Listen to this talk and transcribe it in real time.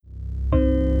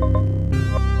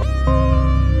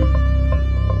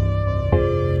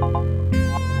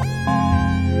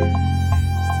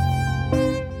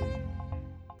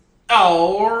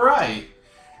Alright,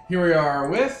 here we are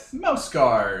with Mouse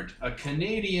Guard, a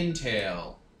Canadian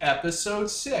Tale, Episode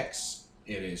 6.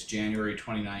 It is January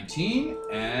 2019,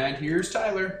 and here's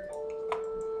Tyler.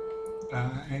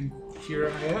 And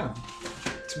here I am.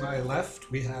 To my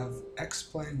left, we have X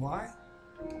playing Y.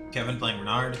 Kevin playing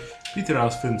Renard. Peter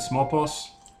Austin, Smallpaws.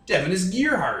 Devin is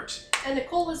Gearhart. And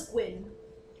Nicole is Gwyn.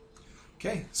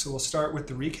 Okay, so we'll start with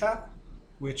the recap,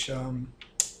 which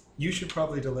you should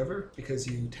probably deliver because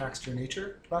you taxed your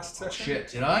nature last session. Shit,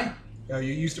 did I? You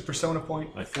used a persona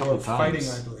point Like for couple fighting,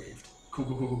 times. I believe.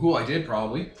 Cool, I did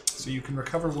probably. So you can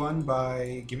recover one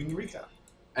by giving the recap.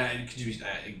 And could you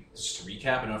just a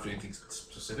recap? I don't know if anything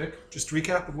specific. Just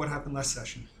recap of what happened last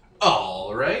session.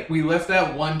 Alright, we left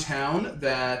that one town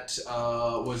that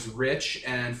was rich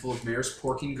and full of mares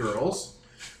porking girls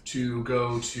to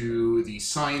go to the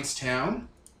science town.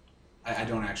 I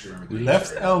don't actually remember the We name.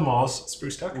 left Elmos.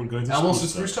 Spruce Tuck? We're going to Elmos to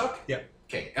Spruce Spruce Tuck? Yeah.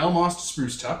 Okay, Elmos to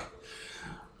Spruce Tuck.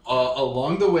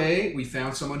 Along the way, we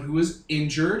found someone who was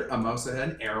injured, a mouse that had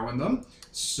an arrow in them.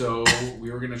 So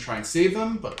we were going to try and save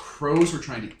them, but crows were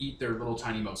trying to eat their little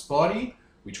tiny mouse body.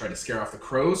 We tried to scare off the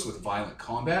crows with violent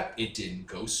combat. It didn't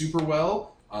go super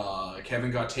well. Kevin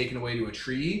got taken away to a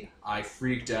tree. I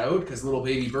freaked out because little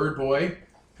baby bird boy,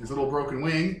 his little broken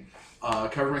wing,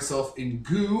 covered myself in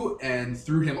goo and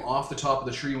threw him off the top of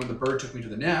the tree when the bird took me to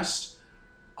the nest.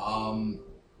 And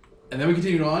then we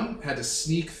continued on, had to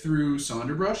sneak through some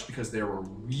underbrush because there were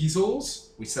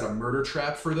weasels. We set a murder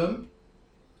trap for them.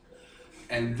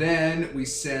 And then we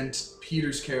sent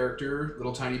Peter's character,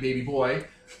 little tiny baby boy,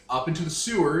 up into the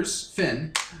sewers,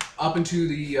 Finn, up into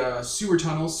the sewer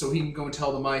tunnels so he can go and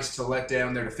tell the mice to let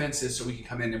down their defenses so we can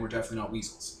come in and we're definitely not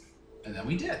weasels. And then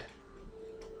we did.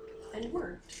 And it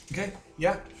worked. Okay,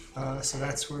 yeah. So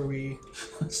that's where we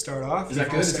start off. Is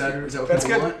that We've good? all Is set that what That's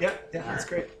people good. want? Yeah, that's Alright.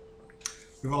 great.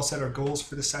 We've all set our goals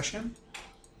for the session.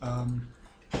 Kind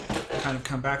of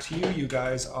come back to you. You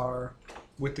guys are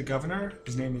with the governor.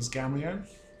 His name is Gamlian.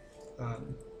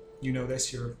 You know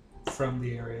this. You're from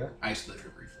the area. I used to live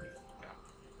here briefly.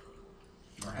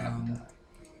 Yeah. Or haven't.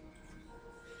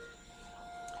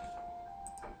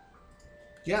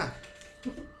 Yeah.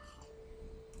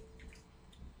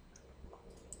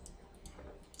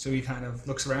 So he kind of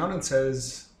looks around and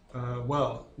says,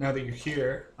 well, now that you're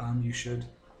here, you should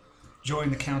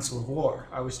join the Council of War.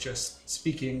 I was just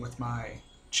speaking with my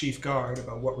chief guard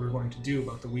about what we were going to do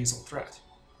about the weasel threat.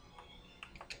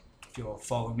 If you'll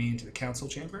follow me into the council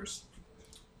chambers.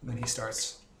 And then he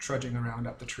starts trudging around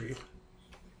up the tree.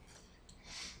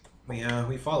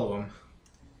 We follow him.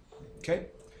 Okay.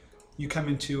 You come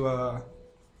into a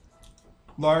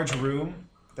large room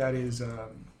that is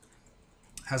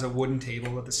has a wooden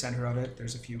table at the center of it.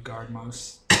 There's a few guard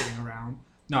mouse sitting around.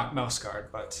 Not mouse guard,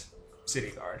 but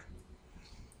city guard.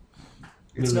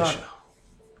 Militia.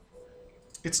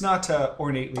 It's not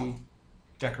ornately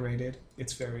decorated.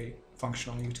 It's very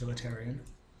functional, utilitarian.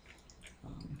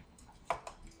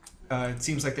 It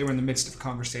seems like they were in the midst of a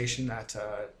conversation that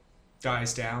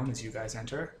dies down as you guys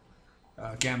enter.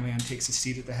 Gamlian takes a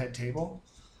seat at the head table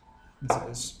and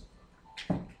says,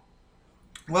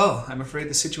 well, I'm afraid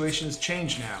the situation has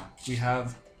changed now. We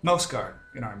have Mouseguard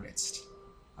in our midst.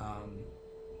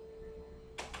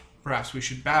 Perhaps we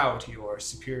should bow to your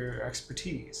superior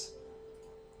expertise.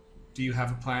 Do you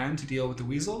have a plan to deal with the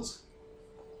weasels?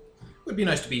 It would be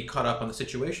nice to be caught up on the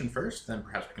situation first, then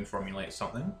perhaps we can formulate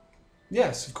something.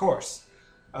 Yes, of course.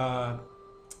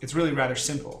 It's really rather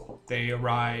simple. They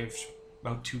arrived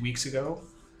about 2 weeks ago.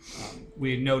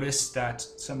 We had noticed that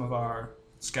some of our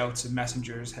scouts and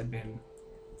messengers had been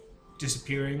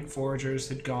disappearing. Foragers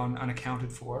had gone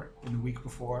unaccounted for in the week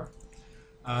before.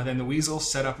 Then the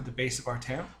weasels set up at the base of our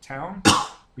town.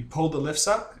 We pulled the lifts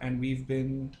up, and we've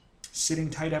been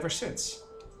sitting tight ever since.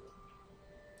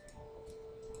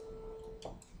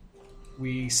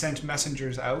 We sent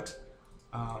messengers out,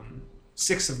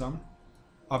 6 of them.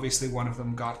 Obviously, one of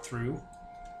them got through.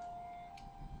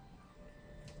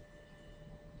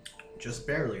 Just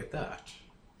barely at that.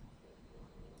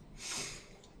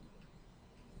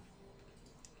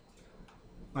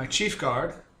 My chief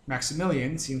guard,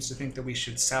 Maximilian, seems to think that we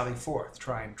should sally forth,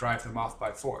 try and drive them off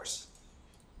by force.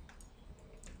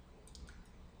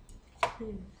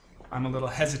 I'm a little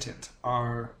hesitant.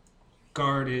 Our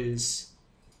guard is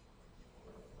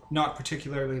not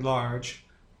particularly large.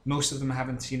 Most of them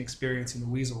haven't seen experience in the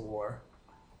Weasel War,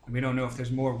 and we don't know if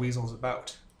there's more weasels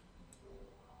about.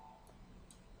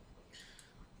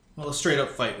 Well, a straight-up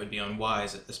fight would be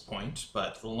unwise at this point,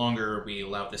 but the longer we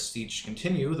allow this siege to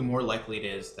continue, the more likely it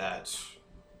is that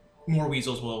more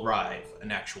weasels will arrive,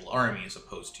 an actual army as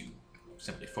opposed to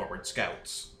simply forward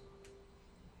scouts.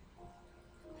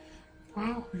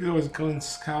 Well, we could always go and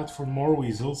scout for more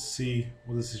weasels, see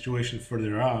what the situation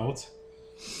further out.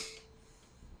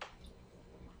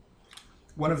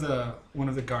 One of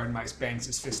the guard mice bangs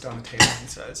his fist on the table and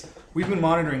says, "We've been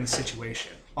monitoring the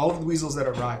situation. All of the weasels that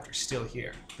arrived are still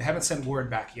here. They haven't sent word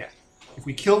back yet. If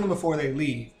we kill them before they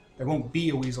leave, there won't be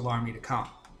a weasel army to come."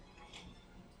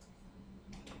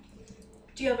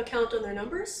 Do you have a count on their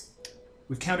numbers?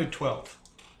 We've counted 12.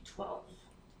 12.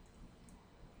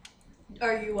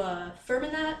 Are you firm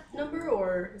in that number,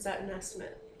 or is that an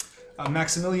estimate?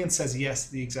 Maximilian says yes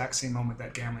the exact same moment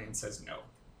that Gamlian says no.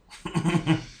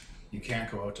 You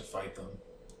can't go out to fight them.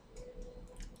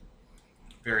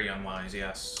 Very unwise,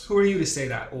 yes. Who are you to say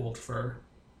that, old fur?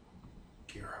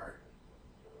 Gerhardt.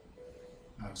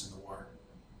 I was in the war.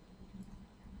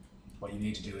 What you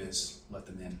need to do is let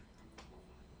them in.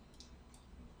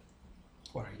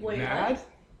 What are you, Wait, mad? what?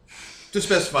 To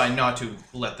specify not to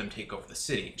let them take over the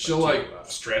city. but She'll to, like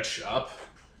stretch up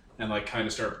and like kind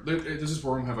of start. Does this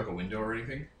room have like a window or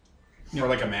anything, or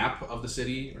like a map of the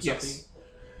city or something? Yes.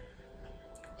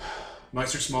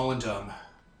 Mice are small and dumb.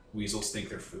 Weasels think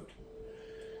they're food.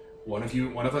 One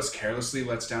of us carelessly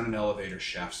lets down an elevator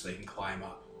shaft so they can climb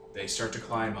up. They start to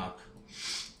climb up.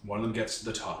 One of them gets to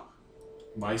the top.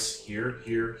 Mice here,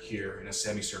 here, here in a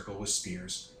semicircle with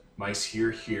spears. Mice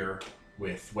here, here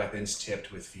with weapons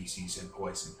tipped with feces and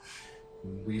poison.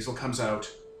 Weasel comes out,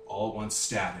 all at once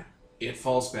stab it. It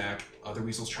falls back. Other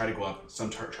weasels try to go up. Some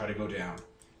try to go down.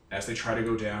 As they try to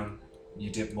go down, you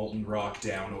dip molten rock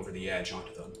down over the edge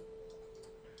onto them.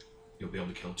 You'll be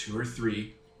able to kill 2 or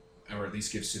 3, or at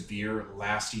least give severe,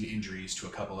 lasting injuries to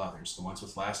a couple others. The ones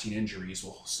with lasting injuries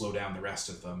will slow down the rest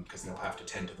of them because they'll have to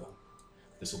tend to them.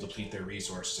 This will deplete their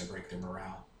resources and break their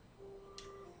morale.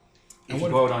 If you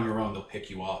go out on your own, they'll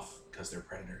pick you off because they're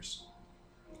predators.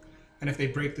 And if they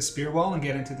break the spear wall and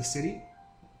get into the city?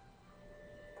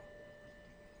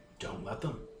 Don't let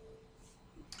them.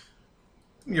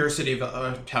 You're a city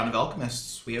of town of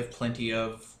alchemists. We have plenty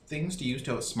of things to use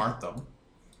to outsmart them.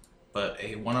 But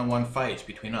a one-on-one fight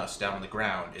between us down on the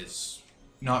ground is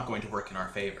not going to work in our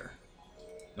favor,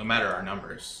 no matter our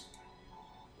numbers.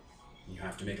 You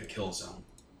have to make a kill zone.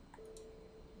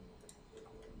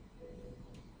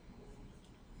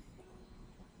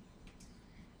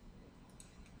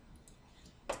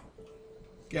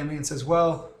 Gamlian says,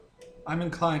 "Well, I'm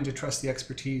inclined to trust the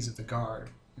expertise of the guard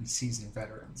and seasoned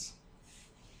veterans.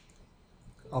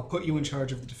 I'll put you in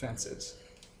charge of the defenses.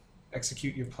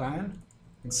 Execute your plan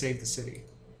and save the city."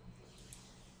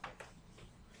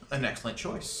 An excellent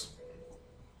choice.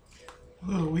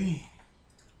 Oh, we.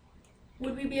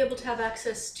 Would we be able to have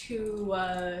access to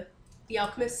the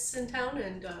alchemists in town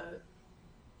and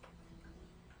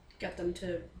get them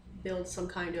to build some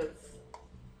kind of,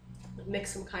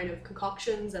 mix some kind of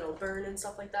concoctions that'll burn and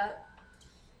stuff like that?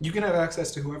 You can have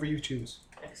access to whoever you choose.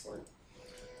 Excellent.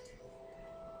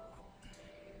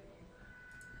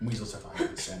 Weasels have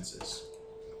heightened senses.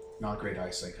 Not great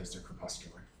eyesight because they're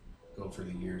crepuscular. Go for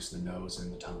the ears, the nose,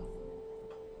 and the tongue.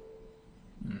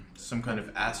 Some kind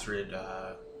of acrid.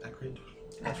 I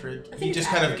He think just it's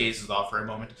kind of acrid. gazes off for a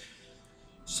moment.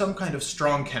 Some kind of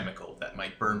strong chemical that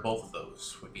might burn both of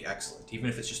those would be excellent, even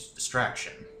if it's just a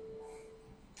distraction.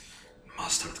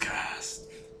 Mustard gas.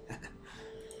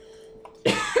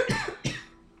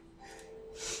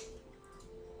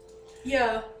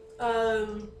 Yeah.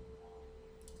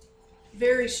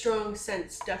 Very strong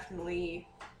sense, definitely.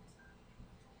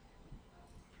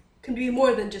 Can be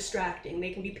more than distracting.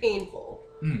 They can be painful.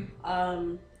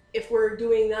 If we're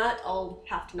doing that, I'll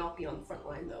have to not be on the front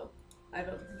line, though. I have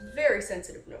a very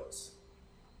sensitive nose.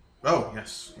 Oh,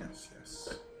 yes.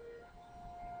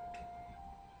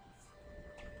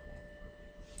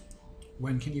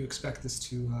 When can you expect this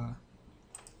to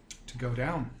go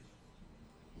down?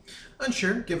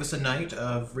 Unsure. Give us a night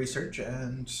of research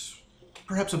and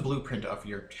perhaps a blueprint of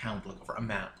your town to look over, a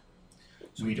map.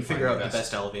 So we can figure out the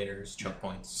best elevators, choke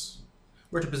points,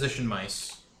 where to position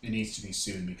mice. It needs to be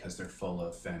soon because they're full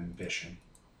of ambition.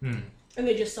 And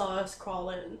they just saw us crawl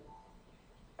in.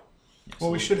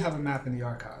 Well, we should have a map in the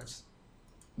archives.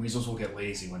 Weasels will get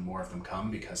lazy when more of them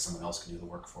come because someone else can do the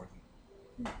work for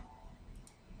them.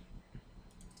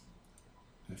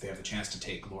 If they have the chance to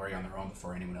take glory on their own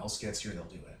before anyone else gets here, they'll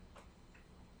do it.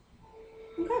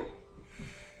 Okay.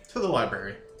 To the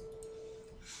library.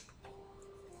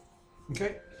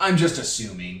 Okay. I'm just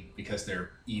assuming because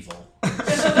they're evil.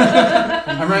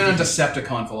 I'm running on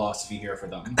Decepticon philosophy here for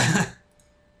them.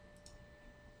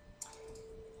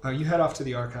 You head off to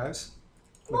the archives,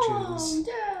 which is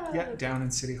Dad. down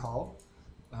in City Hall.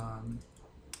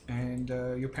 And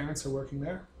your parents are working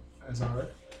there, as are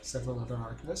several other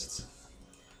archivists.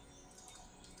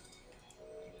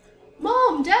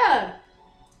 Mom, Dad.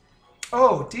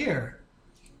 Oh dear.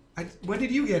 When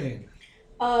did you get in?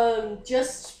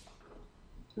 Just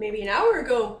maybe an hour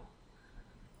ago.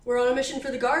 We're on a mission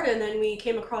for the guard, and then we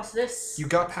came across this. You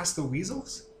got past the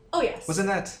weasels? Oh yes. Wasn't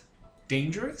that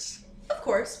dangerous? Of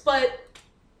course, but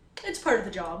it's part of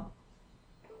the job.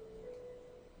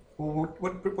 Well,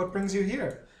 what brings you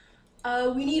here?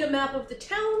 We need a map of the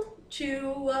town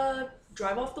to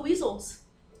drive off the weasels.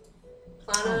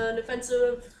 Plan an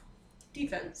offensive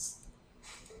defense.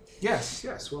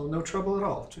 Yes. Well, no trouble at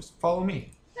all. Just follow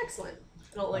me. Excellent.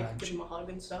 I'll give him a hug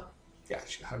and stuff. Yeah,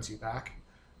 she hugs you back,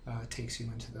 takes you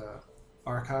into the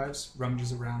archives,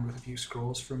 rummages around with a few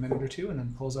scrolls for a minute or two, and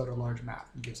then pulls out a large map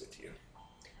and gives it to you.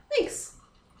 Thanks.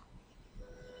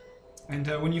 And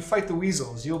when you fight the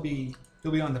weasels, you'll be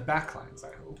on the back lines,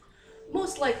 I hope.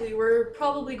 Most likely, we're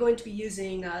probably going to be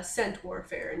using scent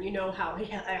warfare, and you know how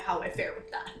I fare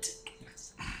with that.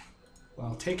 Yes.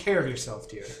 Well, take care of yourself,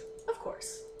 dear. Of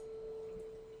course.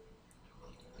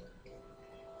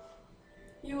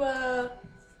 You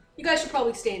guys should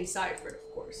probably stay inside for it,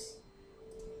 of course.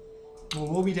 Well,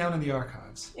 we'll be down in the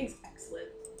archives. Excellent.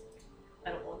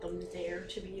 I don't want them there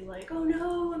to be like, oh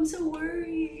no, I'm so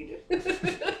worried.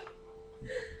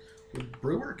 Would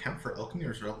brewer count for alchemy,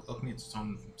 or is alchemy its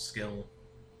own skill?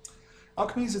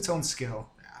 Alchemy is its own skill,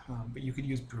 but you could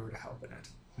use brewer to help in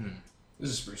it. This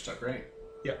is spruce tuck, right?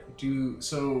 Yeah.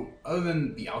 So other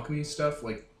than the alchemy stuff,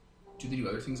 like, do they do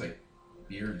other things like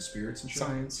beer and spirits and shit?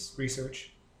 Science,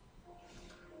 research.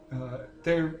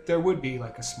 There would be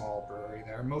like a small brewery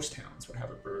there. Most towns would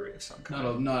have a brewery of some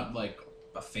kind. Not like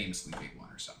a famously big one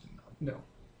or something though. No.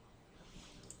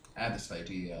 I had this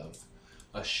idea of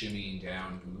a shimmying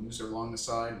down booze along the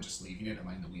side and just leaving it and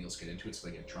letting the wheels get into it so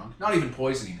they get drunk. Not even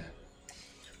poisoning it.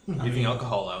 Leaving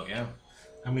alcohol out, yeah.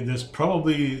 I mean, there's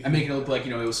probably... And making it look like,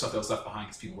 it was stuff that was left behind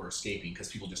because people were escaping, because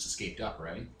people just escaped up,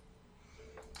 right?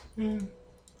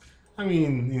 I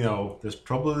mean, there's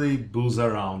probably booze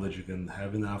around that you can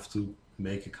have enough to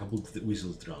make a couple of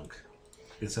weasels drunk.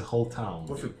 It's a whole town.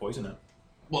 What if we poison it?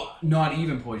 Well, not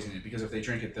even poison it, because if they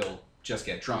drink it, they'll just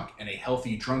get drunk. And a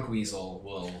healthy drunk weasel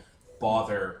will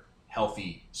bother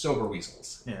healthy sober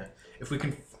weasels. Yeah. If we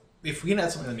can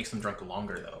add something that makes them drunk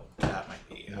longer, though, that might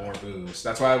be More booze.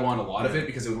 That's why I want a lot of it,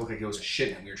 because it would look like it was a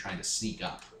shit and we were trying to sneak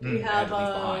up. Do we I had have to leave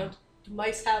behind. do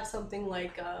mice have something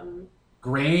like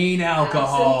Grain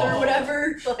alcohol. absinthe or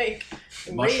whatever? Like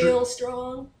Mushroom- real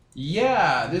strong?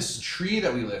 Yeah, this tree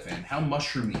that we live in, how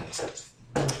mushroomy is it?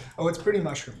 Oh, it's pretty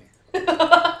mushroomy.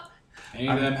 Any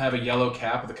of them have a yellow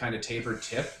cap with a kind of tapered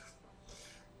tip?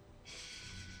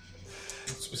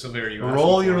 specifically are you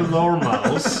Roll asking your for? lore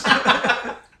mouse.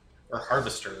 Or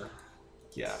harvester.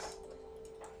 Yeah.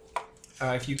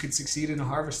 If you could succeed in a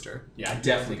harvester, Yeah, I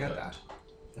definitely get could. that.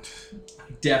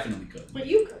 I definitely could. But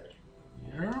you could.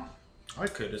 Yeah. I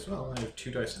could as well. I have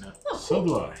 2 dice in it. Oh, So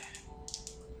do I.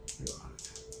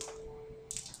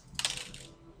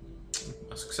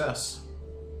 A success.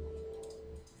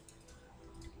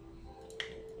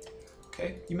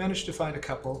 Okay, you managed to find a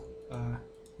couple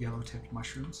yellow-tipped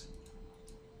mushrooms.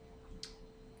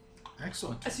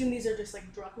 Excellent. assume these are just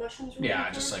like drug mushrooms. we're Yeah,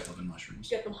 looking just for? cyclopen mushrooms.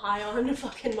 Get them high on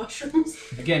fucking mushrooms.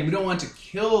 Again, we don't want to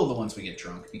kill the ones we get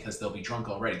drunk because they'll be drunk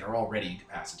already. They're already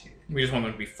incapacitated. We just want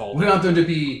them to be We folded. want them to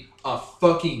be a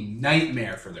fucking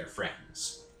nightmare for their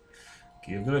friends.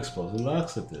 Give them explosive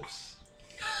laxatives.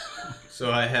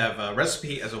 So I have a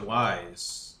recipe as a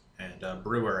wise and a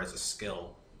brewer as a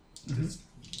skill. You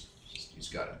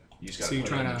just gotta So put you're it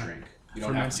trying in the to drink. You don't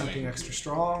ferment have to do something anything extra to it.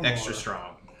 strong? Extra or-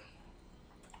 strong.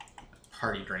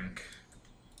 Party drink.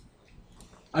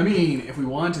 I mean, if we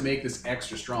wanted to make this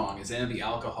extra strong, is any of the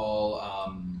alcohol?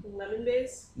 Lemon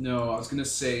base. No, I was gonna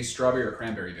say strawberry or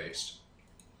cranberry based.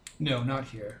 No, not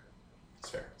here. It's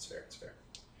fair. It's fair. It's fair.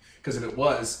 Because if it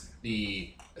was,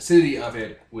 the acidity of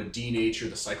it would denature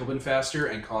the cyclopen faster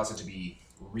and cause it to be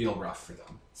real rough for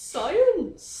them.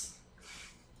 Science.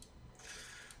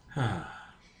 And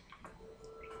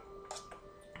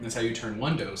that's how you turn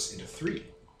 1 dose into 3.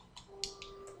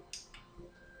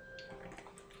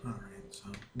 Alright, so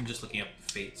I'm just looking up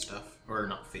fate stuff. Or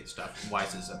not fate stuff,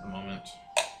 wises at the moment.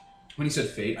 When you said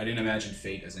fate, I didn't imagine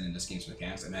fate as in this game's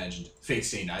mechanics. I imagined Fate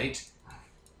Stay Night.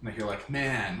 And like you're like,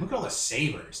 man, look at all the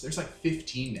sabers. There's like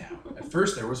 15 now. At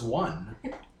first there was 1.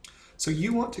 So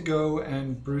you want to go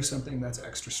and brew something that's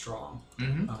extra strong.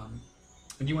 Mm-hmm.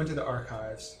 And you went to the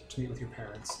archives to meet with your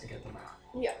parents and get them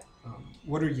out. Yeah.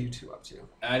 What are you two up to?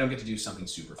 I don't get to do something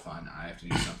super fun. I have to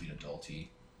do something adulty.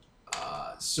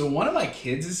 So one of my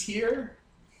kids is here.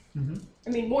 I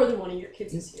mean, more than one of your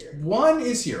kids is here. One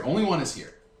is here. Only one is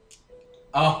here.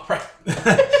 Oh, right.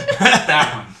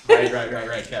 That one.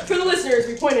 Right, For Kevin. the listeners,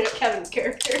 we pointed at Kevin's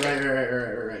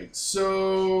character. Right.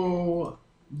 So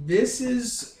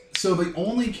the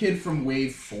only kid from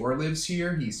Wave 4 lives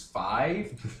here. He's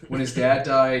 5. When his dad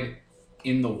died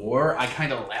in the war, I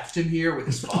kind of left him here with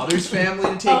his father's family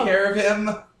to take care of him.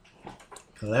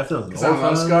 I left him. Because I'm a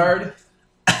mouse guard.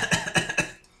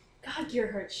 God, you're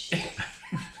hurt. Shit.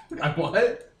 I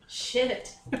what?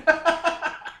 Shit.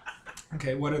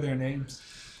 Okay, what are their names?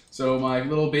 So my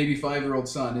little baby 5-year-old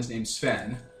son, his name's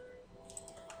Sven.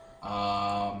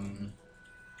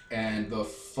 And the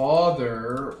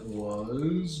father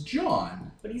was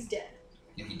John. But he's dead.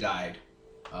 Yeah, he died.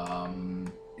 In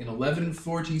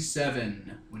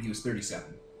 1147 when he was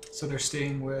 37. So they're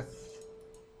staying with...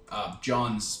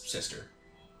 John's sister.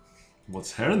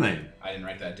 What's her name? I didn't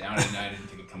write that down. I didn't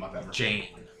think it'd come up ever. Jane.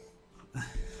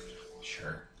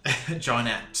 Sure.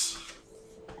 Johnette.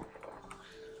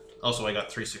 Also, I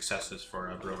got 3 successes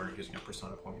for a brewer using a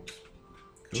persona point.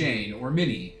 Jane, or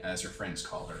Minnie, as her friends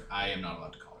call her. I am not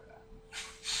allowed to call her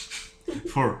that.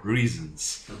 For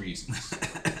reasons. For reasons.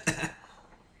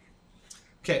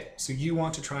 Okay, so you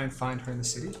want to try and find her in the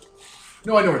city?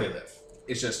 No, I know where they live.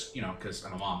 It's just, because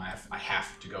I'm a mom, I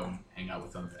have to go and hang out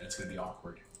with them, and it's going to be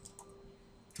awkward.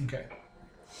 Okay.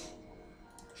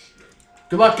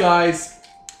 Good luck, guys!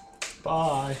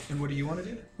 Bye. And what do you want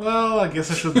to do? Well, I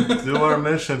guess I should do our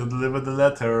mission to deliver the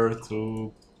letter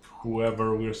to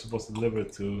whoever we're supposed to deliver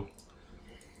it to.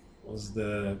 Was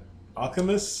the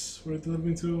alchemist we're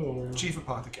delivering to, or Chief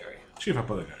Apothecary. Chief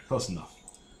Apothecary? Close enough.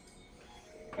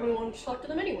 And we wanted to talk to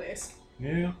them anyways.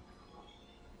 Yeah.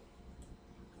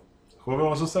 Whoever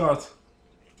wants to start.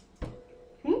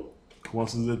 Hmm? Who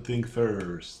wants to do the thing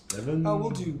first? Evan? Oh,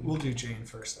 we'll do Jane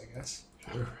first, I guess.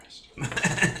 Sure.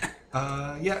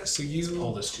 Yeah, so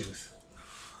Oldest tooth.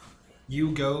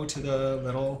 you go to the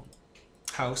little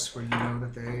house where you know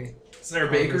that they Is there a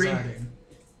are bakery? residing.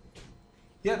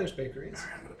 Yeah, there's bakeries.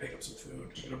 Alright, I'm gonna pick up some food.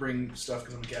 I'm gonna bring stuff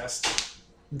because I'm a guest.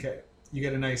 Okay. You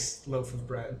get a nice loaf of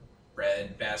bread.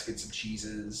 Bread, baskets of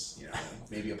cheeses,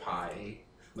 maybe a pie.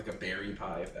 Like a berry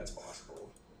pie, if that's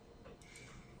possible.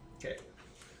 Okay.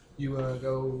 You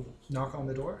go knock on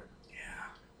the door.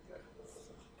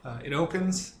 Yeah. It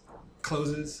opens,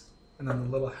 closes, and then the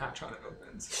little hatch on it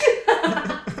opens.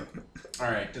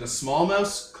 Alright, did a small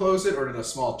mouse close it, or did a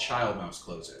small child mouse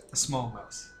close it? A small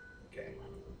mouse. Okay.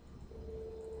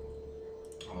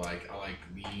 I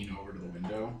lean over to the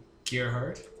window.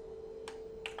 Gearhart,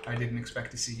 I didn't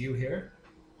expect to see you here.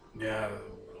 Yeah,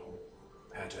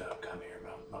 had to come here.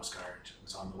 Mouse guard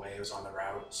was on the way. It was on the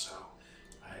route, so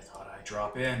I thought I'd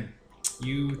drop in.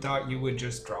 You thought you would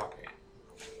just drop it.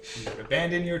 You would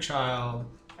abandon your child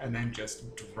and then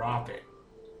just drop it.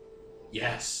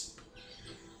 Yes.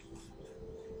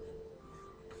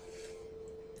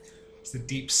 It's a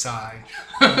deep sigh,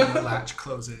 and the latch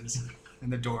closes,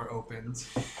 and the door opens.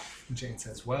 And Jane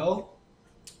says, "Well,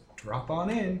 drop on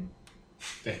in."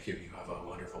 Thank you. You have a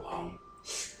wonderful home.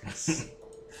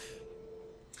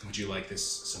 Would you like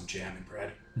some jam and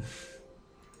bread?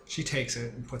 She takes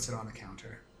it and puts it on the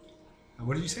counter.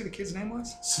 What did you say the kid's name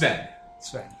was? Sven.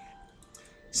 Sven.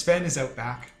 Sven is out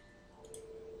back.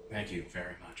 Thank you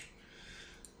very much.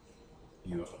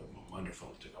 You have a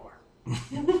wonderful decor.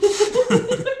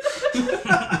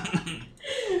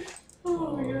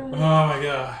 Oh my god. Oh my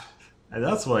god. And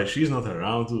that's why she's not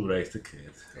around to raise the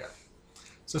kid. Yeah.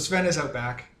 So Sven is out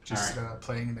back, just All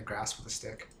playing in the grass with a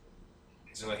stick.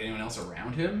 Is there anyone else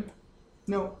around him?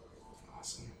 No.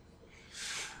 Awesome.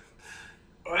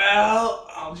 Well,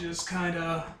 I'll just kind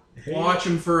of watch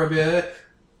him for a bit.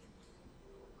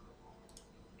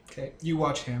 Okay. You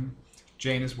watch him.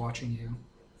 Jane is watching you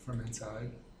from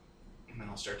inside. And then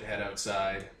I'll start to head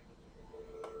outside.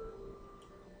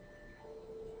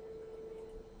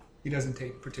 He doesn't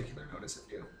take particular notice of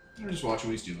you. I'm just watching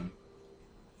what he's doing.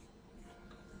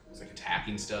 He's like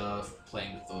attacking stuff,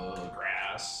 playing with the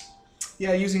grass.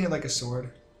 Yeah, using it like a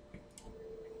sword.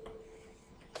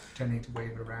 Tending to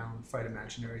wave it around, fight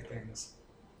imaginary things.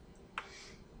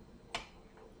 Pick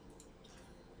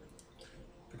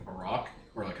up a rock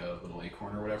or like a little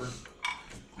acorn or whatever.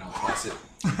 And I'll toss it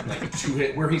like to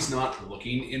it where he's not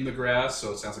looking in the grass,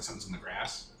 so it sounds like something's in the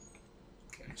grass.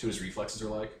 Okay. So his reflexes are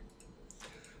like.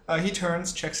 He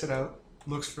turns, checks it out,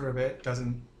 looks for a bit,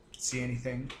 doesn't see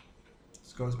anything,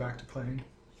 just goes back to playing.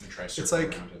 And try It's circling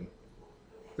like- around him.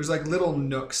 There's like little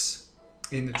nooks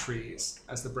in the trees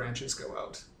as the branches go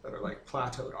out that are like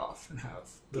plateaued off and have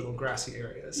little grassy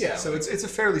areas. Yeah. So it's a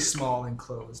fairly small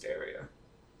enclosed area.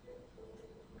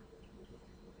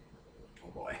 Oh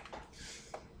boy.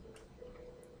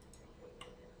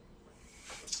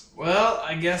 Well,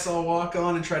 I guess I'll walk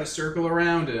on and try to circle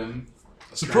around him.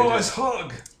 Surprise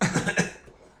hug!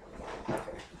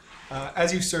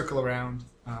 As you circle around,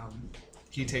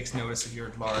 he takes notice of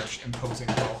your large, imposing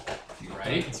bulk. You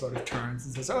right? And sort of turns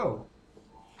and says, "Oh,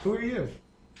 who are you?"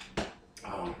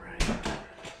 Oh, right.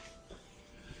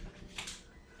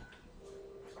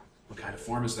 What kind of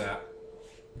form is that?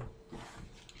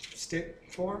 Stick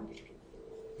form?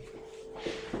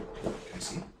 Can I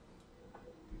see?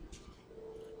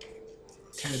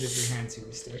 Tentatively hands you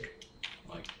the stick.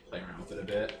 Like, play around with it a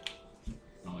bit.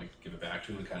 I'll, like, give it back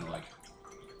to him and kind of, like,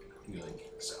 be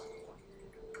like, so.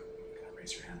 Kind of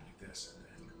raise your hand like this. And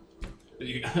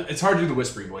then it's hard to do the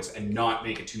whispering voice and not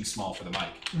make it too small for the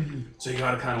mic. Mm-hmm. So you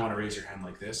gotta kind of want to raise your hand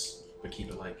like this, but keep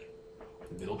it, like,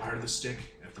 the middle part of the stick,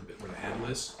 at the bit where the handle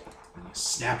is. And you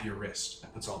snap your wrist.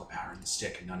 That puts all the power in the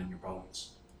stick and none in your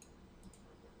bones.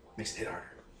 Makes it hit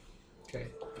harder. Okay.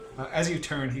 As you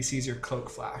turn, he sees your cloak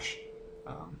flash,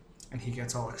 and he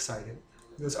gets all excited.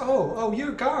 He goes, "Oh,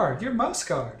 you're Guard. You're Mouse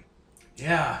Guard.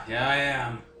 Yeah, I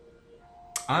am.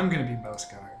 I'm gonna be Mouse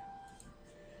Guard."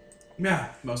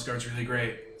 Yeah, Mouse Guard's really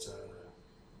great.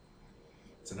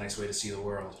 It's a nice way to see the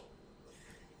world.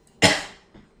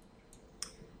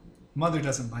 Mother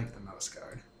doesn't like the Mouse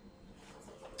Guard.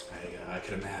 I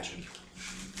could imagine.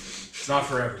 It's not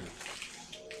for everyone.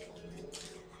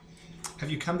 Have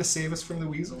you come to save us from the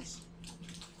weasels?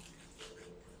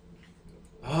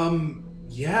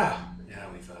 Yeah,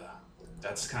 we've,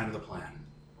 that's kind of the plan.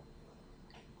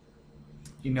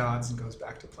 He nods and goes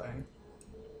back to playing.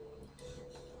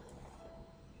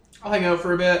 I'll hang out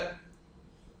for a bit.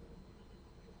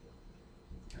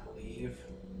 I'll leave.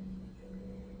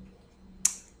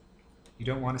 You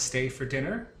don't want to stay for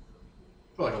dinner?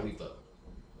 Well, like, I'll leave the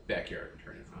backyard and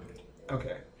turn in front of it.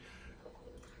 Okay.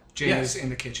 Jane Yes. is in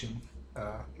the kitchen,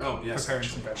 Oh, yes. preparing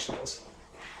some actually. vegetables.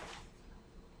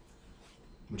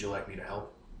 Would you like me to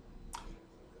help?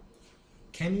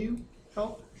 Can you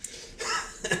help?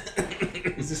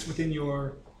 Is this within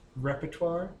your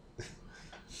repertoire?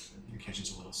 Your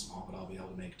kitchen's a little small, but I'll be able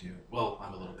to make do. Well,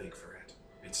 I'm a little big for it.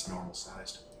 It's normal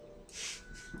sized.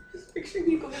 Just picturing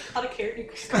you go to cut a carrot, you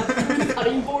cut the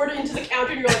cutting board into the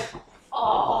counter, and you're like,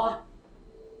 "Oh."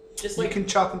 Just You like can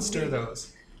chop and stir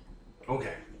those.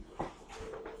 Okay.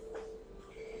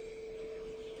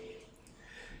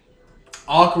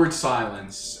 Awkward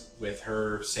silence with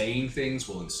her saying things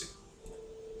will ensue.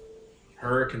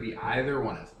 Her can be either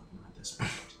one of them at this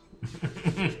point.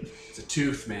 It's a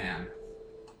tooth man.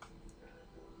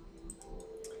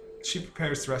 She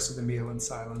prepares the rest of the meal in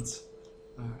silence,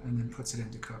 and then puts it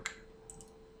in to cook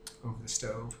over the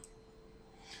stove.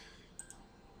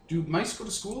 Do mice go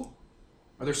to school?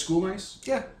 Are there school mice?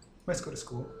 Yeah, mice go to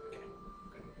school.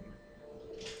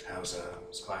 How's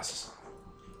classes?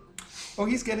 Oh,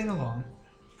 he's getting along.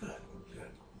 Good.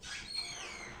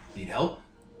 Need help?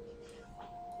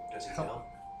 Does he need help?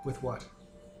 With what?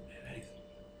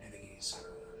 Anything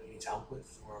he needs help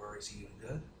with, or is he even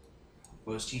good?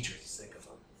 What does teachers think of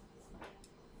him?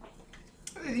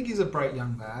 I think he's a bright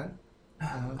young lad.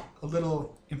 A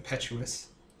little impetuous.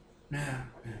 Yeah.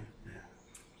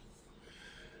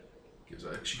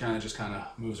 She kind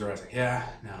of moves her eyes like, yeah,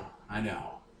 no, I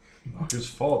know. His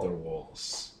father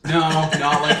was. No,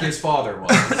 not like his father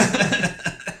was.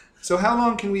 So how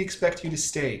long can we expect you to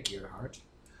stay, Gearhart?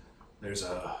 There's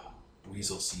a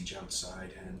weasel siege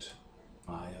outside, and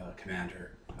my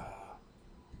commander,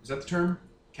 is that the term?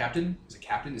 Captain? Is it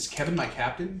captain? Is Kevin my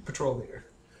captain? Patrol leader.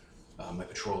 My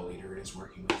patrol leader is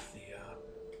working with the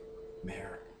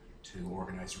mayor to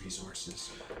organize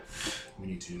resources. We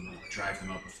need to drive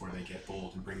them up before they get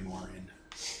bold and bring more in.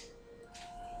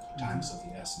 Time's of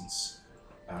the essence.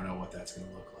 I don't know what that's going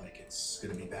to look like. It's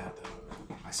going to be bad,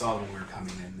 though. I saw them when we were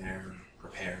coming in. They're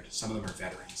prepared. Some of them are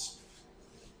veterans.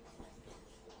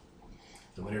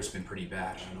 The winter's been pretty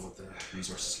bad. I don't know what the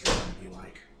resources here are going to be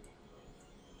like.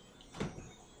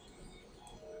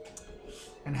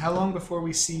 And how long before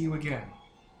we see you again?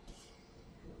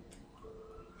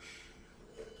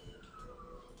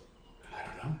 I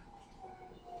don't know.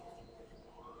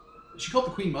 Is she called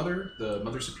the Queen Mother, the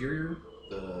Mother Superior,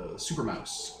 the Super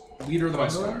Mouse, leader of the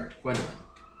Mouse Gwendolyn? Guard?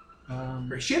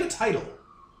 Gwendolyn. Or she had a title.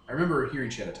 I remember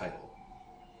hearing she had a title.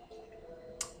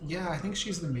 Yeah, I think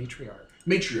she's the matriarch.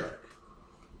 Matriarch.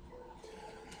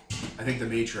 I think the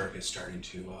matriarch is starting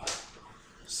to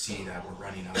see that we're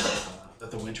running out of, that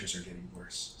the winters are getting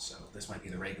worse. So this might be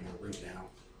the regular route now.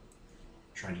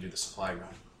 Trying to do the supply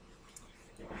run.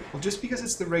 Well, just because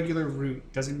it's the regular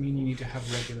route doesn't mean you need to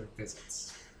have regular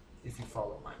visits, if you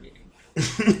follow my meaning.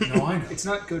 No, I know. It's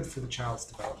not good for the child's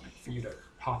development for you to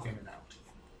pop in and out.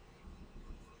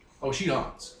 Oh, she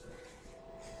nods.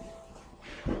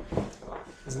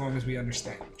 As long as we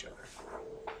understand each other.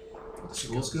 The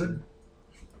school's good?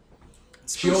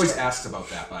 She Spruce always Tuck. asks about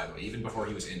that, by the way, even before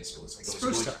he was in school. It's like, oh,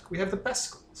 Spruce is it Tuck. We have the best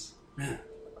schools. going...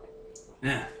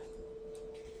 Yeah.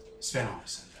 Sven always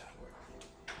said that word.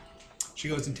 She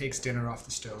goes and takes dinner off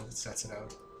the stove, sets it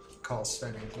out, calls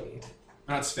Sven in to eat.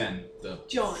 Not Sven, the...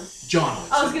 John. John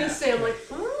always I was said gonna that. say, I'm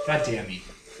like, God damn you.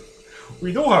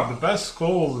 We do have the best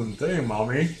schools in thing,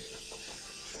 mommy.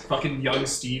 Fucking young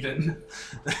Steven.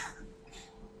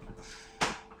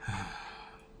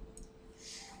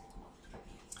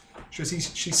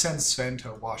 She sends Sven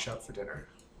to wash up for dinner.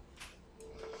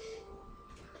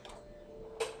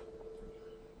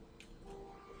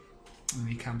 And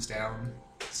he comes down,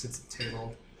 sits at the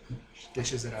table,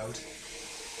 dishes it out.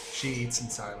 She eats in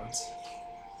silence.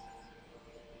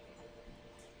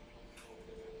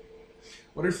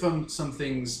 What are some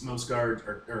things Mouse Guard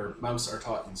or Mouse are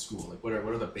taught in school? Like, what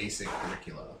are the basic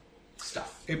curricula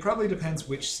stuff? It probably depends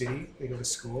which city they go to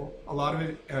school. A lot of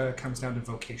it comes down to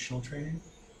vocational training.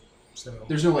 So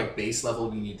There's no, like, base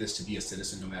level, you need this to be a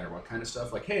citizen no matter what kind of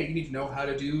stuff. Like, hey, you need to know how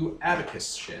to do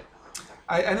abacus shit.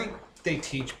 I think they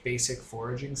teach basic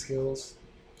foraging skills,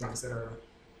 things that are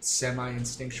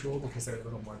semi-instinctual because they're a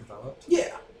little more developed.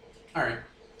 Yeah. All right.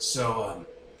 So,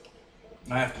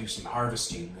 I have to do some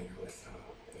harvesting later with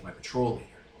my patrol leader.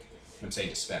 I'm saying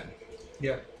to Sven.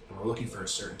 Yeah. And we're looking for a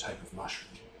certain type of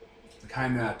mushroom. The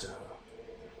kind that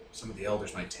some of the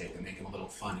elders might take and make them a little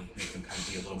funny, make them kind of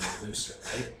be a little more looser,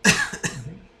 right?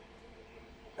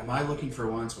 Am I looking for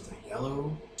ones with a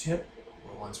yellow tip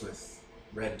or ones with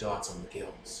red dots on the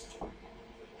gills?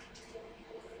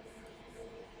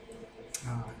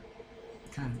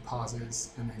 Kind of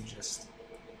pauses and then just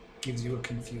gives you a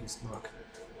confused look.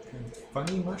 Kind of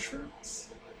funny mushrooms?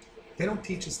 They don't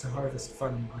teach us to harvest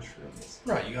funny mushrooms.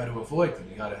 Right, you got to avoid them.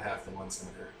 You got to have the ones that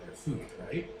are food,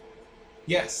 right?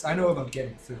 Yes, I know about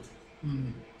getting food.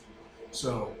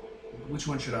 So, which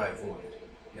one should I avoid?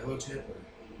 Yellow tip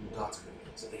or dots on the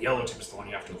gills? The yellow tip is the one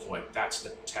you have to avoid. That's the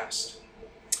test.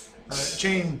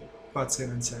 Jane butts in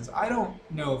and says, I don't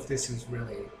know if this is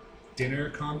really dinner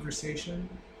conversation,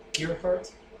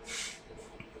 Gearhart.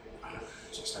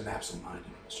 Just, I'm absent-minded.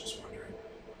 I was just wondering.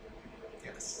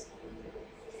 Yes.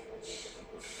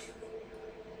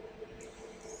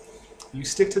 You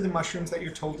stick to the mushrooms that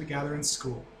you're told to gather in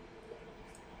school.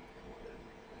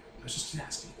 I was just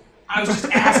asking. I was just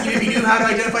asking if you knew how to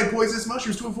identify poisonous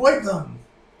mushrooms to avoid them.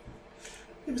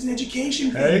 It was an education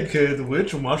Hey thing. kid,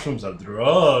 which mushrooms are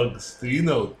drugs? Do you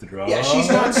know drugs? Yeah, she's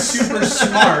not super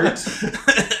smart.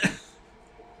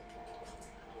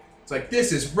 It's like,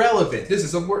 this is relevant. This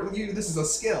is a word. This is a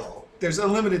skill. There's a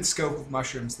limited scope of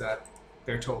mushrooms that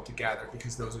they're told to gather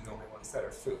because those are the only ones that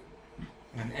are food.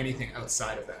 And anything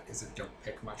outside of that is a don't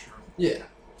pick mushroom. Yeah.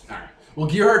 All right. Well,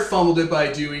 Gearhart fumbled it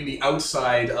by doing the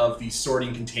outside of the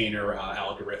sorting container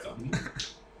algorithm.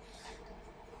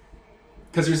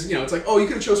 Because there's, it's like, oh, you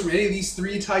could have chosen from any of these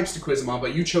 3 types to quiz him on,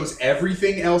 but you chose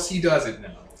everything else he doesn't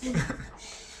know.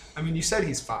 I mean, you said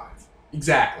he's 5,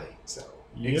 Exactly. so...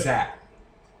 Yeah. Exactly.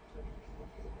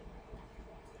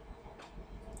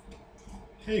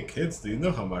 Hey kids, do you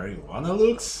know how marijuana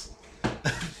looks?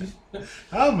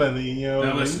 How many,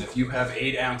 Now listen, if you have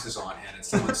 8 ounces on hand and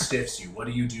someone stiffs you, what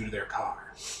do you do to their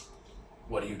car?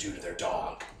 What do you do to their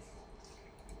dog?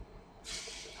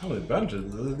 How many bunches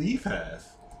does the leaf have?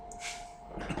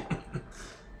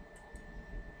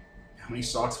 How many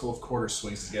socks full of quarter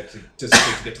swings does it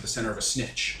take to the center of a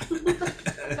snitch?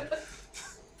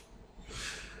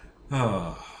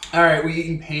 Oh. All right, we eat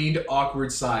in pained,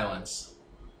 awkward silence.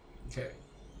 Okay.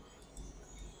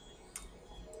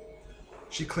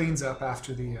 She cleans up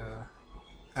after the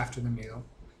meal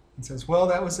and says, "Well,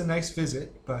 that was a nice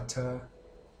visit, but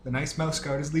the nice mouse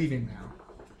guard is leaving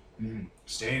now."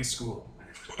 Stay in school.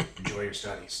 Enjoy your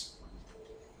studies.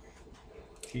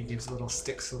 He gives a little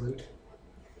stick salute.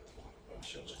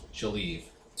 She'll leave.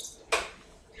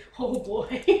 oh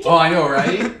boy. Oh, I know,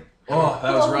 right? Oh,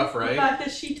 that was rough, The right? fact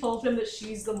that she told him that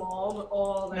she's the mom,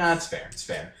 Nah, that's... it's fair. It's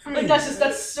fair. Like,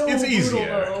 that's so It's brutal, easier.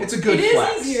 though. It's a good It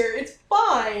flex. is easier. It's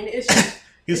fine. It's just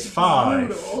He's 5.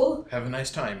 brutal. Have a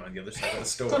nice time on the other side of the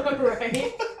store.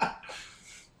 Right?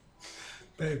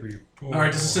 Baby boy. All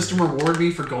right, does the system reward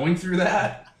me for going through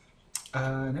that?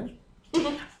 No.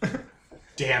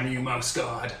 Damn you, mouse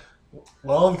god.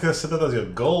 Well, you could set that as your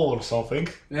goal or something.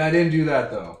 Yeah, I didn't do that,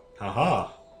 though.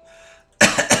 Haha.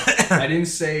 I didn't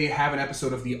say have an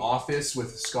episode of The Office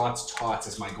with Scott's Tots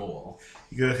as my goal.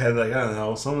 You could have had, like, I don't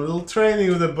know, some little training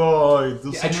with the boy.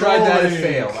 Do Yeah, I some tried that, it rolling.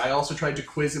 failed. I also tried to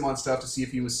quiz him on stuff to see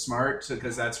if he was smart,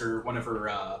 because that's one of her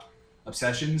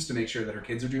obsessions, to make sure that her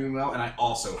kids are doing well, and I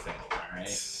also failed,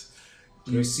 alright?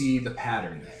 Do you see the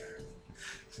pattern there?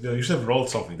 You should have rolled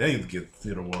something. Then you'd get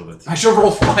rewarded. I should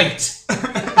roll fight.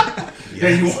 Yeah,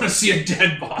 you want to see a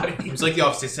dead body? It was like the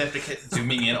office. They kept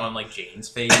zooming in on like Jane's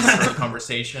face for the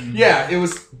conversation. Yeah, it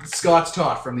was Scott's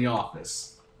talk from The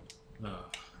Office. No.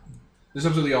 There's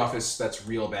episode of The Office that's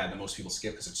real bad that most people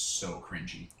skip because it's so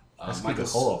cringy. I skipped the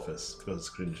whole office because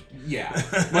it's cringy. Yeah.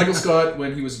 Michael Scott,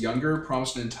 when he was younger,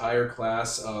 promised an entire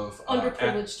class of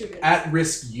Underprivileged students.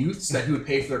 at-risk youths that he would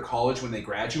pay for their college when they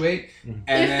graduate. And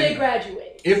They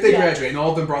graduate. If they graduate, and all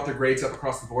of them brought their grades up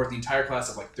across the board, the entire class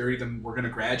of like 30 of them were going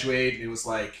to graduate, and it was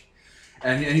like,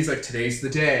 and he's like, today's the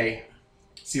day.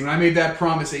 See, when I made that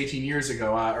promise 18 years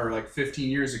ago, or like 15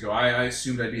 years ago, I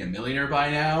assumed I'd be a millionaire by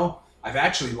now. I've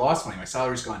actually lost money. My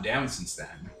salary's gone down since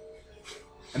then.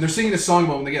 And they're singing a song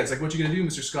about when they get it. It's like, what you going to do,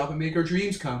 Mr. Scott, and make our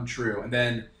dreams come true? And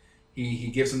then he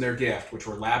gives them their gift, which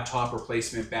were laptop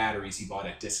replacement batteries he bought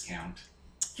at discount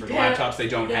for the laptops they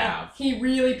don't have. He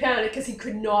really panicked because he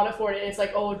could not afford it. And it's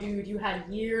like, oh, dude, you had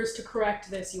years to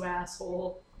correct this, you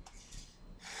asshole.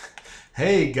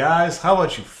 Hey guys, how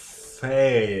about you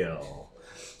fail?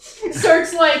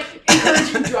 Starts like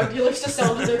encouraging drug dealers to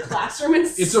sell to their classroom and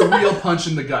It's a real punch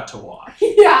in the gut to watch.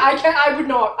 Yeah,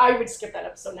 I would skip that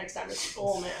episode next time. It's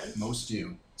oh man. Most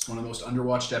do. It's one of the most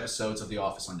underwatched episodes of The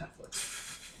Office on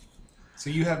Netflix.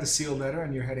 So you have the sealed letter,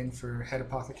 and you're heading for Head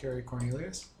Apothecary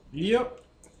Cornelius. Yep.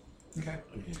 Okay.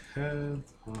 Head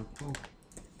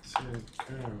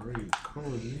Apothecary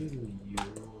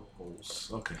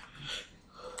Cornelius. Okay.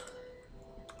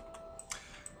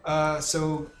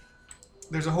 So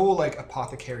there's a whole like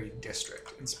apothecary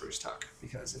district in Spruce Tuck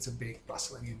because it's a big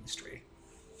bustling industry.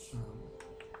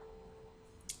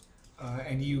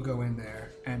 And you go in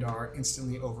there and are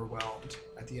instantly overwhelmed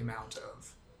at the amount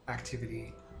of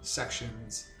activity,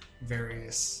 sections,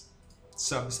 various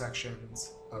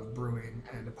subsections of brewing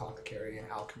and apothecary and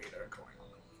alchemy that are going on.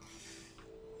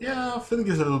 Yeah, I think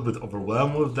he's a little bit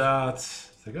overwhelmed with that.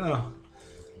 It's like, oh,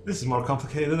 this is more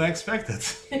complicated than I expected.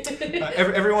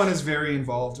 Everyone is very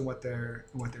involved in what they're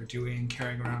doing,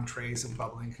 carrying around trays of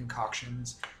bubbling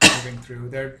concoctions, moving through.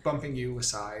 They're bumping you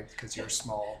aside because you're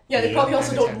small. Yeah, they probably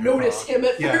also don't notice him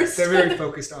at Yeah, first. they're very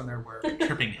focused on their work.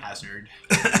 Tripping hazard.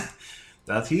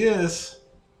 That he is.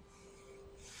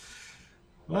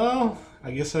 Well,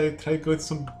 I guess I try going to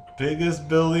some biggest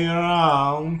building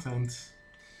around and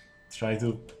try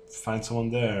to find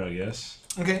someone there, I guess.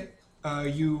 Okay,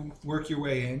 you work your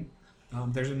way in.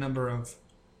 There's a number of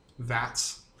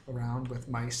vats around with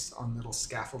mice on little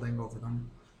scaffolding over them,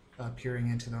 peering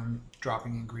into them,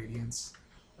 dropping ingredients.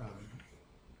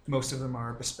 Most of them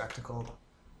are bespectacled.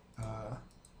 A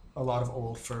lot of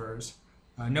old furs.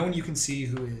 No one you can see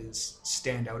who is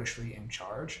standoutishly in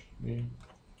charge. Yeah.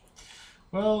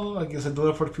 Well, I guess I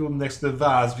don't for people next to the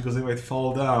vats because they might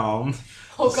fall down.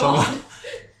 Oh god.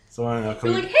 So I know.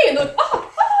 You're like, hey, and they're like,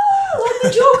 like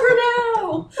the Joker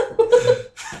now.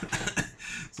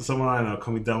 So someone I know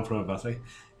coming down from a vat like,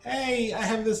 hey, I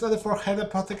have this letter for Head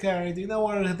Apothecary. Do you know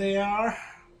where they are?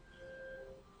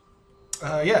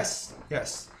 Yes.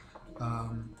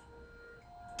 Down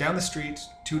the street,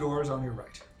 2 doors on your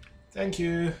right. Thank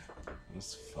you.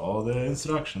 Just follow the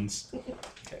instructions.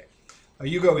 Okay.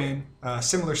 You go in,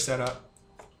 similar setup,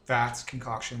 vats,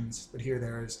 concoctions, but here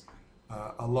there's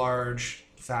a large,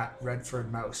 fat,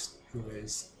 red-furred mouse who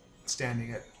is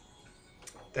standing at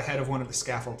the head of one of the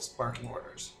scaffolds barking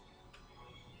orders.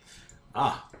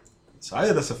 Ah, so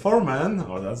either that's a foreman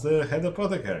or that's the head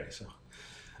apothecary. So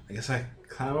I guess I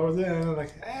climb over there and I'm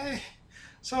like, hey,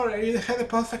 sorry, are you the head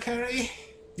apothecary?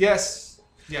 Yes.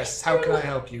 How can I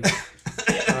help you?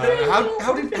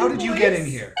 How did you get in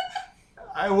here?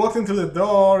 I walked into the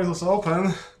door, it was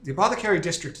open. The apothecary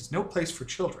district is no place for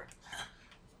children.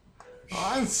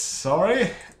 Oh, I'm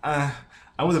sorry.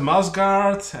 I'm with the mouse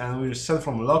guard and we're sent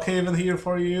from Lockhaven here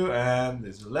for you and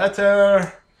there's a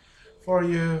letter for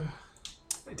you.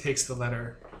 He takes the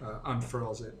letter,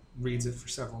 unfurls it, reads it for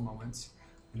several moments,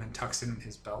 and then tucks it in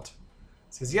his belt.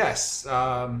 Says, yes,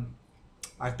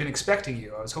 I've been expecting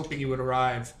you. I was hoping you would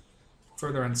arrive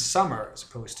further in summer as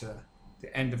opposed to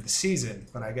the end of the season,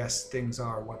 but I guess things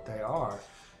are what they are.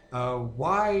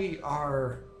 Why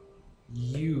are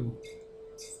you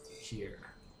here?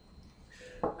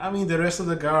 I mean, the rest of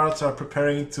the guards are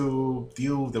preparing to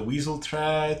deal with the weasel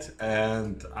threat,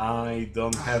 and I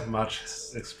don't have much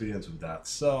experience with that,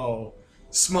 so...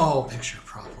 Small picture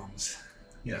problems.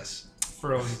 Yes.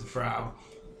 Furrows his brow.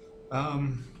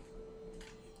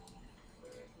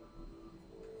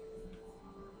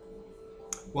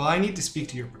 Well, I need to speak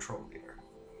to your patrol leader.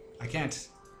 I can't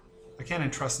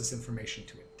entrust this information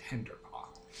to a tenderpaw.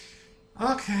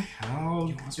 Okay, I'll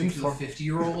You want to speak to a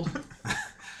 50-year-old?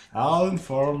 I'll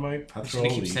inform my I'm just patrol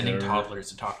gonna keep sending leader. toddlers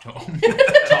to talk to him.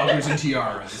 Toddlers and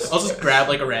tiaras. I'll just grab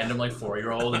like a random like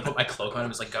 4-year-old and put my cloak on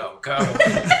him. It's like go.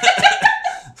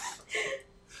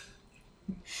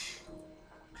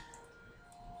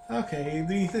 Okay,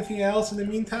 do you need anything else in the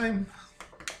meantime?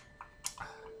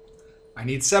 I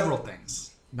need several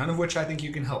things, none of which I think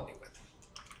you can help me with.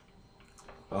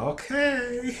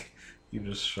 Okay. He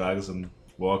just shrugs and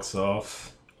walks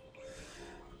off.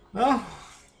 Well,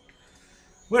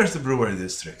 where's the brewery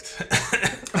district?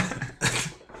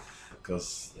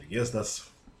 Because I guess that's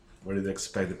where you'd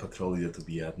expect the patrol leader to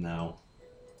be at now.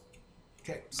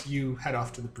 Okay, so you head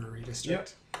off to the brewery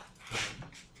district.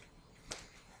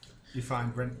 You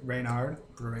find Reynard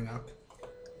brewing up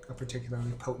a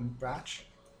particularly potent batch.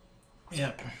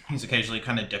 Yeah, he's occasionally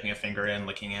kind of dipping a finger in,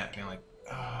 looking at me like,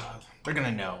 they're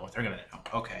gonna know.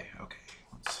 Okay.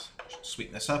 Let's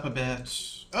sweeten this up a bit.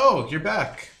 Oh, you're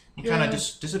back. You kind of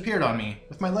just disappeared on me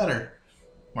with my letter.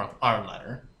 Well, our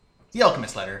letter. The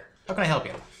alchemist letter. How can I help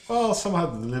you? Well, somehow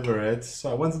deliver it.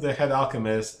 So I went to the head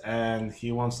alchemist and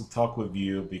he wants to talk with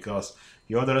you because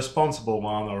you're the responsible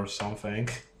one or something.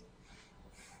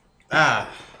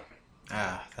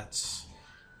 That's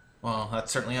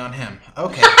certainly on him.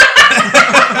 Okay.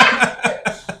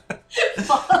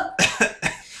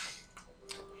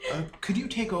 Could you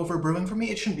take over brewing for me?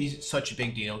 It shouldn't be such a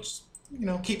big deal. Just,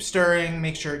 keep stirring,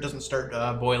 make sure it doesn't start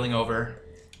boiling over.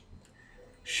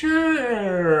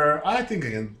 Sure, I think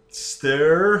I can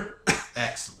stir.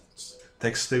 Excellent.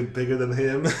 Takes still bigger than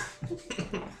him.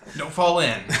 Don't fall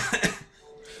in.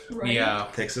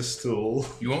 Right? Takes a stool.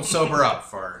 You won't sober up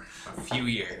for a few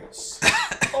years.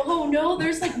 Oh no,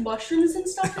 there's like mushrooms and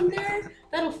stuff in there?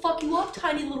 That'll fuck you up,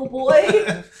 tiny little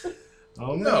boy.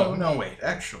 Oh No, wait,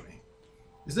 actually.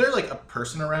 Is there like a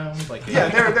person around? Like Yeah,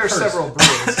 there are person? several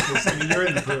brewers. 'Cause, I mean, you're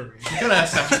in the brewery. You're gonna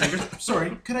snap your fingers.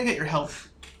 Sorry, could I get your help?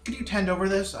 Could you tend over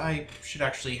this? I should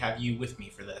actually have you with me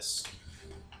for this.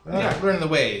 Learn the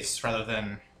ways rather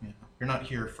than you're not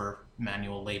here for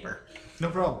manual labor.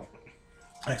 No problem.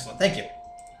 Excellent, thank you.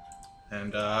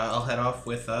 And I'll head off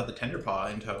with the tender paw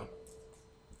in tow.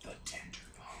 The tender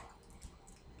paw.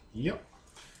 Yep.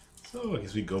 So I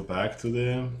guess we go back to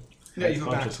the Yeah, you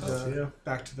go back conscious to house, the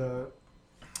back to the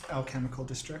alchemical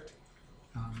district.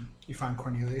 You find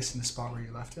Cornelius in the spot where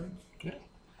you left him.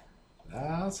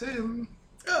 That's him.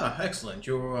 Excellent.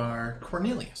 You are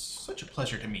Cornelius. Such a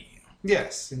pleasure to meet you.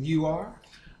 Yes, and you are?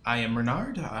 I am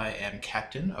Renard. I am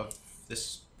captain of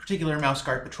this particular Mouse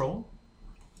Guard patrol.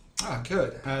 Ah,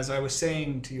 good. As I was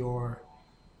saying to your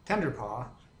Tenderpaw,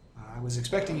 I was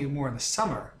expecting you more in the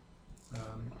summer.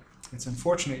 It's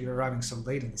unfortunate you're arriving so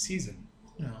late in the season.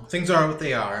 Things are what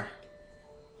they are.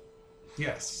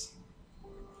 Yes.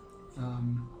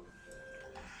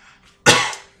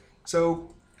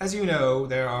 So, as you know,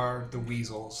 there are the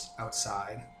weasels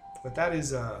outside, but that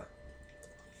is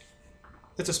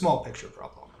it's a small picture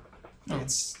problem.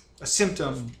 It's a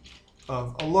symptom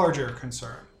of a larger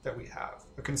concern that we have,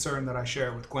 a concern that I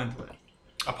share with Gwendolyn.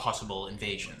 A possible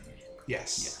invasion.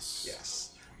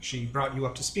 Yes. She brought you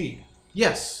up to speed.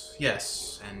 Yes,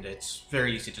 and it's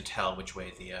very easy to tell which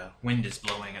way the wind is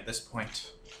blowing at this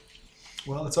point.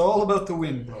 Well, it's all about the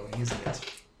wind blowing, isn't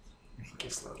it? And he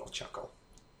gives a little chuckle.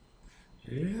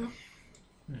 Yeah.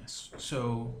 Yes.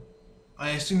 So,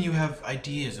 I assume you have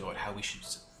ideas about how we should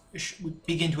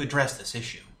begin to address this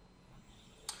issue.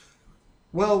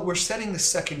 Well, we're setting the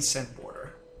second scent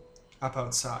border up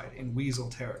outside in weasel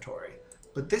territory,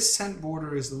 but this scent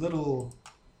border is a little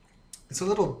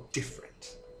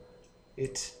different.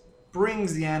 It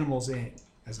brings the animals in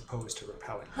as opposed to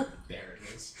repelling them. There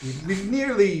it is. We've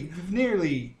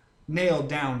nearly nailed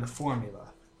down the formula,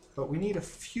 but we need a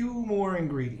few more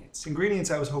ingredients.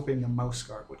 Ingredients I was hoping the Mouse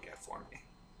Guard would get for me.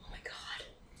 Oh my god.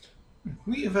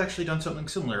 We have actually done something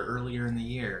similar earlier in the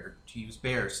year to use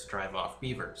bears to drive off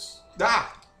beavers.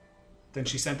 Ah! Then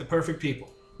she sent the perfect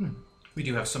people. We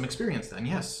do have some experience then,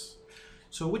 yes.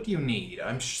 So what do you need?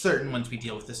 I'm certain once we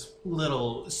deal with this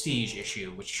little siege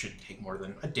issue, which should take more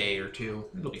than a day or two,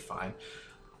 it'll be fine.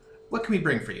 What can we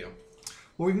bring for you?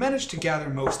 Well, we've managed to gather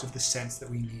most of the scents that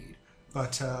we need,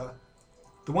 but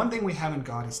the one thing we haven't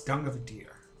got is dung of a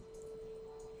deer.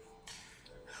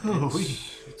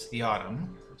 It's the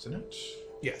autumn, isn't it?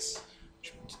 Yes.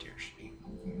 Which means deer should be...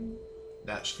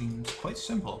 That seems quite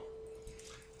simple.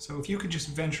 So if you could just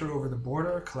venture over the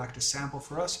border, collect a sample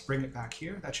for us, bring it back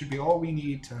here, that should be all we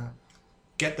need to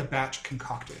get the batch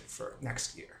concocted for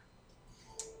next year.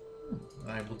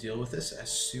 I will deal with this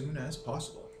as soon as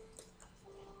possible.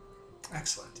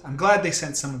 Excellent. I'm glad they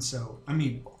sent someone so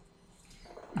amenable.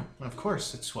 Of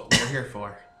course, it's what we're here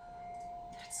for.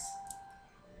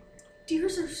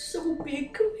 Deers are so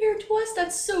big compared to us.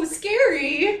 That's so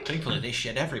scary. Thankfully, they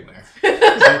shit everywhere.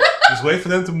 Just wait for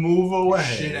them to move away.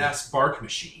 Shit ass bark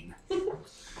machine.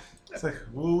 It's like,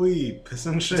 woo-wee, piss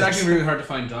and shit. It's actually really hard to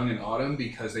find dung in autumn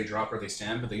because they drop where they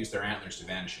stand, but they use their antlers to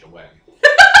vanish it away.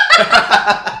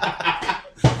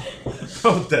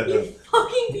 Oh, You Devin.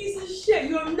 fucking piece of shit.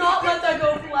 You have not let that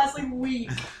go for the last, like, week.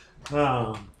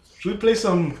 Should we play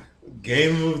some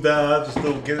game with that? Just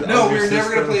to get it No, out of your we're never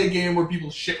system? gonna play a game where people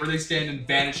shit where they stand and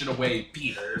vanish it away,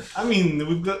 Peter. I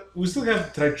mean, we still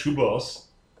have to try True Boss.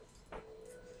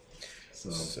 So,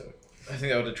 I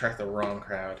think that would attract the wrong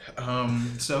crowd.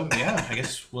 So yeah, I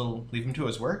guess we'll leave him to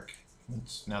his work.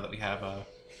 Now that we have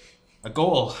a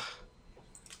goal.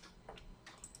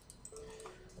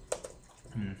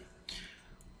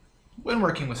 When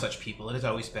working with such people, it is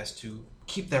always best to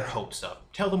keep their hopes up.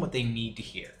 Tell them what they need to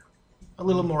hear. A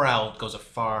little morale goes a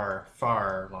far,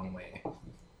 far long way.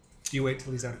 Do you wait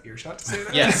till he's out of earshot to say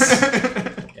that? Yes.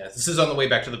 Yes. This is on the way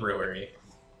back to the brewery.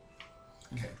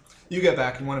 Okay. You get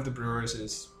back, and one of the brewers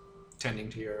is tending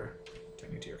to your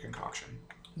concoction.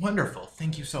 Wonderful.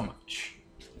 Thank you so much.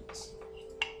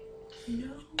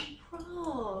 No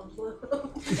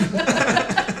problem.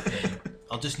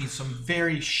 I'll just need some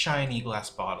very shiny glass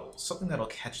bottles. Something that'll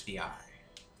catch the eye.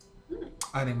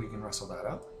 I think we can rustle that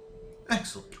up.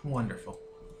 Excellent. Wonderful.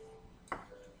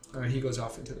 He goes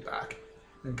off into the back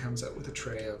and comes out with a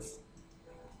tray of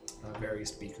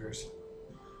various beakers.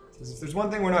 Says, if there's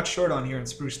one thing we're not short on here in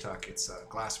Spruce Tuck, it's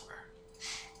glassware.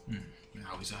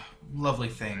 Always a lovely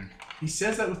thing. He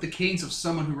says that with the cadence of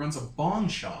someone who runs a bong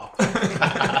shop.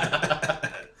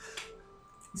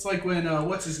 It's like when,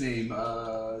 what's his name?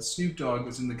 Snoop Dogg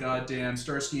was in the goddamn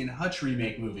Starsky and Hutch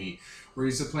remake movie, where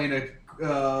he's playing a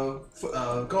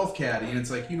golf caddy, and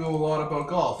it's like, you know a lot about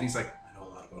golf. And he's like, I know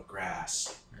a lot about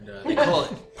grass. And they call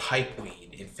it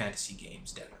pipeweed in fantasy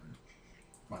games, Devin.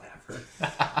 Whatever.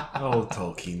 oh,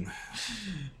 Tolkien.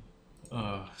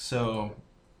 So,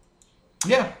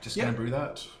 yeah, just gonna brew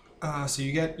that. So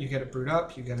you get it brewed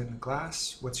up, you get it in a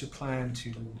glass. What's your plan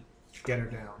to get her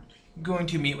down? Going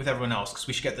to meet with everyone else because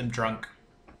we should get them drunk,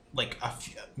 like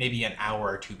maybe an hour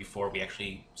or two before we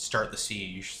actually start the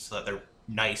siege, so that they're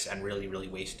nice and really, really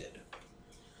wasted.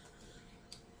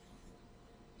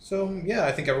 So yeah,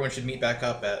 I think everyone should meet back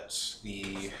up at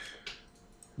the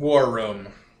war room,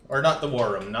 or not the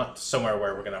war room, not somewhere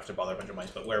where we're gonna have to bother a bunch of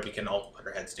mice, but where we can all put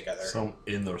our heads together. Some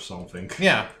inn or something.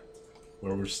 Yeah.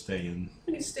 Where we're staying.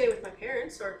 I can stay with my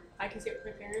parents, or I can stay with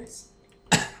my parents.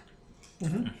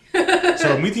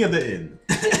 So we're meeting at the inn.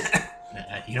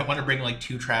 You don't want to bring like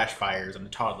 2 trash fires and a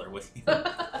toddler with you.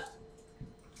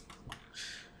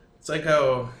 It's like,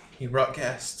 oh, you brought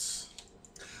guests.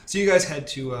 So you guys head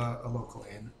to a local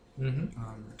inn. Mm-hmm.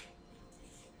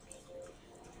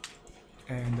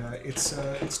 And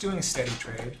it's doing a steady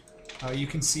trade. You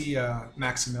can see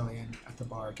Maximilian at the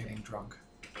bar getting drunk.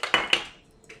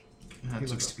 He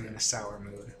looks to be in a sour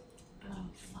mood. Oh,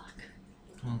 fuck.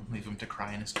 Well, leave him to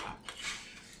cry in his cup.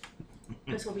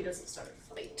 I just hope he doesn't start a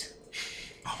fight.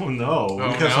 Oh no, Oh,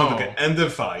 we can no. end the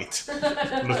fight.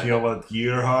 Looking about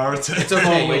Gearhart. It's Oh,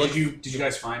 okay. wait, you'll- did you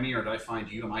guys find me, or did I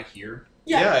find you? Am I here?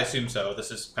 Yeah, I assume so. This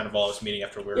is kind of all this meeting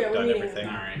after we're Yeah, we're done meeting. everything.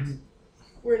 Alright.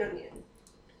 We're in the inn.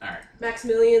 Alright.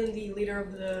 Maximilian, the leader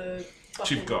of the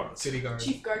Chief guard. City guard.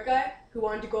 chief guard guy who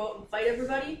wanted to go out and fight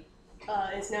everybody,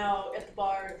 is now at the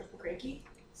bar looking cranky.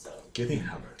 So Getting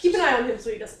hammered. keep an eye on him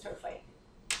so he doesn't start a fight.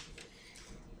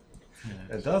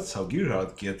 And that's how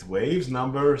Gearhart gets waves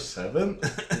number 7.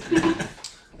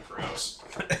 Gross.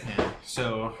 Yeah.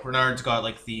 So Renard's got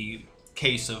like the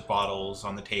case of bottles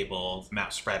on the table, the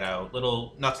map spread out,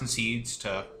 little nuts and seeds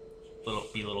to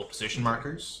be little position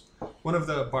markers. One of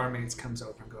the barmaids comes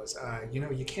over and goes,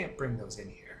 you can't bring those in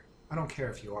here. I don't care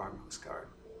if you are Moose Guard.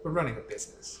 We're running a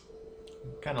business.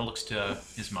 Kind of looks to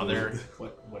his mother.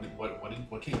 What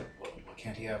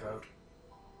can't he have out?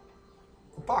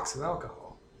 A box of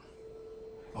alcohol.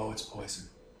 Oh, it's poison.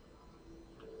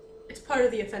 It's part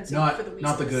of the offensive for the weasels.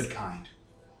 Not the good kind.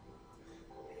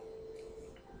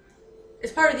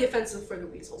 It's part of the offensive for the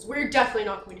weasels. We're definitely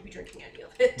not going to be drinking any of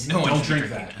it. No one Don't should drink be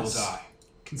that. drinking He'll this. die.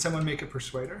 Can someone make a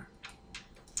persuader?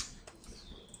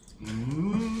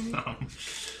 I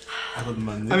would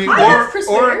I mean, have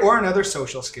persuader. or another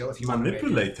social skill if you want to make it.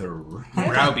 manipulator.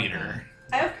 Browbeater.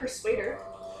 I have persuader.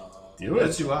 Do it.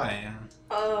 As do I.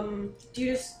 Yeah. Do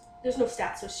you just... There's no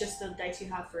stats, so it's just the dice you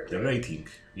have for it. The right? rating,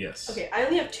 yes. Okay, I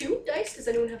only have 2 dice. Does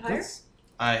anyone have higher? Yes.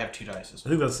 I have 2 dice as I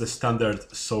well. think that's the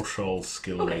standard social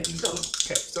skill Okay, rating. so-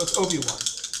 Okay, so it's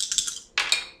OB1.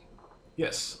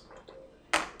 Yes.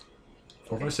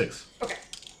 4 by 6. Okay.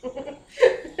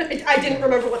 I I didn't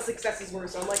remember what successes were,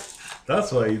 so I'm like,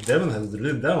 That's why Devin has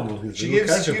written down what his She new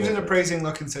gives character an was. appraising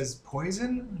look and says,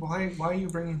 "Poison? Why are you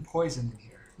bringing poison in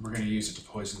here?" We're gonna use it to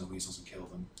poison the weasels and kill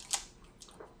them.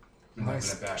 And I'm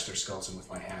Nice. gonna bash their skulls in with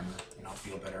my hammer, and I'll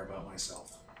feel better about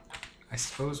myself. I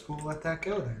suppose we'll let that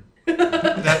go then.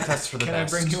 That's for the Can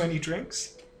best. I bring you any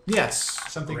drinks? Yes.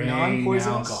 Something Grain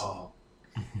non-poisonous? alcohol.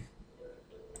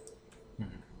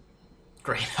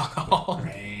 Grain alcohol.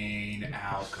 Grain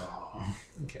alcohol.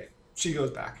 Okay. She goes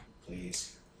back,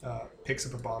 Please. picks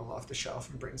up a bottle off the shelf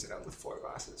and brings it out with 4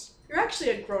 glasses. you're actually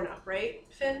a grown-up, right,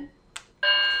 Finn?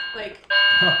 Like,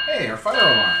 Oh, hey, our fire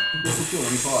alarm. This will kill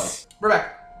any pause. We're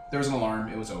back. There was an alarm.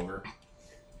 It was over.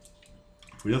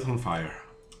 We lit on fire.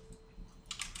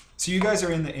 So you guys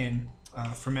are in the inn,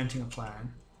 fermenting a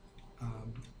plan,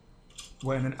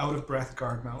 when an out-of-breath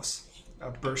guard mouse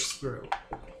bursts through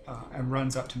and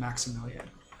runs up to Maximilian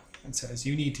and says,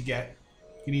 "You need to get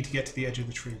to the edge of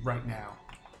the tree right now."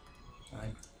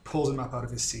 And pulls him up out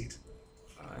of his seat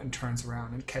and turns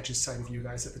around and catches sight of you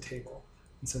guys at the table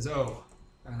and says, "Oh,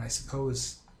 and I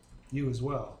suppose you as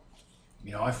well."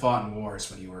 You know, I fought in wars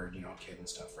when you were, a kid and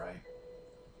stuff, right?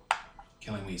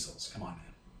 Killing weasels. Come on,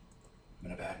 man. I'm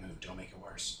in a bad mood. Don't make it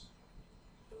worse.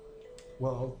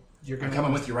 Well, you're I'm gonna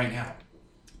coming with you right now.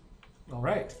 All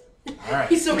right. All right.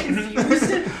 he's so confused.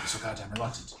 I'm so goddamn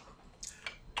reluctant.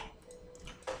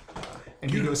 And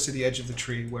he goes to the edge of the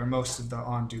tree where most of the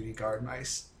on-duty guard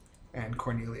mice and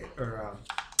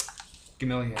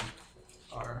Gamillion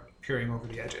are peering over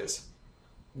the edges.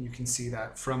 And you can see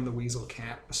that from the weasel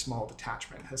camp, a small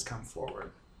detachment has come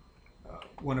forward.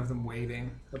 One of them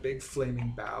waving a big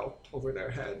flaming bough over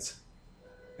their heads.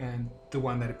 And the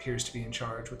one that appears to be in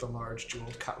charge with a large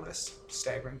jeweled cutlass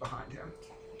staggering behind him.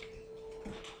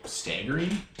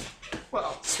 Staggering?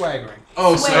 Well, swaggering.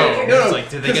 Oh, so- so no, It's like,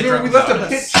 did they 'cause get remember drunk we left a without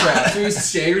pit us? trap, so he's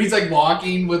staggering. He's like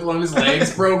walking with one of his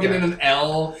legs broken in an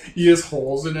L. He has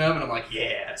holes in him, and I'm like,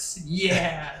 yes,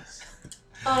 yes.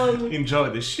 Enjoy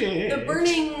the shit. The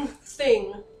burning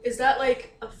thing, is that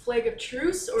like a flag of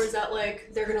truce, or is that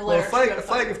like they're gonna Well, let a our flag,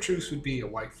 flag of truce would be a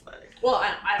white flag. Well,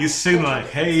 I He's saying like,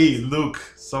 "Hey, look,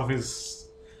 something's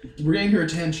We're getting your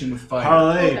attention with fire.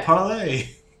 parlay, Okay. parlay."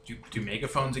 Do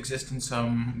megaphones exist in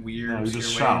some weird, No, you obscure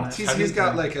just way? shout. How He's do you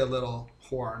got think- like a little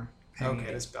horn hanging Okay.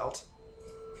 at his belt.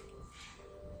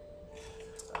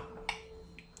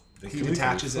 They He can make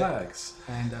detaches it. flags.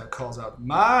 And calls out,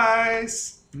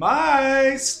 "Mice!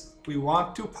 Mice! We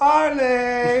want to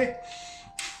parley!"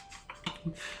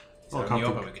 So Oh, in Captain-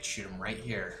 Yoba, we could shoot him right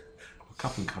here.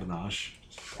 Captain Carnage.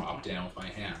 Drop down with my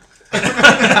hand.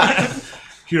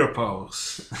 Hero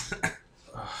pose.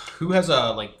 Who has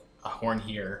a horn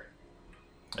here?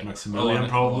 Like Maximilian, along-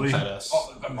 probably. alongside us.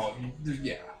 Oh,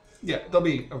 yeah. Yeah, they'll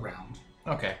be around.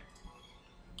 Okay.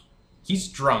 He's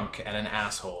drunk and an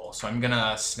asshole, so I'm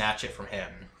gonna snatch it from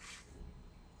him.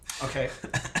 Okay.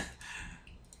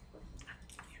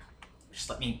 Just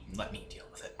let me deal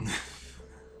with it.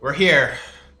 We're here.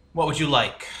 What would you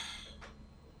like?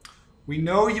 We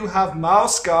know you have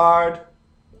mouse guard.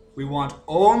 We want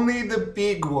only the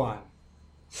big one.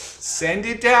 Send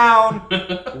it down.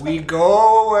 We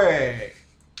go away.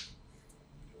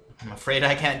 I'm afraid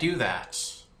I can't do that.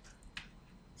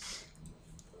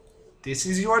 This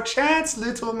is your chance,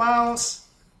 little mouse.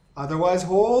 Otherwise,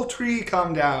 whole tree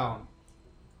come down.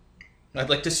 I'd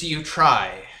like to see you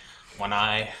try. One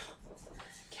eye.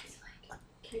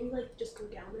 Can you like just go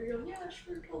down there and go, yeah,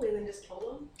 sure, totally, and then just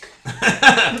kill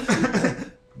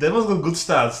them? They must got good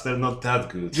stats. They're not that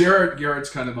good. Garrett's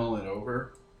kind of mulling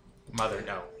over. Mother,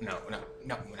 no.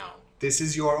 This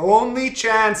is your only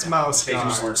chance, mouse Take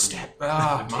guard. more Step. I'm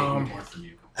Ah, taking Mom. more from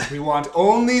you. We want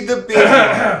only the big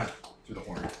one. Through the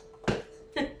horn.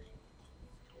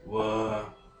 Whoa.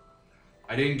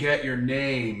 I didn't get your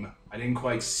name. I didn't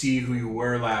quite see who you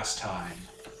were last time.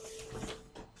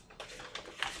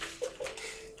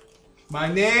 My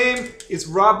name is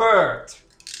Robert.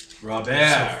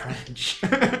 Robert.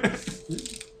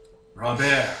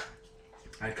 Robert.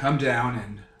 I'd come down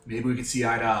and maybe we could see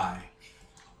eye to eye.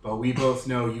 But we both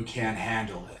know you can't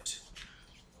handle it.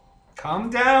 Come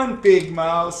down, big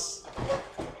mouse.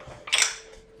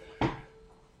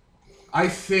 I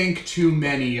think too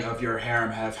many of your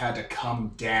harem have had to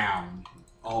come down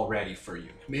already for you.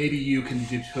 Maybe you can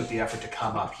put the effort to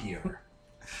come up here.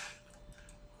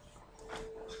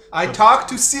 I talk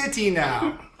to city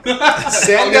now. I'll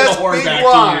Send give the us horn big back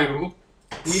one. to you.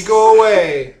 We go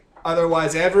away.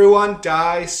 Otherwise, everyone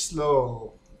die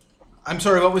slow. I'm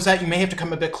sorry, what was that? You may have to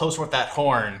come a bit closer with that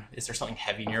horn. Is there something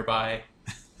heavy nearby?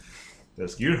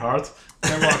 There's Gearhart.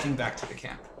 They're walking back to the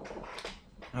camp.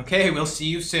 Okay, we'll see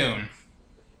you soon.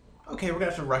 Okay, we're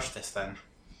gonna have to rush this then.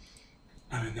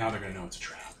 I mean, now they're gonna know it's a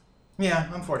trap. Yeah,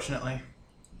 unfortunately.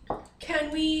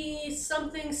 Can we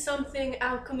something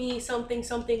alchemy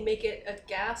something make it a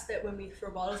gas that when we throw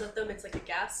bottles at them, it's like a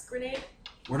gas grenade?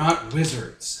 We're not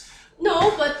wizards.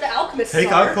 No, but the alchemists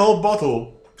Take are. alcohol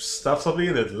bottle, stuff something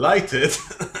in it, light it.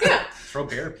 Yeah. Throw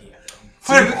bear pee at them.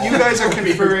 So you guys are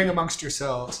conferring amongst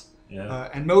yourselves, Yeah.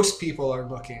 and most people are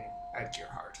looking at your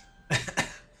heart.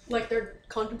 Like they're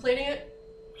contemplating it?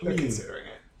 They're considering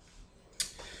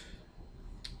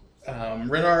it.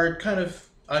 Renard kind of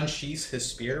unsheaths his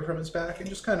spear from his back and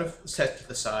just kind of sets to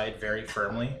the side very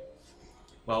firmly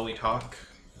while we talk.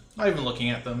 Not even looking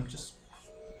at them, just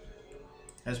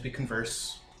as we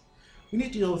converse. We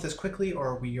need to deal with this quickly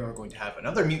or we are going to have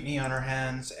another mutiny on our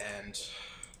hands, and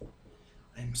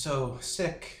I'm so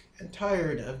sick and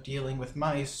tired of dealing with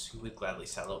mice who would gladly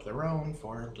sell out their own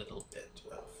for a little bit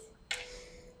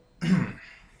of...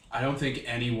 I don't think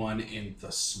anyone in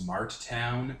the smart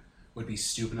town would be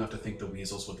stupid enough to think the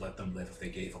weasels would let them live if they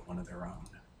gave up one of their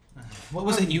own. What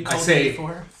was it you I called say me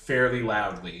before? fairly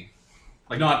loudly.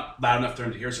 Like, not loud enough for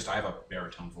them to hear, it's just I have a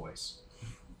baritone voice.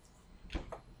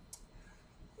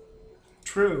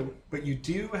 True, but you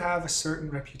do have a certain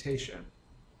reputation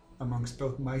amongst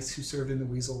both mice who served in the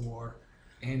Weasel War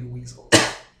and weasels.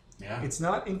 Yeah. It's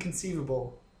not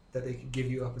inconceivable that they could give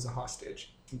you up as a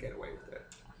hostage and get away with it.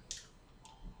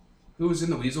 Who was in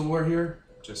the Weasel War here?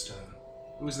 Just,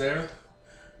 who was there?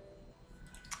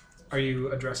 Are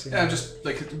you addressing? Yeah, just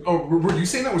like, oh, were you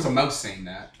saying that or was a mouse saying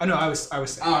that? Oh no, I was saying.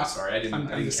 Oh, sorry, I didn't. I'm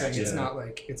I didn't just saying catch it's it. not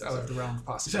like it's out of the realm of Yeah,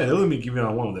 possibility. they wouldn't be giving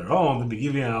out one of their own. They'd be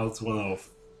giving out one of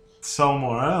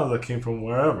somewhere else that came from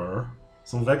wherever.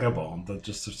 Some vagabond that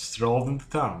just strolled into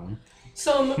town.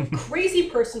 Some crazy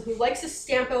person who likes to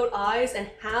stamp out eyes and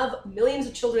have millions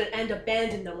of children and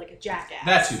abandon them like a jackass.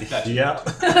 That's who. That's who.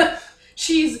 Yeah.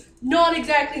 She's not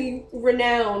exactly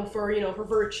renowned for, her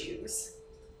virtues.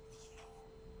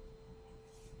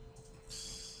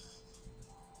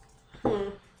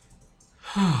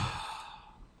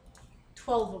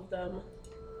 12 of them.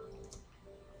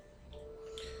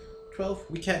 12.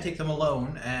 We can't take them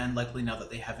alone, and likely now that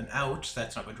they have an out,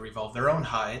 that's not going to revolve their own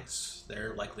hides.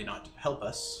 They're likely not to help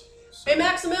us. So. Hey,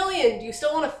 Maximilian, do you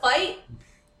still want to fight?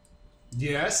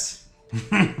 Yes.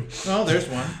 Well, there's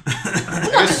one.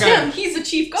 Well, not just him, he's the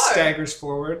chief guard. Staggers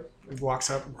forward, walks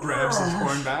up, grabs his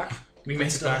horn back, We may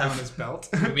puts it still back on have his belt.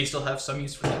 we may still have some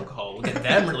use for the alcohol. We'll get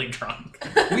them really drunk.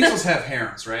 Weasels have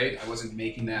harems, right? I wasn't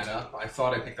making that up. I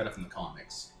thought I picked that up in the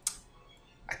comics.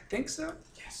 I think so.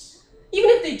 Yes.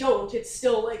 Even if they don't, it's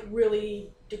still like really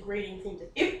degrading thing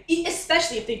to.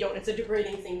 Especially if they don't, it's a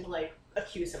degrading thing to like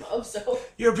accuse him of. So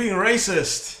You're being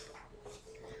racist.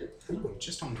 Ooh,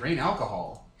 just on grain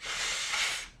alcohol.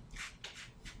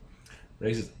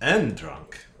 Racist and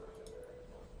drunk.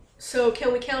 So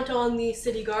can we count on the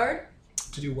city guard?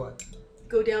 To do what?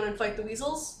 Go down and fight the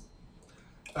weasels?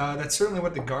 That's certainly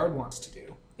what the guard wants to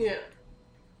do. Yeah.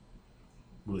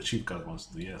 Well, the chief guard wants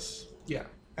to do, yes. Yeah,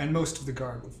 and most of the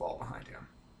guard would fall behind him.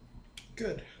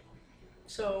 Good.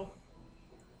 So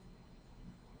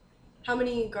how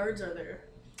many guards are there?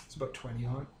 It's about 20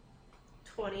 on.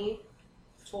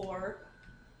 24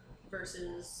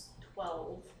 versus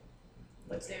 12.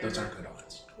 What's their... Those aren't good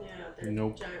odds. Yeah, they're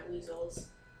Nope. giant weasels.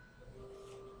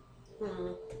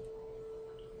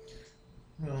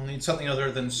 We'll need something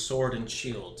other than sword and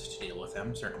shield to deal with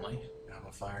them, certainly. How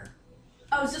about fire?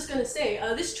 I was just gonna say,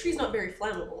 this tree's not very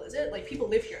flammable, is it? Like, people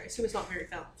live here. I assume it's not very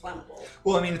flammable.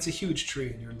 Well, I mean, it's a huge tree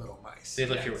and you're little mice. They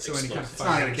live here with so any kind of explosives. It's not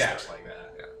fire gonna is- catch like that.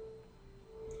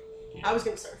 I was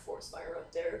gonna start a forest fire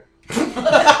up there.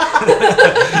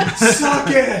 Suck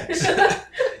it!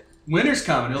 Winter's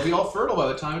coming. It'll be all fertile by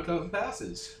the time it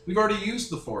passes. We've already used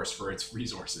the forest for its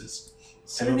resources.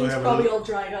 So they Everything's have probably a, all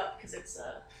dried up because it's,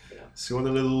 so you want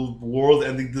a little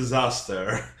world-ending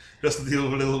disaster just to deal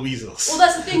with little weasels. Well,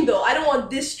 that's the thing, though. I don't want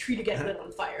this tree to get lit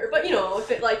on fire. But,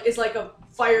 if it, is like a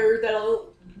fire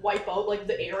that'll wipe out, like,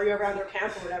 the area around their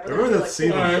camp or whatever. Remember then that be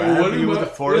scene of Alright, Bambi what with about-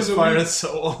 the forest what is a fire wee- and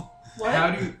so on?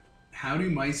 What? How do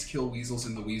mice kill weasels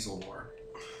in the Weasel War?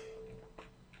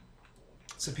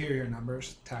 Superior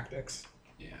numbers, tactics.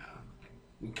 Yeah.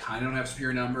 We kind of don't have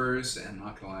superior numbers, and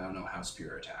not gonna lie, I don't know how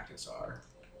superior tactics are.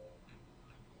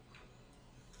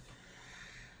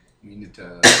 We need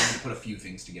to put a few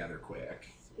things together quick.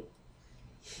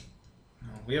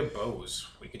 We have bows.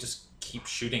 We could just keep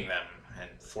shooting them and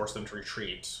force them to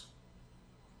retreat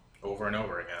over and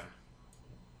over again.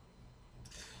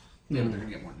 Yeah, but they're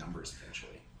gonna get more numbers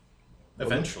eventually.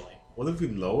 Eventually. What if we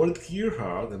lowered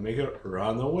Gearhart and make her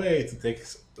run away to take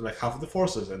like half of the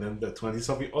forces, and then the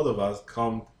 20-something other of us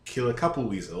come kill a couple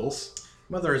weasels?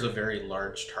 Mother is a very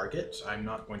large target. I'm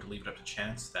not going to leave it up to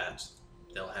chance that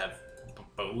they'll have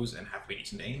bows and have a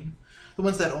decent aim. The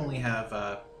ones that only have,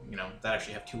 that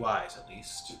actually have 2 eyes at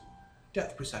least.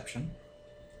 Depth perception.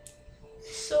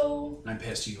 So, I'm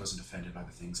pissed he wasn't offended by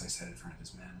the things I said in front of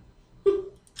his men.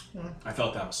 I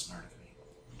felt that was smart of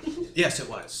me. Yes, it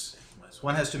was.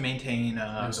 One has to maintain.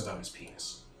 It was about his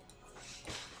penis.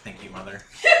 Thank you, Mother.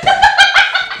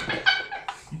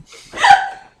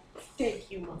 thank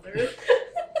you, Mother.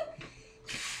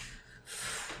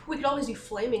 We could always do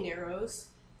flaming arrows.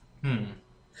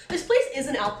 This place is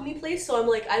an alchemy place, so I'm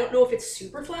like, I don't know if it's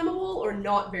super flammable or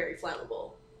not very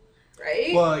flammable.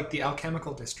 Right? Well, like the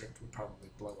alchemical district would probably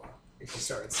blow up if you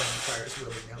started setting fires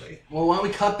willy-nilly. Well, why don't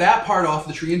we cut that part off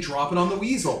the tree and drop it on the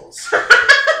weasels?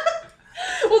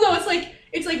 Well, no,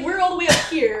 it's like we're all the way up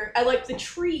here, and like the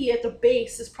tree at the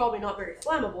base is probably not very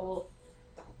flammable,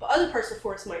 but other parts of the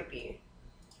forest might be.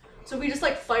 So we just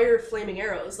like fire flaming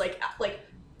arrows, like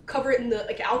cover it in the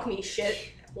like alchemy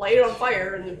shit, light it on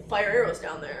fire, and then fire arrows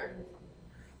down there.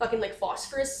 Fucking like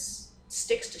phosphorus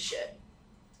sticks to shit.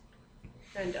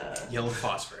 And Yellow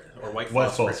phosphorus or white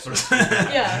White phosphorus.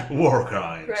 phosphorus. yeah, War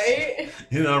crimes. right?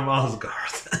 In our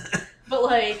Asgard. But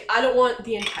like, I don't want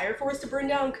the entire forest to burn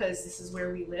down because this is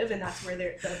where we live and that's where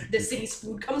the city's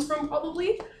food comes from,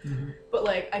 probably. Mm-hmm. But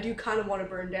like, I do kind of want to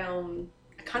burn down.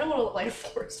 I kind of want to light a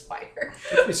forest fire.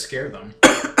 If we scare them.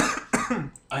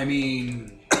 I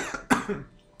mean, I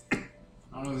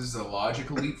don't know if this is a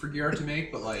logical leap for Garrett to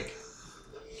make, but like,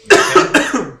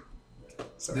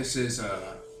 Sorry. this is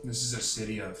a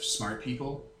city of smart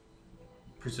people.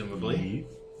 Presumably.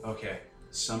 Okay,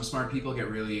 some smart people get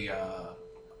really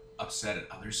upset at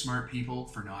other smart people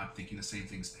for not thinking the same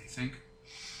things they think,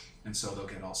 and so they'll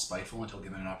get all spiteful until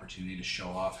given an opportunity to show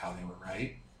off how they were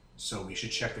right. So we should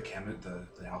check the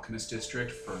alchemist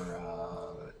district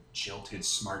for jilted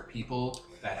smart people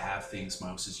that have things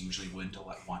mouses usually wouldn't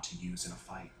want to use in a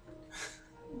fight.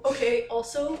 Okay,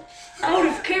 also, out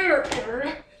of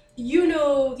character, you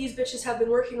know these bitches have been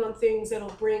working on things that'll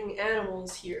bring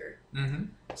animals here. Mm-hmm.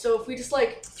 So if we just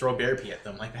like... Throw a bear pee at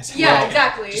them, like I said. Yeah, Well,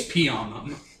 exactly. Just pee on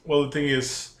them. Well, the thing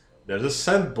is, there's a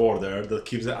scent board there that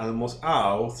keeps the animals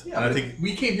out. Yeah, and I but think,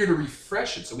 we came here to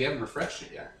refresh it, so we haven't refreshed it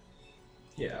yet.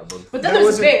 yeah, but But then That there's a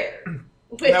wasn't- bear.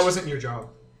 Which, That wasn't your job.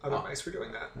 Other mice were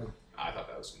doing that. I thought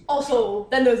that was. also,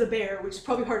 then there's a bear, which is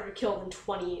probably harder to kill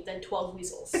than 12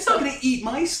 weasels. It's not gonna eat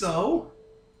mice, though.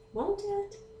 Won't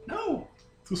it? No.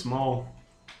 too small.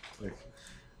 Like,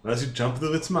 unless you jump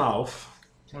into its mouth.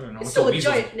 I don't know. It's What's still the a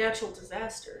weasels- giant natural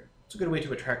disaster. It's a good way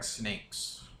to attract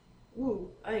snakes. Ooh,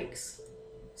 yikes.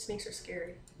 Snakes are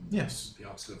scary. Yes. The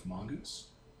opposite of mongoose.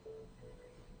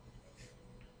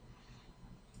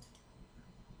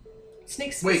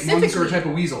 Snakes Wait, specifically... mongoose are a type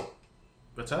of weasel.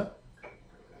 What's that?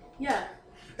 Yeah.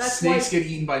 That's Snakes why... get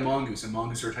eaten by mongoose, and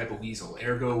mongoose are a type of weasel.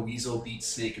 Ergo, weasel beats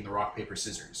snake in the rock, paper,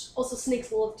 scissors. Also,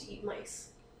 snakes love to eat mice.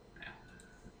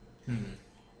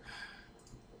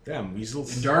 Damn,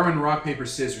 weasels. In Darwin, rock, paper,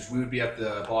 scissors, we would be at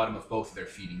the bottom of both of their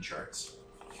feeding charts.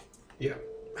 Yeah.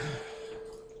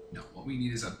 No, what we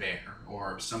need is a bear,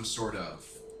 or some sort of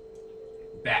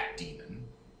bat demon.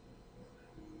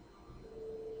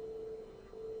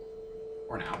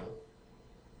 Or an owl.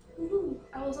 Ooh,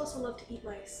 owls also love to eat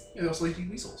mice. Yeah, they also like to eat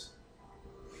weasels.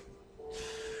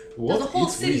 What There's a whole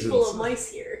eats city full weasels? of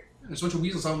mice here. Yeah, there's a bunch of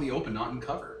weasels out in the open, not in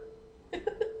cover.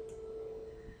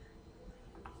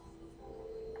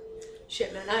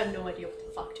 Shit, man, I have no idea what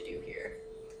the fuck to do here.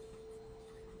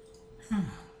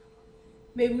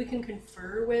 Maybe we can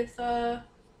confer with the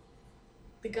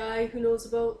guy who knows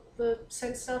about the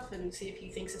scent stuff and see if he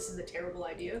thinks this is a terrible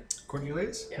idea.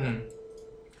 Cornelius? Yeah.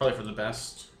 Probably for the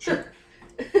best. Sure.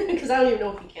 Because I don't even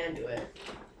know if he can do it.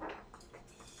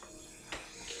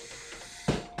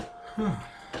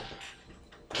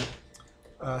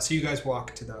 So you guys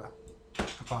walk to the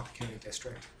apothecary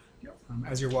district. Yep.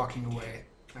 As you're walking away,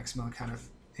 Maximilian kind of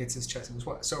hits his chest and goes,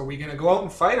 "What? So are we going to go out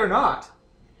and fight or not?"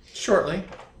 Shortly.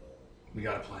 We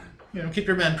got a plan. Keep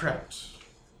your men prepped.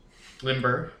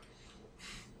 Limber.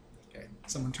 Okay.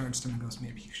 Someone turns to him and goes,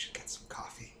 "Maybe you should get some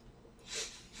coffee."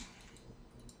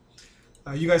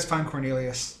 You guys find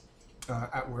Cornelius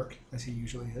at work, as he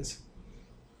usually is,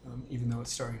 even though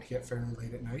it's starting to get fairly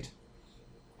late at night.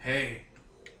 Hey,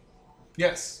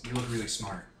 Yes. you look really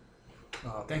smart.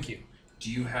 Thank you.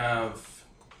 Do you have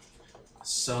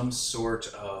some sort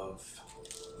of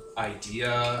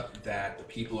idea that the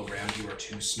people around you are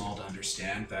too small to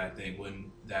understand that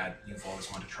you've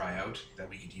always wanted to try out that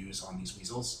we could use on these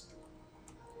weasels?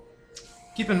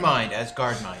 Keep in mind, as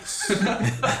guard mice,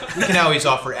 we can always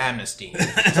offer amnesty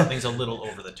if something's a little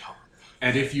over the top.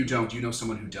 And if you don't, do you know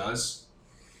someone who does?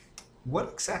 What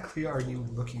exactly are you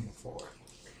looking for?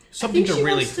 I Something think to she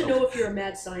really wants to know if you're a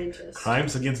mad scientist.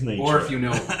 Crimes against nature. Or if you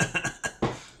know.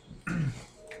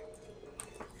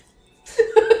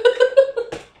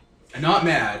 And not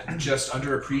mad, just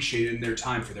underappreciated in their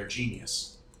time for their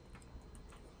genius.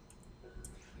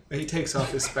 He takes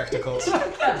off his spectacles,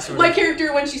 sort My of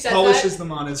character, when she said polishes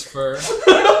them on his fur,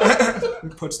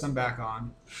 and puts them back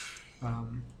on,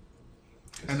 and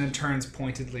then turns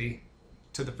pointedly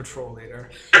to the patrol leader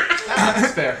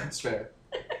It's fair. It's fair.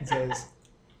 and says,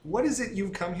 "What is it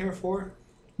you've come here for?"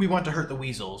 We want to hurt the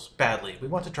weasels badly. We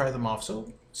want to drive them off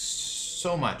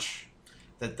so much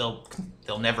that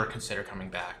they'll never consider coming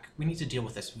back. We need to deal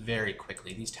with this very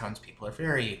quickly. These townspeople are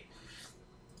very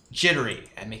jittery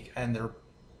and they're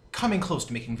coming close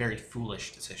to making very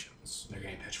foolish decisions. They're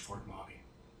getting pitchfork mobby.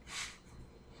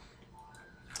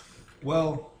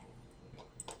 Well,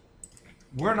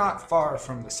 we're not far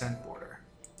from the scent border.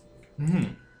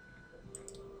 Mm-hmm.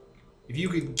 If you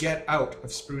could get out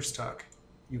of Spruce Tuck,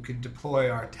 you could deploy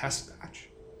our test batch.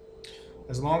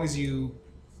 As long as you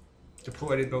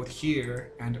deployed it both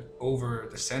here and over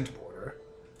the scent border,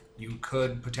 you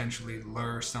could potentially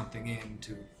lure something in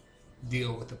to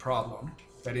deal with the problem.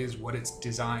 That is what it's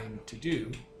designed to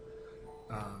do.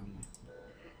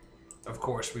 Of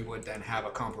course, we would then have a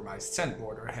compromised scent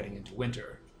border heading into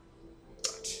winter.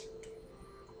 But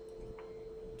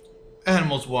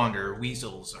Animals wander.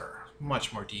 Weasels are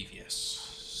much more devious.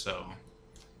 So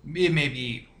it may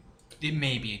be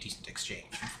a decent exchange,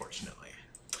 unfortunately.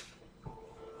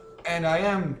 and I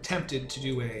am tempted to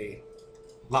do a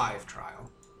live trial.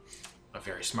 A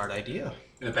very smart idea.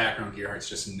 In the background, Gearhart's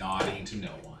just nodding to no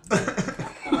one.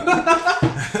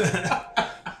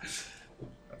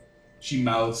 She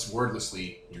mouths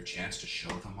wordlessly, "Your chance to show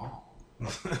them all."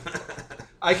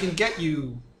 I can get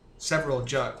you several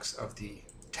jugs of the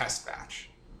test batch.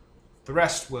 The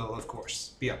rest will, of course,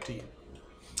 be up to you.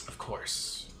 Of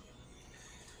course.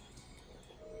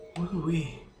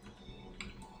 Woo-wee.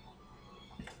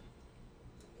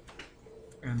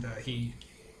 And he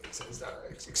says,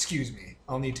 excuse me,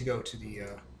 I'll need to go to the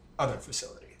other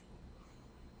facility.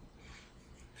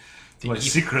 My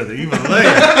secret evil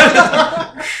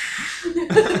lair.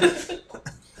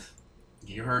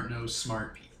 Gearhart knows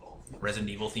smart people. Resident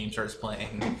Evil theme starts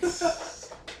playing.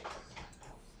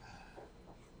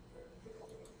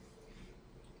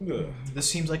 Good. This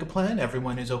seems like a plan.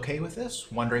 Everyone is okay with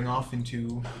this? Wandering off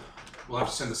into... We'll have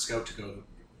to send the scout to go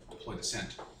deploy the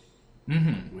scent,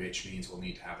 Mm-hmm. which means we'll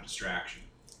need to have a distraction.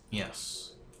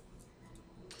 Yes.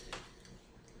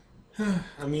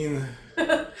 I mean,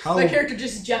 how My character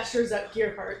just gestures at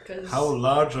Gearhart because how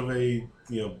large of a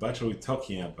batch are we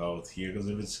talking about here? Because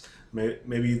if it's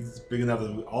maybe it's big enough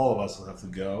that all of us will have to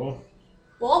go.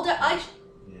 well, Yeah,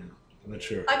 I'm not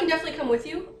sure. I can definitely come with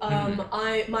you.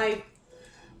 My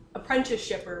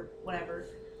apprenticeship or whatever,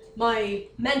 my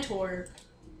mentor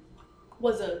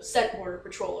was a scent border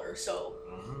patroller, so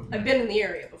I've been in the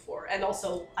area before, and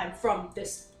also I'm from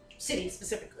this city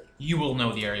specifically. You will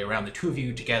know the area around. The two of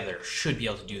you together should be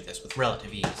able to do this with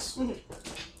relative ease.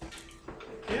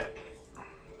 Yeah.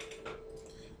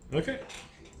 Okay.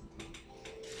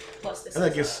 Plus, this And I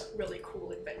is guess- a really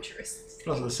cool, adventurous.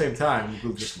 Plus, at the same time, we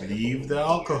could just leave the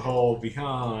alcohol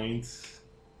behind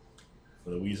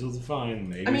for the weasel to find.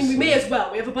 Maybe. I mean, we may as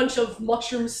well. We have a bunch of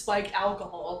mushroom-spiked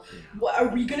alcohol. What, are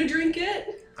we gonna drink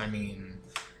it? I mean,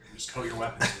 Just coat your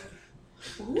weapons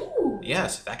in it. Ooh.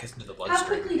 yes, if that gets into the How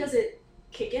bloodstream. quickly does it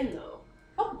kick in, though?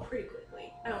 Probably pretty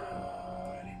quickly. I don't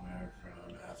know. Anywhere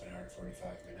from half an hour to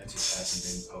 45 minutes. It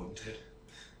hasn't been potented.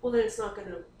 Well, then it's not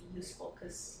gonna be useful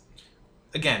because.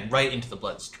 Again, right into the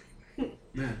bloodstream.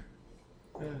 Yeah.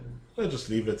 I'll just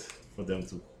leave it for them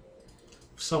to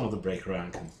someone to break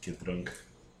rank and get drunk.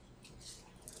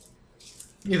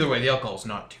 Either way, the alcohol is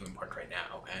not too important right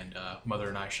now, and Mother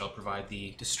and I shall provide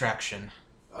the distraction.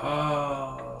 Do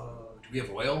we have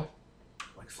oil?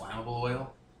 Like flammable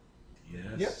oil?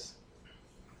 Yes. Yep.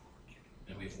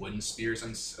 And we have wooden spears,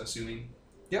 I'm assuming?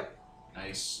 Yep.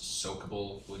 Nice,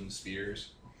 soakable wooden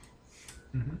spears.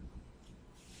 Mm-hmm.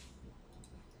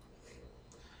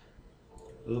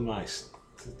 Little nice.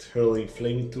 Twirling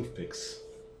flaming toothpicks.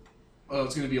 Well,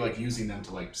 it's going to be like using them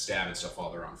to like stab and stuff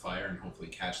while they're on fire and hopefully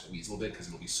catch the weasel a bit because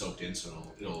it'll be soaked in, so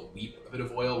it'll weep a bit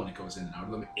of oil when it goes in and out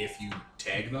of them if you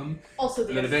tag them. Also, And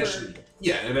the then eventually,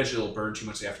 eventually it'll burn too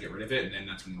much, so you have to get rid of it, and then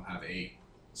that's when you'll have a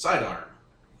sidearm.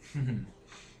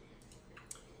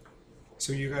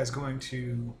 So you guys going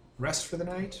to rest for the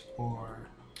night or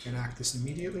enact this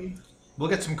immediately? We'll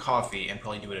get some coffee and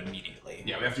probably do it immediately.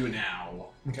 Yeah, we have to do it now.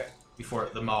 Okay. Before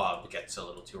the mob gets a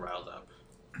little too riled up.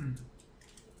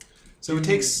 So it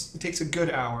takes a good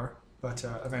hour, but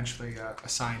eventually a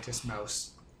scientist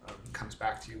mouse comes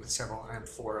back to you with several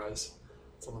amphoras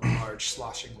full of large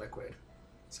sloshing liquid.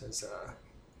 Says,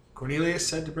 Cornelius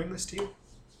said to bring this to you?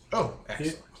 Oh,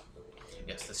 excellent.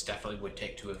 Yes, this definitely would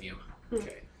take 2 of you.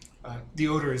 Okay. The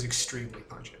odor is extremely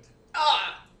pungent.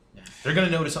 Yeah. They're gonna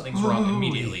notice something's wrong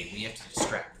immediately. We have to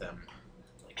distract them.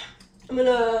 I'm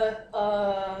gonna,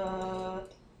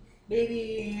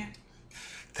 maybe...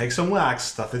 Take some wax,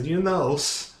 stuff it in your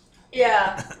nose.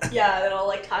 Yeah, then I'll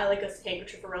like tie like a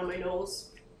handkerchief around my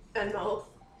nose and mouth.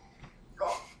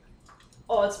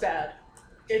 Oh, it's bad.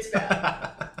 It's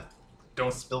bad.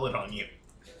 Don't spill it on you.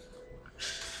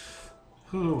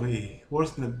 Hooey,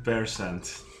 worse than the bear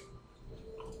scent.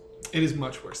 It is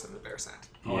much worse than the bear scent.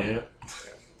 Oh, Yeah.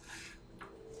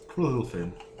 Poor little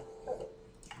Finn.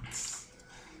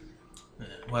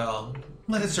 Well,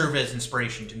 let it serve as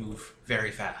inspiration to move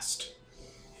very fast.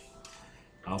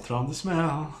 I'll throw on the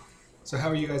smell. So how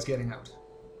are you guys getting out?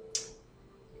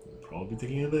 Probably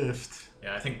taking a lift.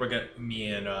 Yeah, I think we're gonna. Me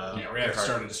and Yeah, we have to Gerhard-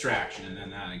 start a distraction, and then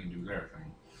that I can do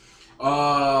everything.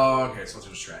 Okay, so what's a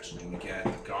distraction? Do we get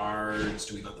the guards?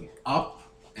 Do we let them up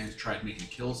and try to make a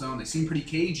kill zone? They seem pretty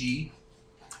cagey.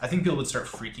 I think people would start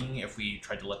freaking if we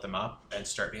tried to let them up and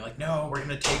start being like, "No, we're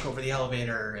gonna take over the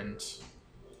elevator." And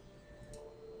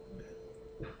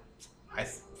I'm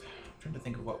trying to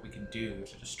think of what we can do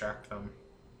to distract them.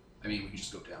 I mean, we can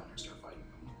just go down there and start fighting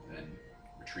them, then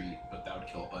retreat, but that would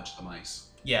kill a bunch of the mice.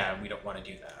 Yeah, we don't want to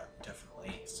do that,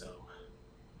 definitely. So,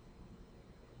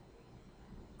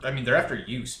 I mean, they're after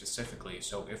you specifically.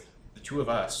 So if the 2 of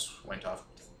us went off,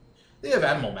 they have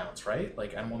animal mounts, right?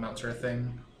 Like animal mounts are a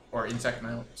thing, or insect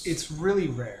mounts. It's really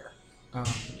rare.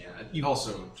 Yeah, you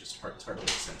also just it's hard to make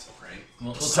sense of, right?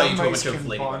 We'll tell Some you to a mice bunch of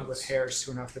can bond ladybugs. with hares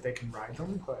to enough that they can ride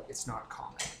them, but it's not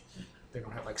common. They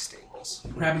don't have like stables.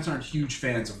 Rabbits aren't huge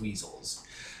fans of weasels.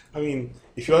 I mean,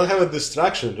 if you want to have a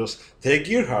distraction, just take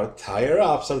Gerhard, tie her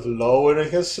up, start lowering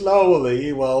her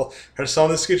slowly while her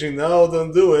son is screeching, "No,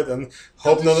 don't do it," and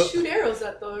I'll hope just not. shoot arrows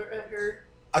at her.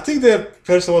 I think the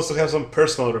person wants to have some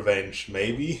personal revenge,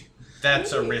 maybe.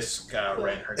 That's a risk,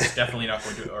 Reinhardt's definitely not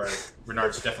going to, or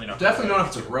Renard's definitely not. Definitely going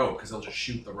not if it's a rope, because they'll just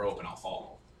shoot the rope and I'll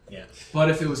follow. Yeah. But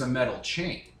if it was a metal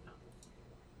chain,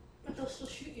 But they'll still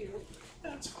shoot you.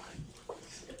 that's fine.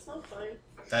 It's not fine.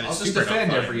 That I'll is just super not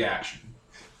defend fun. every action.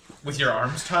 With your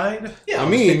arms tied. Yeah, I I'll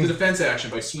just take mean- the defense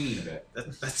action by swinging a bit.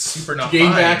 That's super not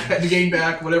Gain fine.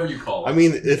 back, whatever you call it. I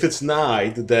mean, if it's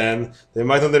night, then they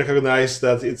might not recognize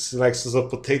that it's like sort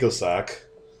of a potato sack.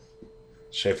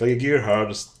 Shaped like a Gerhard,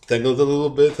 just tangled a little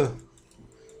bit.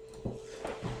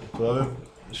 Well,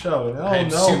 showing. Oh I'm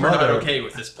no, super not mother. okay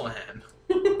with this plan.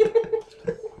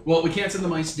 well, we can't send the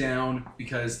mice down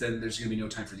because then there's going to be no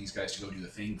time for these guys to go do the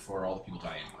thing before all the people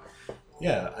die anyway.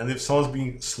 Yeah, and if someone's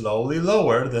being slowly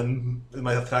lowered, then it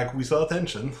might attract weasel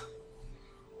attention.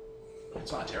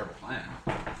 It's not a terrible plan.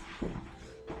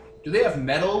 Do they have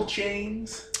metal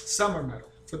chains? Some are metal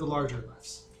for the larger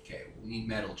lifts. Okay, we need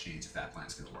metal chains if that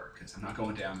plan's going to work, because I'm not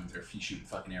going down with their feet shooting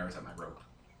fucking arrows at my rope.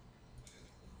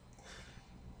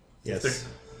 Yes.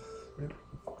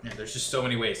 Yeah, there's just so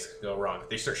many ways to go wrong.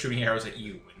 They start shooting arrows at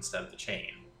you instead of the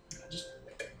chain. Just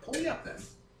pull me up then.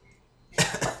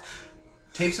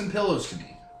 Tape some pillows to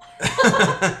me.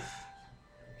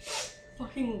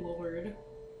 Fucking lord.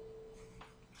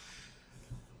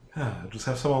 Just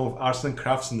have someone with arts and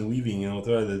crafts and weaving, try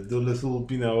to do a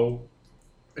little,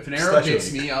 If an arrow Statue.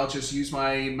 hits me, I'll just use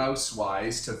my mouse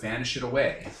wise to vanish it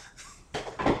away.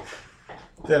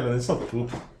 Devin, it's not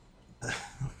poop.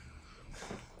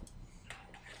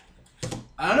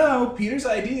 I don't know. Peter's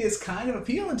idea is kind of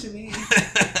appealing to me.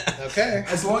 Okay.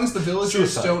 As long as the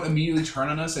villagers Suicide. don't immediately turn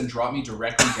on us and drop me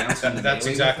directly down to the That's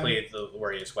melee exactly the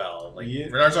worry as well. Like Yeah.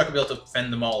 Renard's not gonna be able to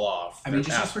fend them all off. I mean,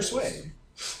 They're just use assholes. persuade.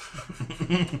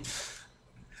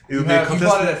 It'll You be a bought it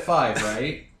contest. at 5,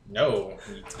 right? No,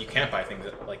 you can't buy things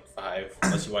at like 5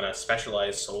 unless you want to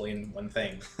specialize solely in one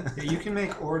thing. Yeah, you can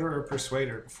make order or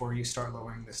persuader before you start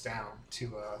lowering this down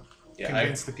to Yeah,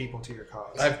 convince the people to your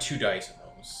cause. I have 2 dice in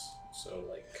those, so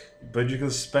like But you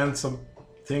can spend something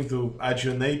to add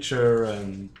your nature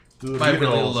and do my really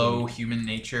rerolls low and human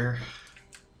nature.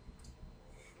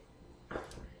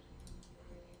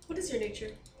 What is your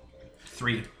nature?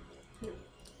 3.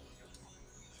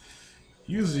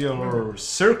 use your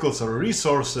circles or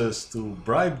resources to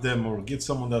bribe them or get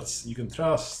someone that's you can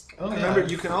trust. Oh, Remember,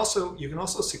 you can also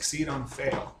succeed on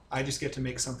fail. I just get to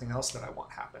make something else that I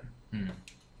want happen.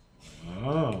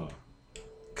 Oh.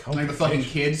 Like the fucking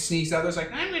kid sneaks out there's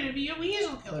like, I'm gonna be a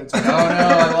weasel killer. It's like, oh no,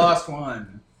 I lost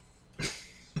one.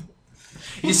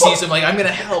 He sees him like, I'm gonna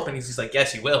help, and he's like,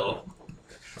 yes, you will.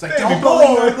 It's like, Baby don't bully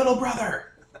boy. your little brother.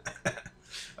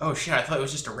 Oh shit, I thought it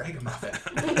was just a ragamuffin.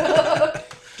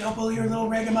 Don't bully your little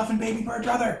ragamuffin baby bird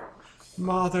brother.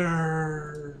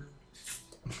 Mother.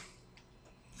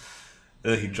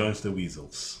 He joins the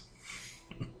weasels.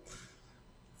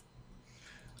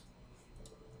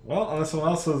 Well, unless someone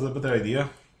else has a better idea.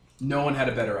 No one had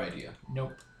a better idea.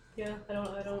 Nope. Yeah, I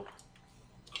don't.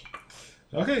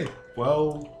 Okay,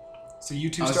 well, So you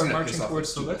two I was start gonna marching piss off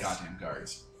towards those the stupid lift. goddamn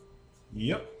guards.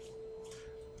 yep.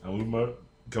 And we're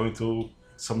going to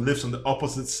some lifts on the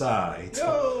opposite side.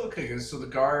 Oh, okay. So the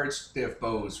guards, they have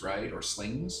bows, right, or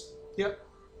slings? Yep.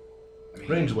 I mean,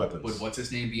 Ranged weapons. Would what's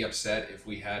his name be upset if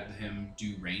we had him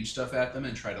do range stuff at them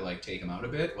and try to like take them out a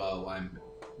bit while I'm,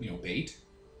 bait?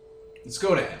 Let's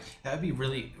go to him. That'd be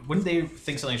really. Wouldn't they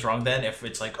think something's wrong then? If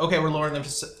it's like, okay, we're lowering them to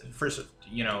first,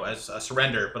 as a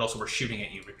surrender, but also we're shooting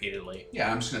at you repeatedly.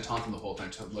 Yeah, I'm just gonna taunt them the whole time,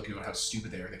 looking at how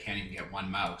stupid they are. They can't even get one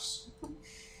mouse. All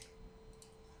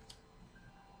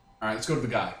right, let's go to the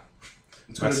guy.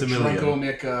 Let's go to Maximilian.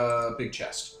 Drunko Mick Big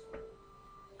Chest.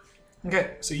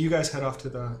 Okay, so you guys head off to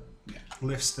the Yeah.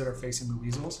 lifts that are facing the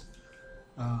weasels.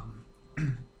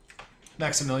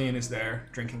 Maximilian is there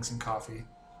drinking some coffee.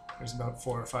 There's about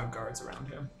 4 or 5 guards around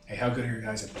him. Hey, how good are your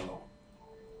guys at bow?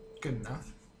 Good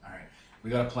enough. All right,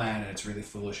 we got a plan, and it's really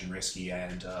foolish and risky,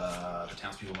 and the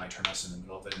townspeople might turn us in the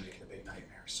middle of it and make it a big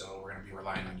nightmare. So we're gonna be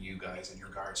relying on you guys and your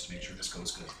guards to make sure this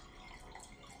goes good.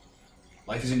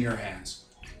 Life is in your hands.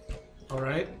 All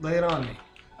right, lay it on me.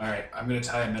 All right, I'm gonna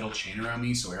tie a metal chain around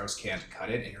me so arrows can't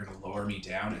cut it, and you're gonna lower me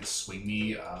down and swing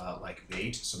me like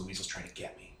bait, so the weasels try to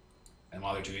get me. And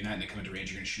while they're doing that, and they come into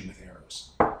range, you're gonna shoot them with arrows.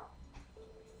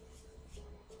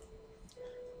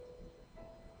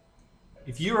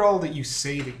 If you're all that you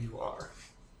say that you are,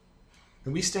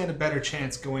 then we stand a better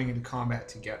chance going into combat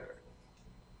together.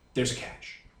 There's a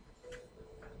catch.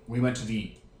 We went to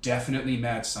the definitely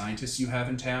mad scientists you have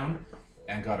in town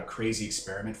and got a crazy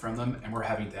experiment from them, and we're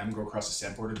having them go across the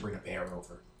scent border to bring a bear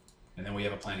over. And then we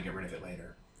have a plan to get rid of it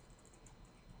later.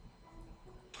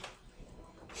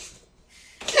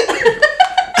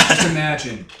 Just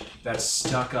imagine that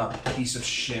stuck-up piece of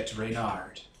shit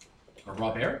Reynard. Or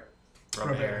Robert?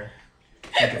 Robert.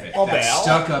 Think of it. Robert. That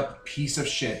stuck-up piece of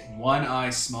shit, one-eye,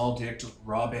 small-dicked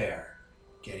Robert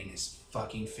getting his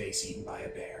fucking face eaten by a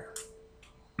bear.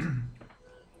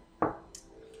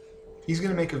 He's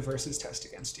going to make a versus test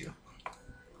against you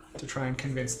to try and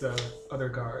convince the other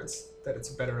guards that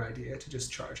it's a better idea to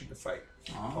just charge into fight.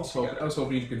 I was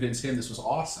hoping you could convince him this was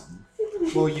awesome.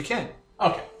 Well, you can.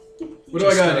 Okay. What do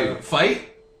I gotta do?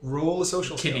 Fight? Roll a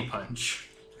social Kidney skill. punch.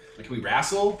 Like, can we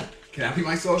wrestle? Can that be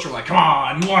my social? Like, come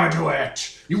on, you wanna do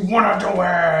it! You wanna do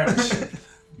it!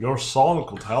 Your song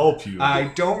could help you. I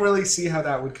don't really see how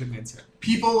that would convince him.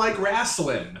 People like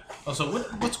wrestling. Also,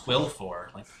 what's will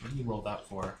for? Like, what do you roll that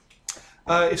for?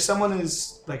 If someone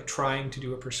is like trying to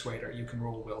do a persuader, you can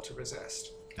roll will to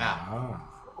resist. Ah.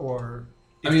 Or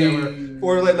I if they mean-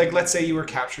 were, or like let's say you were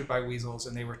captured by weasels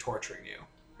and they were torturing you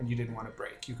and you didn't want to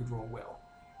break, you could roll will.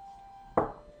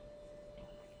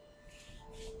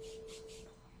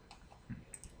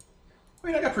 I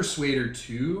mean, I got Persuader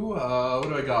too. What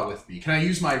do I got with me? Can I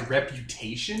use my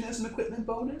Reputation as an equipment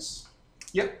bonus?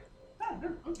 Yep. Oh,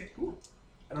 no. Okay, cool.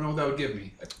 I don't know what that would give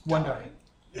me. One die.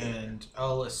 And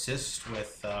I'll assist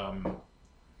with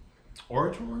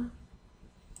Orator?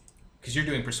 Because you're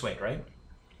doing Persuade, right?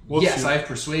 What's Yes, your- I have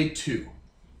Persuade 2.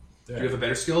 Do you have a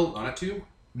better skill on it too?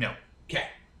 No. Okay.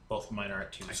 Both of mine are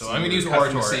at 2. I So see I'm going to we're use cut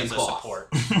from Orator the same as a cloth. support.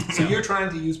 So you're trying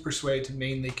to use persuade to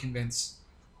mainly convince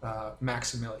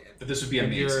Maximilian. But this would be And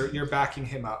amazing. you're backing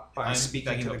him up by I'm speaking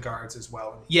backing to the up. guards as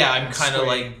well. And Yeah, I'm and kind of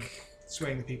swaying- like...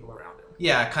 swaying the people around him.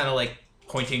 Yeah, kind of like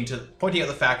pointing out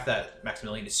the fact that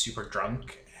Maximilian is super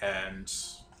drunk and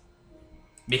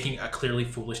making a clearly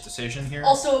foolish decision here.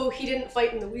 Also, he didn't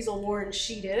fight in the Weasel War, and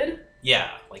she did.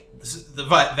 Yeah, like this is the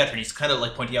veteran. He's kind of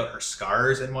like pointing out her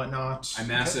scars and whatnot. I'm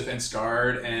massive and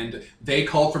scarred, and they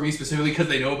called for me specifically because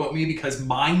they know about me because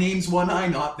my name's One Eye,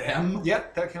 not them. Yeah,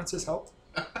 that counts as help.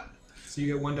 So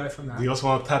you get one die from that. Do you also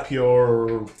want to tap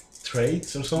your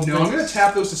traits or something? No, I'm going to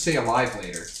tap those to stay alive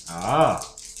later. Ah.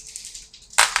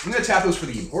 I'm going to tap those for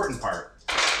the important part.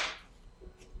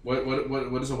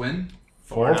 What is a win?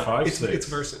 4, now. 5, It's 6.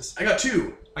 versus. I got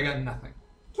 2. I got nothing.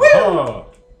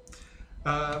 Oh.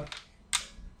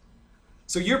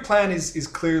 So your plan is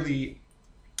clearly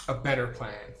a better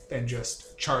plan than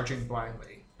just charging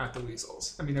blindly at the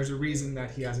weasels. I mean, there's a reason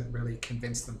that he hasn't really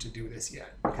convinced them to do this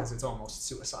yet, because it's almost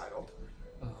suicidal.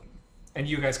 And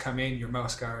you guys come in, you're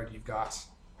mouse guard, you've got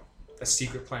a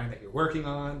secret plan that you're working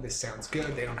on. This sounds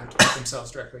good. They don't have to put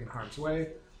themselves directly in harm's way.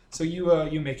 So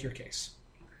you make your case.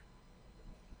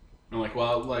 I'm like,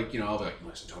 well, like, I'll be like,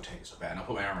 listen, don't take it so bad. And I'll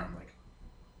put my arm around, like,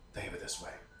 think of it this way.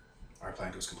 Our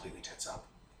plan goes completely tits up.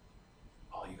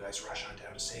 while you guys rush on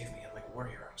down to save me and like war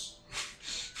heroes.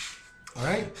 All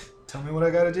right. Tell me what I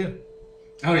got to do.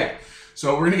 Okay,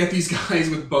 so we're gonna get these guys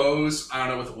with bows. I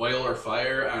don't know, with oil or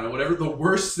fire. I don't know, whatever the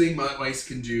worst thing mice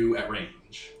can do at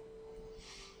range.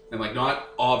 And like not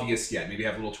obvious yet. Maybe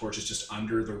have little torches just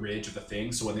under the ridge of the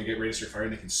thing, so when they get ready to start firing,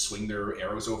 they can swing their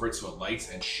arrows over it so it lights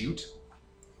and shoot.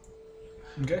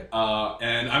 Okay.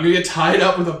 And I'm gonna get tied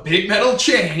up with a big metal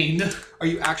chain. Are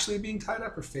you actually being tied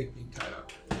up or fake being tied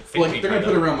up? Like they're gonna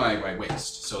put it around my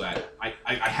waist so that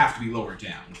I have to be lowered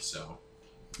down. So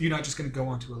You're not just going to go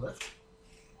onto a lift?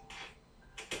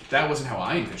 that wasn't how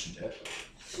I envisioned it.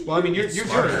 Well, I mean, you're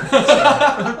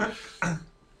smarter.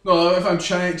 No, if I'm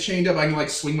chained up, I can like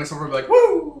swing myself over and be like,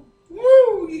 woo,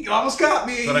 woo, you almost got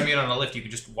me. But I mean, on a lift, you could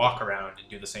just walk around and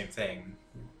do the same thing.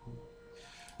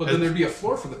 But then there'd be a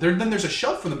floor for them. Then there's a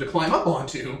shelf for them to climb up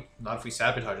onto. Not if we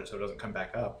sabotage it so it doesn't come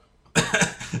back up.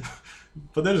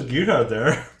 But there's gear out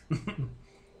there.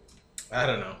 I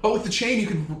don't know. But with the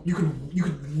chain, you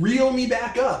could reel me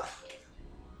back up.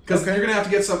 Because you're gonna have to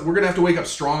get some. We're gonna have to wake up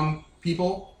strong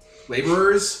people,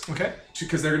 laborers. Okay.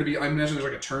 Because they're gonna be. I imagine there's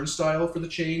like a turnstile for the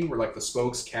chain where like the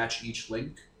spokes catch each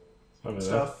link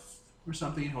stuff or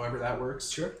something. However that works.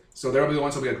 Sure. So they'll be the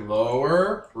ones that'll be like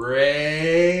lower,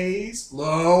 raise,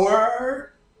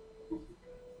 lower.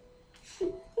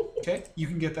 Okay. You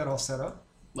can get that all set up.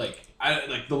 Like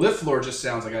the lift floor just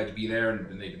sounds like I had to be there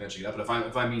and they eventually get up. But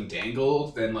if I'm being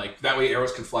dangled, then like that way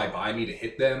arrows can fly by me to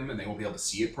hit them and they won't be able to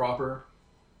see it proper.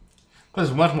 But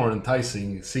it's much more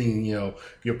enticing seeing,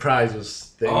 your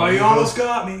prizes. Oh, you almost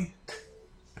got me.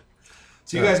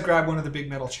 So you guys grab one of the big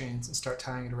metal chains and start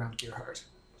tying it around Gearheart.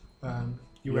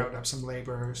 You Yep. round up some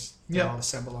laborers. They Yep. all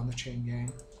assemble on the chain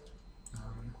gang.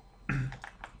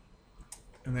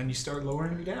 And then you start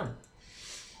lowering you down.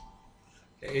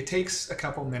 It takes a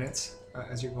couple minutes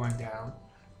as you're going down,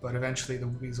 but eventually the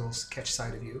weasels catch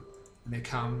sight of you, and they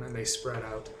come and they spread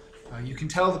out. You can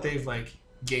tell that they've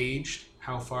gauged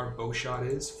how far bowshot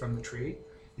is from the tree,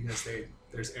 because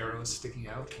there's arrows sticking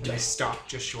out. And they stop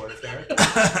just short of there,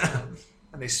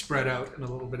 and they spread out in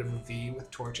a little bit of a V with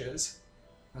torches,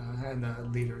 and the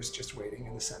leader's just waiting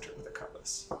in the center with a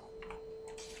cutlass.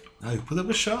 Now you put up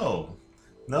a show.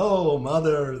 No,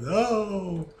 mother,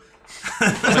 no.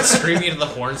 Like screaming into the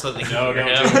horn so that they can hear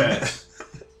him. that.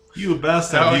 You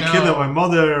bastard, Oh, you no. killed my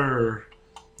mother.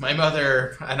 My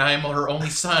mother, and I am her only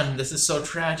son. This is so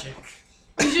tragic.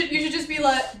 You should just be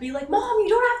like, Mom, you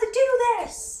don't have to do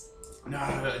this.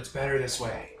 No, it's better this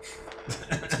way.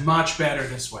 It's much better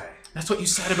this way. That's what you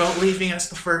said about leaving us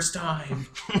the first time.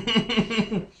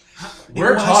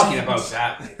 We're wasn't. talking about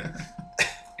that later.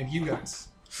 And you guys,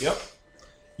 Yep.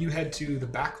 you head to the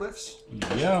back lifts.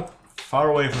 Yep. Far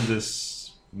away from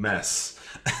this mess.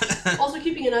 Also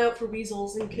keeping an eye out for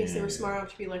weasels in case they were smart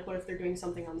enough to be like, what if they're doing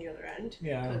something on the other end?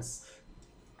 Yeah. 'Cause-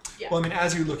 Well, I mean,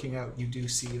 as you're looking out, you do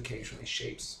see occasionally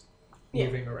shapes Yeah.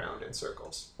 moving around in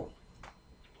circles.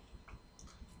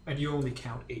 And you only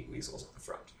count 8 weasels at the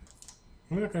front.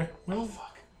 Okay. Well,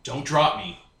 Fuck. Don't drop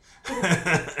me.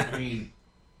 I mean,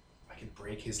 I can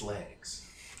break his legs.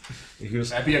 if you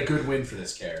just, That'd be a good win for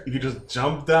this character. if you just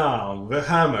jump down with a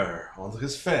hammer onto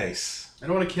his face. I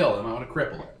don't want to kill him. I want to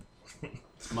cripple him.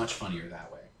 It's much funnier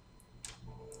that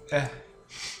way.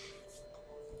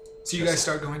 So you guys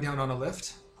start going down on a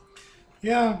lift.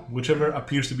 Yeah, whichever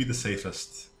appears to be the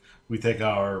safest. We take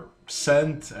our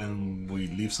scent and we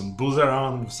leave some booze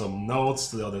around, with some notes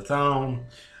to the other town.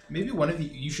 Maybe one of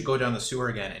you should go down the sewer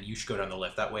again, and you should go down the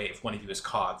lift. That way, if one of you is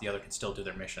caught, the other can still do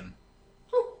their mission.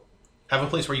 Have a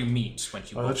place where you meet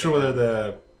once you. I'm both not sure get whether there.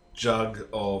 the jug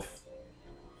of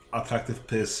attractive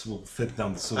piss will fit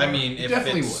down the sewer. I mean, if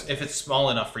Definitely it's would. if it's small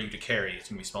enough for you to carry, it's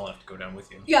gonna be small enough to go down with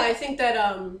you. Yeah, I think that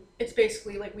it's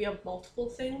basically like we have multiple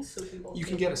things, so we both. You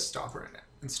can get a stopper in it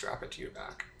and strap it to your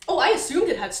back. Oh, I assumed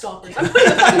it had stoppers. I'm putting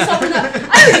a fucking stopper in that.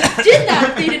 I already did that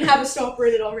if they didn't have a stopper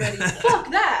in it already. Fuck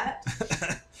that.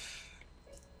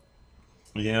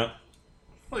 yeah.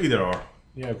 Well, either or.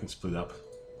 Yeah, we can split up.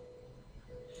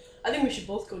 I think we should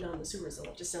both go down the sewers though.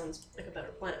 It just sounds like a better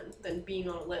plan than being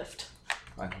on a lift.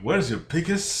 Like, where's your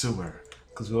biggest sewer?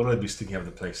 Because we'll already be sticking out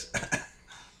the place.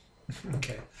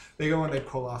 Okay. They go and they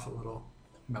pull off a little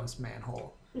mouse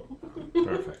manhole.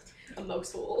 Perfect. A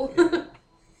mouse hole.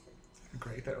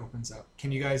 Great, that opens up.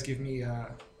 Can you guys give me a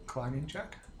climbing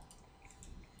check?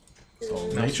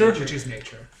 Nature? Which is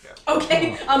nature. Yeah.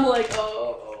 Okay, I'm like,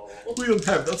 oh. We don't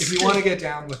have that. If you want to get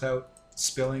down without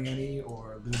spilling any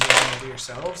or losing any over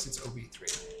yourselves, it's OB3.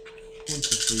 1, 2,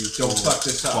 3, Don't 4, fuck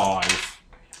this up. 5.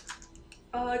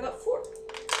 I got 4.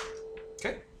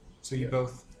 Okay. So you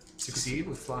both succeed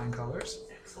with flying colors,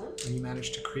 Excellent. and you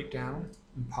manage to creep down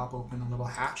and pop open a little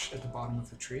hatch at the bottom of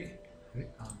the tree.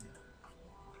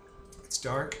 It's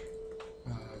dark.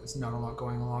 There's not a lot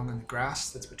going along in the grass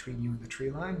that's between you and the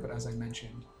tree line, but as I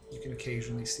mentioned, you can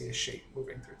occasionally see a shape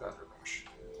moving through the underbrush.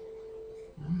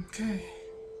 Okay.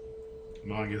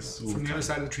 No, I guess we'll From the try. other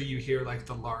side of the tree, you hear like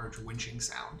the large winching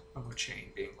sound of a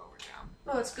chain being lowered down.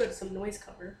 Oh, that's good. Some noise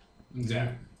cover.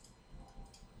 Yeah.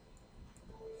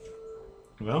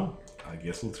 Well, I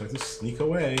guess we'll try to sneak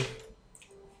away.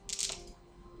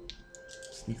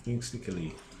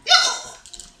 Sneakily.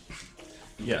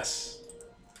 Yes.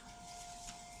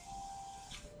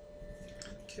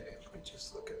 Okay, let me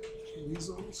just look at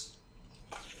weasels.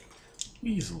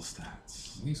 Weasel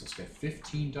stats. Weasels get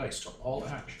 15 dice to all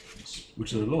actions.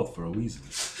 Which is a lot for a weasel.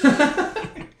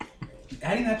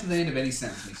 Adding that to the end of any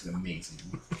sentence makes it amazing.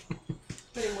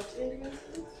 Wait, what's the end again?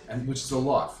 And which is a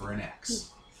lot for an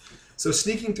X. So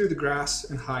sneaking through the grass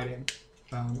and hiding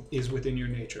is within your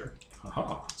nature.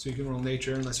 Haha. So you can roll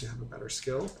nature unless you have a better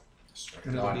skill,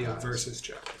 and it'll be a versus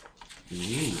check.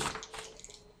 Ooh.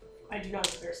 I do not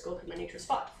have a better skill because my nature is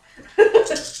 5.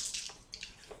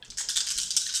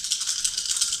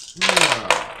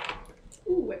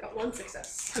 Ooh, I got 1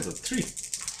 success. That's a 3.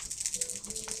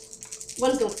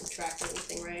 Ones don't subtract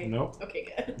anything, right? Nope. Okay,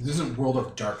 good. This isn't World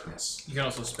of Darkness. You can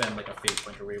also spend like a fate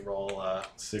point to reroll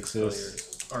 6s.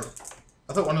 failures. Or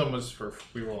I thought one of them was for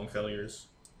rerolling failures.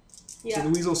 So Yeah. the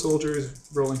weasel soldier is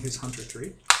rolling his hunter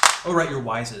 3, Oh right, your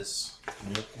wises.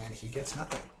 and he gets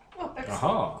nothing. Oh, excellent.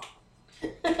 Aha.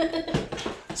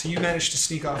 So you manage to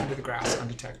sneak off into the grass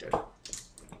undetected.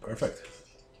 Perfect.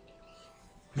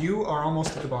 You are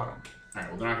almost at the bottom. Alright,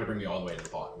 well, they're not going to bring me all the way to the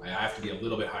bottom. I have to be a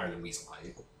little bit higher than Weasel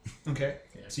height. Okay.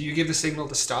 So you give the signal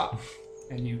to stop,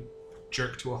 and you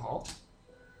jerk to a halt.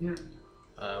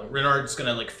 Renard's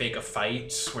gonna like fake a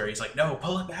fight where he's like, "No,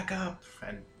 pull it back up,"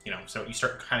 and so you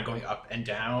start kind of going up and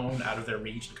down out of their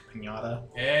reach like a pinata.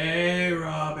 Hey,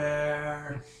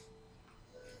 Robert.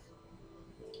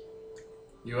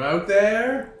 You out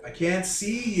there? I can't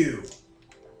see you.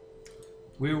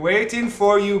 We're waiting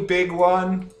for you, big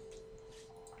one.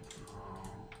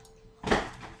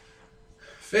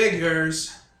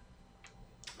 Figures.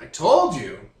 I told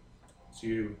you.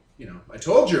 So I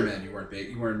told your men you weren't big.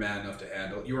 You weren't man enough to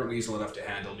handle. You weren't weasel enough to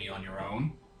handle me on your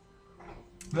own.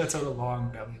 That's out a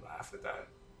long belly laugh at that.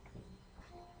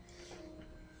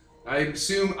 I'm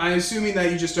assuming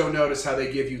that you just don't notice how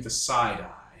they give you the side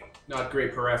eye. Not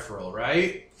great peripheral,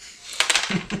 right?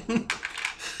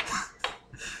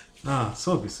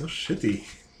 So it'd be so shitty.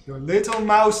 Your little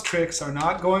mouse tricks are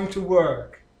not going to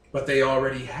work. But they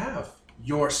already have.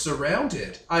 You're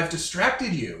surrounded. I've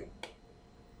distracted you.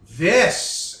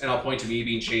 This, and I'll point to me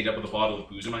being chained up with a bottle of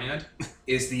booze in my hand,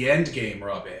 is the end game,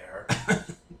 Robert.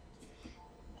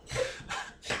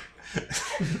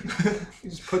 He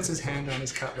just puts his hand on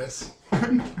his cutlass.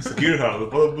 Mr. Gearhart, the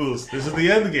bullet boost. This is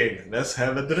the end game. Let's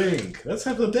have a drink. Let's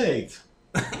have a date.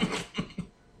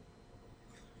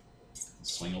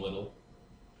 Swing a little.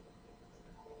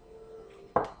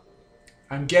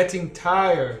 I'm getting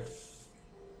tired.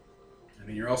 I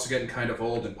mean, you're also getting kind of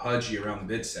old and pudgy around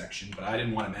the midsection, but I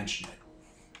didn't want to mention it.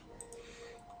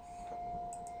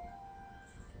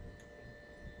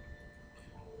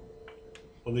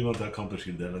 What do you want to accomplish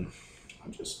here, Devin?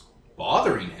 I'm just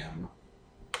bothering him.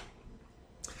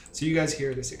 So you guys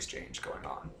hear this exchange going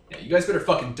on. Yeah, you guys better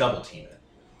fucking double team it.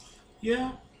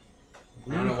 Yeah.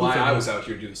 I don't know why I was out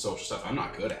here doing social stuff. I'm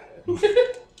not good at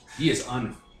it. He is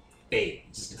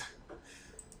unfazed.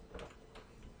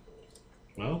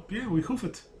 Well, yeah, we hoof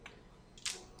it.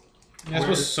 I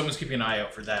suppose someone's keeping an eye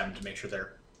out for them to make sure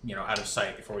they're out of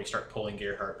sight before we start pulling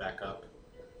Gearhart back up.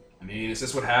 I mean, is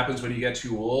this what happens when you get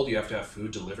too old? You have to have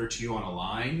food delivered to you on a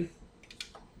line?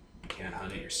 You can't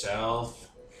hunt it yourself?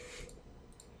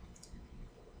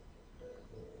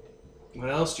 What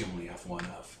else do you only have one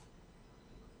of?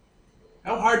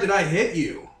 How hard did I hit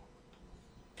you?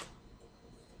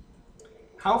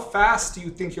 How fast do you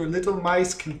think your little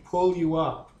mice can pull you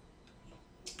up?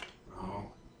 Oh,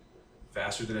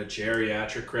 faster than a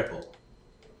geriatric cripple.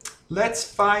 Let's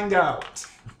find out.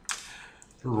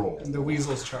 Roll. And the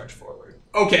weasels charge forward.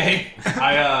 Okay,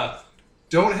 I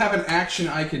don't have an action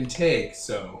I can take,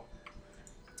 so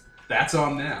that's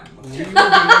on them.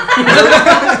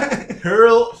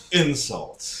 Hurl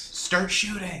insults. Start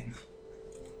shooting.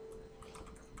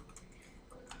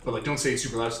 But like, don't say it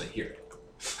super loud so they hear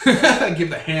it. Give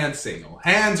the hand signal.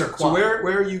 Hands are So quiet.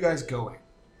 where are you guys going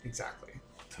exactly?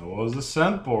 Towards the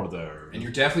scent border. And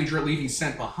you're definitely leaving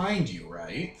scent behind you,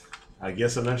 right? I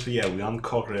guess eventually, yeah, we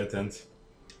uncock it and...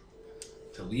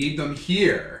 To lead them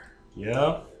here,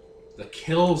 Yeah. the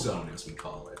kill zone, as we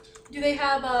call it. Do they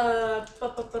have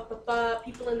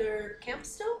people in their camp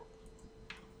still?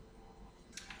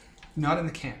 Not in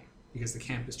the camp, because the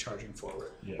camp is charging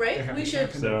forward. Yeah. Right? They have We the should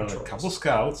camp and There their are a patrols. couple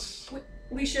scouts.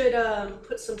 we should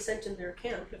put some scent in their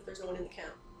camp if there's no one in the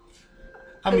camp.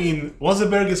 I mean, once the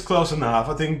bear gets close enough,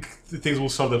 I think things will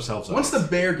sort themselves out. Once the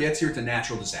bear gets here, it's a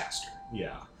natural disaster.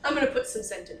 Yeah. I'm gonna put some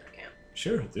scent in their camp.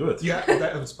 Sure, do it. Yeah,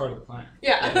 that was part of the plan.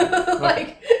 Yeah.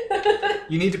 like.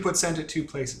 You need to put scent at two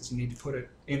places. You need to put it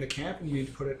in the camp, and you need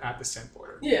to put it at the scent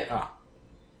border. yeah.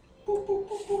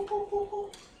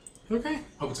 Okay.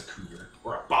 Hope it's a cougar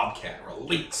or a bobcat or a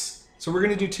lynx. So we're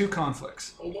going to do two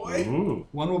conflicts. Oh boy. Ooh.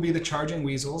 One will be the charging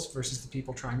weasels versus the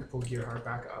people trying to pull Gearhart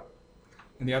back up.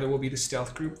 And the other will be the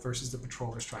stealth group versus the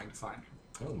patrollers trying to find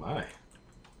him. Oh my.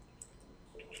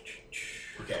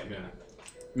 Okay, I'm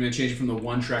gonna change it from the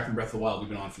one track from Breath of the Wild we've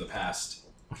been on for the past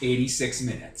 86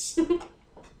 minutes.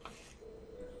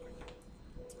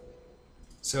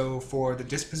 So for the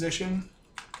disposition,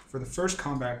 for the first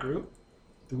combat group,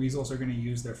 the weasels are going to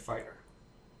use their fighter.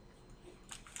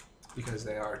 Because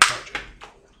they are charging.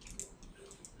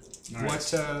 All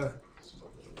right.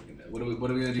 What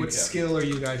What are we gonna do? what Kevin? skill are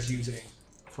you guys using?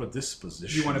 For this Do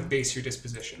position. you want to base your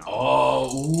disposition on?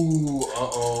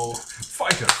 Oh,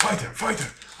 Fighter, fighter, fighter.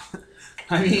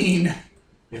 I mean,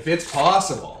 if it's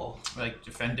possible, Like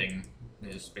defending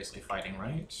is basically fighting,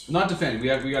 right? not defending. We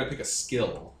got to pick a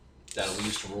skill that we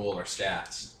use to roll our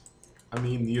stats. I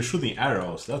mean, you're shooting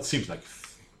arrows. That seems like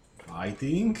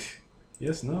fighting.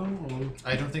 Yes, no? Or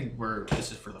I don't think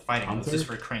this is for the fighting. This Hunter? is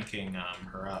for cranking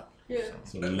her up. Yeah.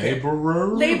 so Okay.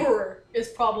 laborer? Laborer is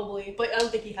probably, but I don't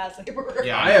think he has laborer.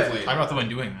 Yeah, I have labor. I'm not the one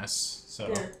doing this, so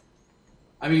Yeah.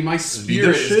 I mean, my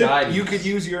spirit is Leadership? guiding. You us. could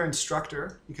use your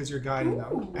instructor, because you're guiding them,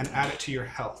 Ooh. and add it to your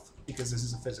health, because this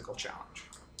is a physical challenge.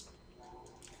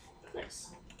 Nice.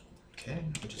 okay.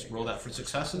 We just roll that for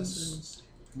successes.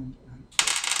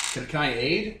 Can I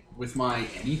aid with my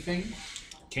anything?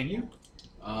 Can you?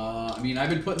 I mean, I've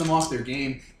been putting them off their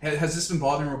game. Has this been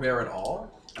bothering Robert at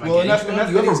all? Am Well, I getting to him? enough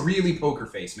You that have a he's- really poker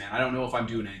face, man. I don't know if I'm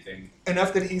doing anything.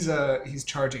 Enough that he's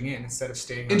charging in instead of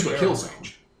staying on Into the a kill arrow zone.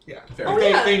 range. Yeah. Fair Oh, enough.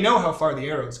 yeah. They know how far the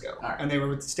arrows go, All right. and they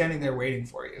were standing there waiting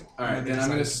for you. All right, And then they I'm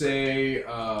going to decided say,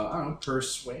 I don't know,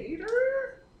 persuader?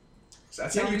 Does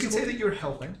that Yeah, sound you can say reasonable? that you're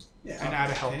helping, Yeah. and add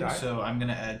a help Okay, die. so I'm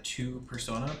gonna add 2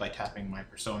 persona by tapping my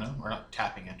persona, or not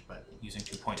tapping it, but using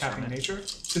 2 points Tapping from it. nature.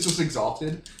 This was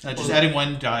exalted. Just adding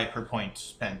 1 die per point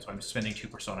spent, so I'm spending 2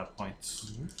 persona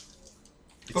points.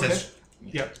 It Okay. says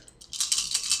Yep.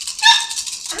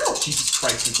 Ow! Jesus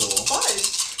Christ, Nicole.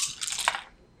 5.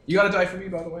 You got a die for me,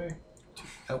 by the way?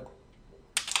 oh,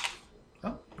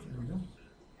 there we go.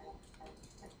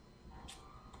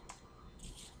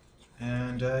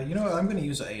 And you know what? I'm gonna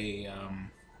use a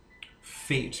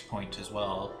fate point as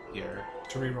well here.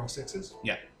 To reroll sixes.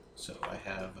 Yeah. So I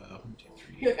have 1, 2,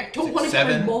 3. You're like, I don't 6, want to get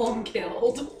my 7. mom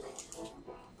killed.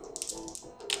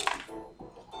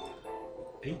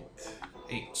 8.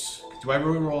 8. Do I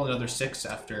re-roll another 6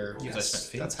 after because I Yes,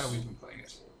 spent fate? that's how we've been playing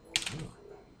it.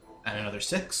 And another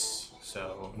 6,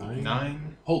 so 9.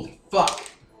 9. Holy fuck.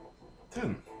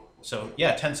 10. So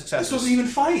yeah, 10 This successes. doesn't even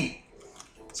fight.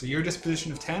 So your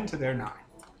disposition of 10 to their 9.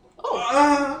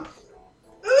 Oh.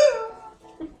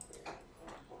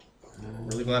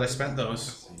 Really glad I spent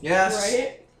those. Yes.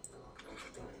 Right?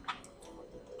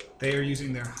 They are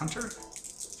using their hunter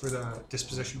for the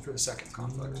disposition for the second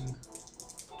conflict.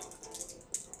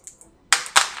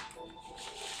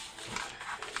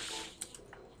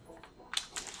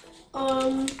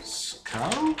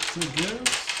 Scout, I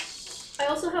guess? I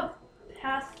also have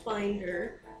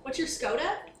Pathfinder. What's your scout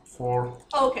at? 4.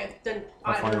 Oh, okay. Then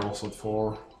I I find don't know. also at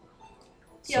 4.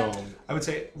 Yeah. So, I would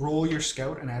say roll your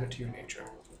scout and add it to your nature.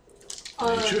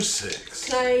 nature 6.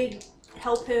 Can I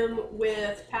help him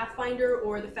with Pathfinder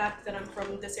or the fact that I'm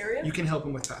from this area? You can help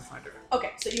him with Pathfinder.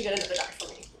 Okay, so you get another die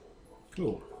for me.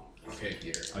 Cool. Okay,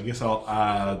 here. I guess I'll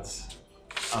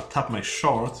tap my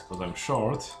short, because I'm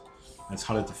short. It's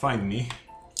harder to find me.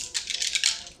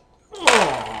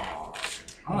 Oh,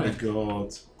 I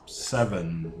got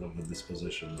 7 of the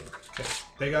disposition. Okay.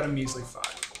 They got a measly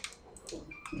 5.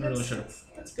 I really should have.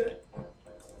 That's good.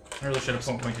 I really should have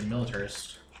appointed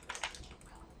militarist.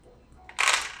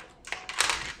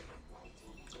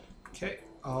 Okay,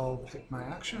 I'll pick my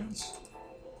actions.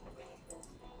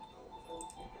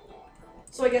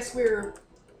 So I guess we're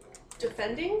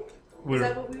defending? Is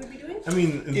that what we would be doing? I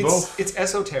mean, in both. It's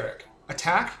esoteric.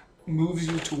 Attack moves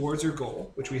you towards your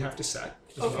goal, which we have to set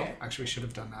as well. Okay. Actually, should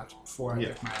have done that before I Yeah.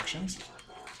 picked my actions.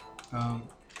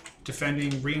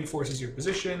 Defending reinforces your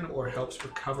position or helps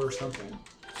recover something.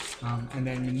 And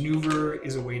then maneuver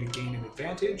is a way to gain an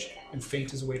advantage, and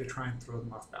feint is a way to try and throw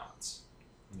them off balance.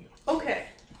 Okay.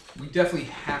 We definitely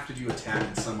have to do attack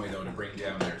in some way, though, to bring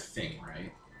down their thing,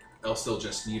 right? Else they'll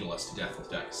just needle us to death with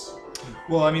dice.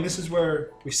 Well, I mean, this is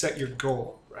where we set your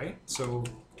goal, right? So,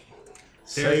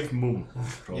 Save Moon.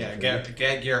 Yeah, get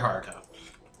Gearhart up.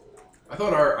 I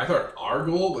thought our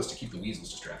goal was to keep the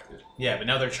weasels distracted. Yeah, but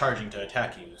now they're charging to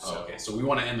attack you. So Oh, okay. So we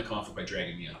want to end the conflict by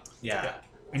dragging me up. yeah,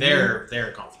 and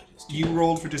their conflict is. you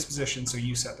rolled for disposition, so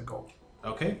you set the goal.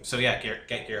 Okay, so yeah, get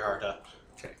Gearhart up.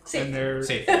 Okay. Safe. And their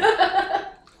Safe.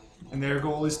 and their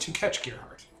goal is to catch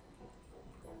Gearhart.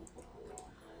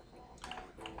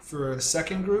 For the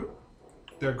second group,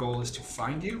 their goal is to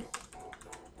find you,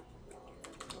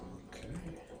 Okay.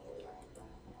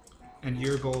 and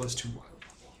your goal is to what?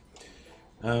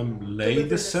 Lay Deliver the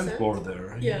the scent scent?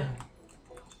 border. Yeah.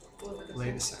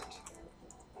 Lay the scent.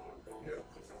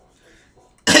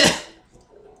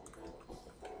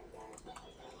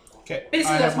 Okay.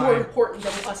 Basically, I that's have more my- important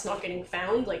than us not getting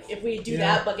found. Like, if we do Yeah.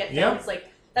 that but get found, Yeah. it's like,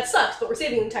 that sucks, but we're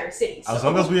saving the entire city. As so-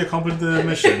 long as we accomplish the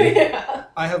mission. yeah.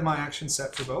 I have my action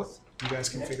set for both. You guys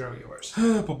can figure out yours.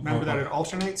 Remember that it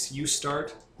alternates. You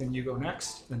start, then you go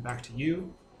next, then back to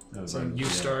you. So then you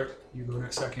start, you go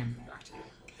next second, back to you.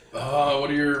 What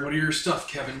are your stuff,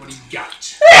 Kevin? What do you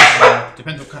got?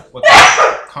 Depends what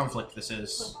kind of conflict this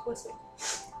is. What's it?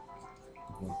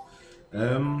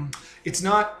 It's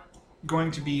not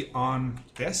going to be on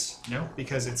this No.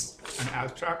 because it's an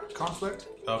abstract conflict.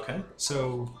 Okay.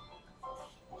 So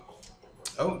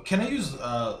Oh, can I use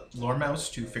Lore Mouse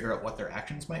to figure out what their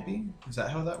actions might be? Is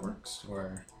that how that works?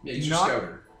 Or Yeah, use your Not-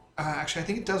 scouter. actually, I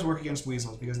think it does work against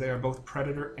weasels because they are both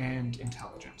predator and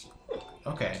intelligent.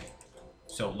 okay,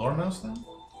 so Lore Mouse then?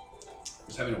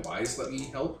 Does having a wise let me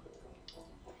help?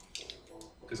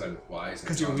 Because I'm wise. and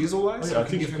Because you're strong. weasel wise, Oh, yeah, you I can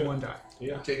think give you him could. one die.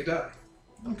 Yeah. Take a die.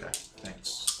 Okay,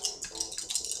 thanks.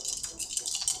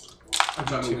 I'm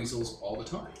talking to weasels all the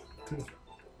time.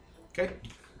 Okay.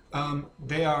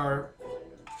 They are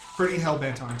pretty hell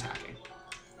bent on attacking.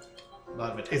 A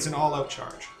lot of it. It's an all out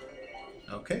charge.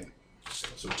 Okay.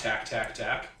 So tack, tack,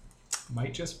 tack.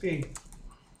 Might just be.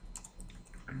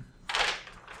 Okay.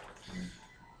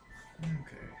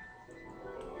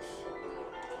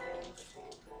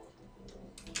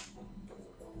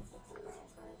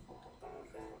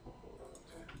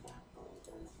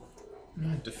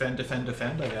 Defend, defend,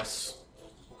 defend, I guess.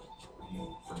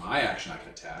 For my action, I can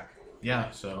attack.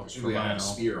 Yeah, so. Because usually I have a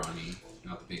Mile. spear on me,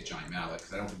 not the big giant mallet.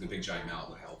 Because I don't think the big giant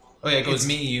mallet would help. Oh yeah, it goes It's-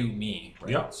 me, you, me.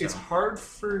 Right? Yeah. So. It's hard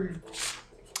for.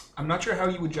 I'm not sure how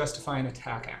you would justify an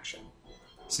attack action,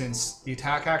 since the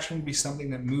attack action would be something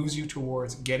that moves you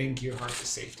towards getting Gearhart to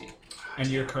safety, and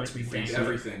you're currently Think facing.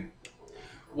 everything.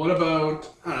 What about,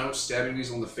 I don't know, stabbing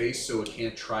weasel in the face so it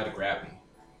can't try to grab me?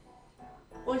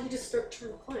 Why don't you just start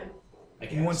trying to climb? I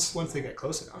guess. Once they get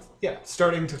close enough. Yeah,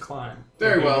 starting to climb.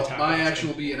 Very would be an well. attack My action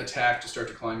will be an attack to start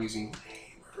to climb using.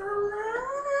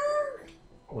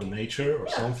 Or nature or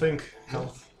something.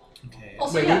 Health. Okay.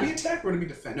 Also, Wait, yeah. would it be attack or would it be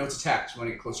defend? No, it's attack. So we want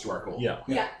to get close to our goal. Yeah.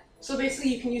 Yeah. So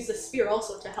basically, you can use the spear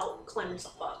also to help climb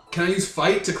yourself up. Can I use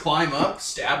fight to climb up?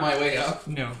 Stab my way up?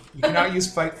 No, you cannot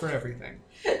use fight for everything.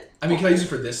 I mean, can I use it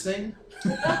for this thing?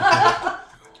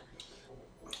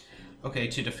 Okay,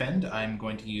 to defend, I'm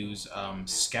going to use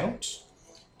Scout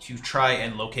to try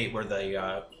and locate where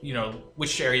the,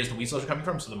 which areas the weasels are coming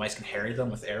from so the mice can harry them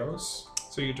with arrows.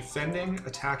 So you're defending,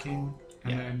 attacking,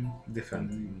 and Yeah. then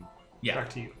Defend. Yeah, back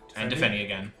to you. and defending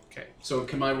again. Okay. So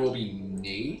can my roll be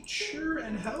nature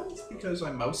and health because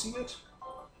I'm mousing it?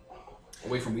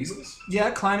 Away from weasels? Yeah,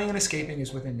 climbing and escaping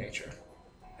is within nature.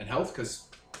 And health because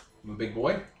I'm a big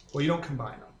boy? Well, you don't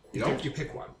combine them. You don't? You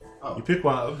pick one. Oh. You pick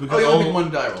one. Oh, Because you only all- pick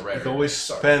one die roll, right? you right, can always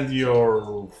Sorry. spend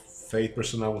your fate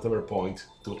person at whatever point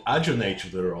to add your nature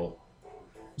to the roll.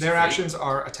 Their Fate? actions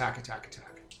are attack, attack,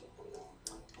 attack.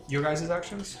 Your guys'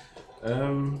 actions?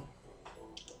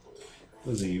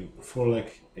 Let's see. For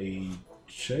like a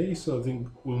chase, I think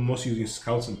we're most using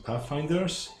scouts and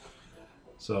pathfinders.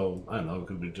 So I don't know. It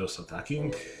could be just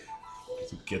attacking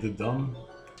to get it done.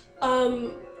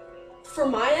 For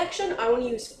my action, I want to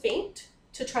use feint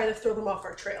to try to throw them off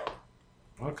our trail.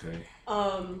 Okay.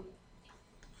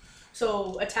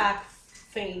 So attack,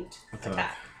 feint, Attack.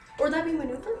 attack. Or would that be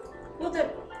maneuver? No,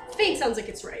 that feint sounds like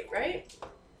it's right?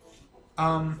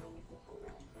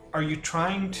 Are you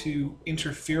trying to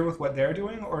interfere with what they're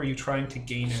doing, or are you trying to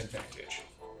gain an advantage?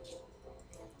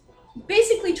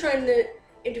 Basically trying to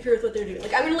interfere with what they're doing.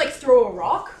 Like, I'm gonna throw a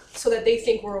rock so that they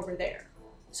think we're over there.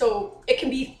 So it can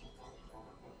be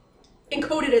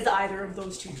encoded as either of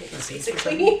those two things,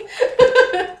 basically.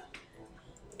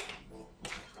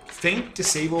 Feint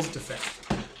disables defend.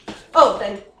 Oh,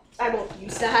 then I won't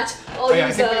use that. I'll Oh, yeah, I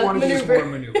use think we want to use maneuver.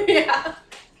 more maneuver. Yeah.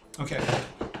 Okay.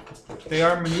 They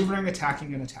are maneuvering,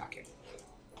 attacking, and attacking.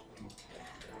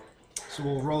 So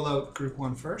we'll roll out group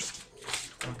 1 first.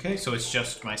 Okay, so it's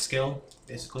just my skill,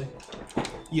 basically.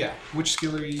 Yeah. Which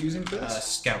skill are you using for this?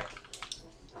 Scout.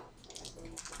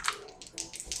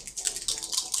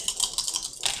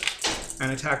 An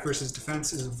attack versus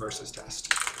defense is a versus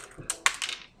test.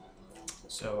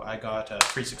 So I got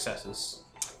 3 successes.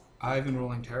 I've been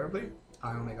rolling terribly.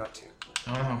 I only got 2.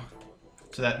 Oh.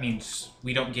 So that means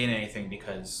we don't gain anything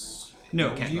because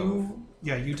No, we can't move.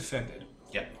 you defended.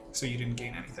 Yeah. So you didn't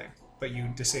gain anything, but you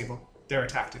disabled. Their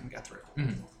attack didn't get through.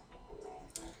 Mhm.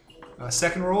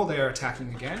 Second roll, they are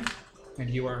attacking again, and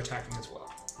you are attacking as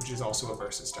well, which is also a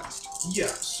versus test. Yeah,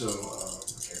 so,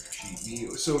 character sheet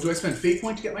me. So, do I spend fate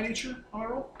point to get my nature on my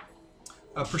roll?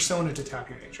 A persona to tap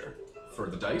your nature. For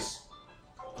the dice?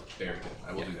 Very good.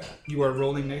 I will do that. You are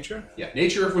rolling nature. Yeah,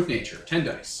 nature with nature. 10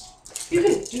 dice. You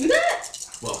can do that?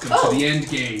 Welcome Oh. to the end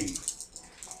game.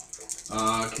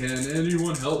 Can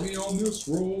anyone help me on this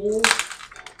roll?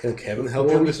 Can Kevin help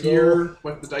you Or with we this roll? hear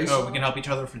what the dice Oh, are? we can help each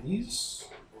other for these?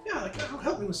 Yeah, like,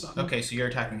 help me with something. Okay, so you're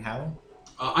attacking how?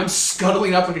 I'm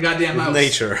scuttling up like a goddamn With mouse.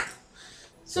 nature.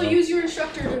 So use your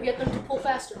instructor to get them to pull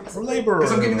faster. For labor.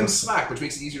 Because I'm giving them slack, which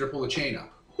makes it easier to pull the chain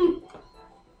up. You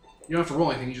don't have to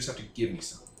roll anything, you just have to give me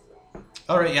something.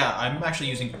 Alright, yeah, I'm actually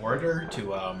using Orator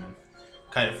to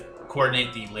kind of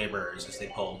coordinate the laborers as they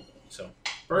pull. So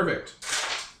Perfect.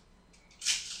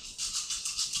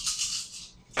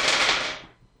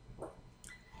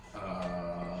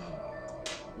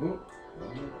 Ooh.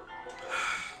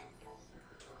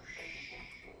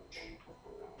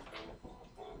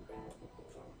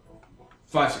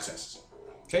 5 successes.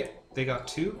 Okay, they got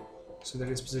 2, so their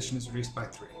disposition is reduced by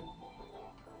 3.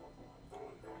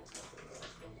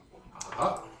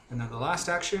 Aha. And then the last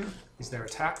action is their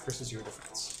attack versus your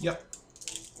defense. Yep.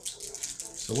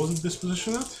 So what's the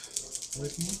disposition at?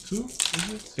 Right now? 2?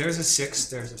 Is it? There's a 6,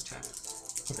 there's a 10.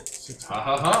 Okay, 6. Ha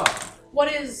ha ha.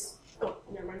 What is... Oh,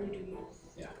 never mind, you do you.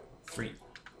 Free.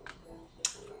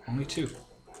 Only 2.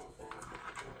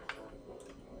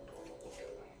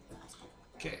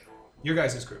 Okay, your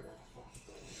guys' group.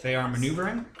 They are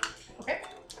maneuvering, Okay.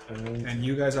 and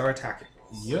you guys are attacking.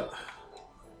 Yeah.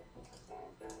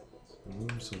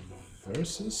 So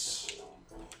versus.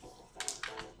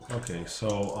 Okay, so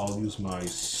I'll use my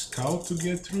scout to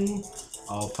get through.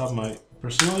 I'll tap my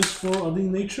personalized for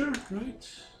adding nature, right?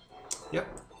 Yep.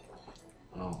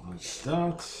 I'll add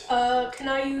that. Can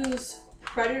I use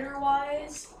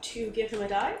Predator-wise to give him a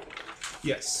die?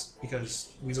 Yes,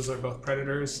 because weasels are both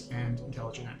predators and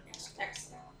intelligent enemies.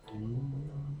 Excellent.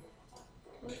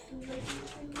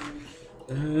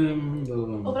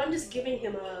 Oh, but I'm just giving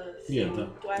him a Yeah, thing.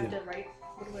 that- Do I have yeah. to write?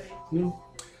 What do I...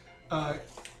 No.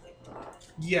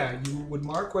 Yeah, you would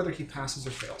mark whether he passes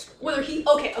or fails. Whether he...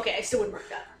 Okay, I still would mark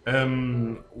that.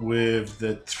 With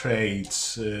the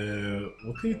traits,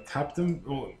 what can you tap them?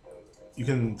 Oh, you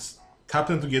can tap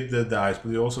them to get the dice,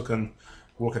 but you also can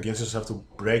work against yourself to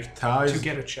break ties. To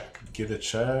get a check. Get a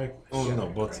check. Oh Yeah. no,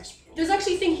 but There's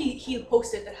actually a thing he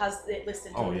posted that has it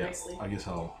listed oh really yeah, nicely. I guess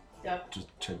I'll Yeah. just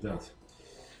check that.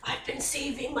 I've been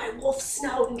saving my wolf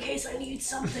snout in case I need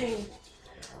something.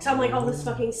 So I'm like, oh, this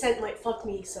fucking scent might fuck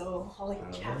me, so I'll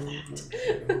like have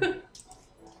that.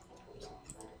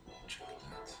 Check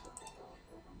that.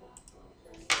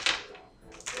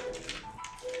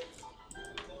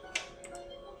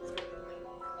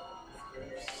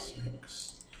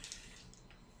 Six.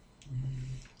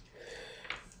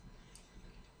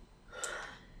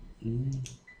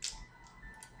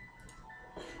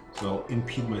 So I'll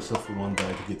impede myself for 1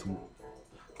 die to get to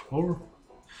 4.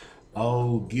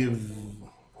 I'll give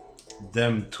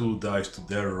them 2 dice to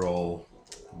their roll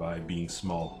by being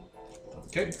small.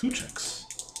 Okay. 2 checks.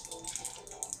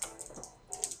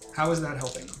 How is that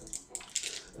helping them?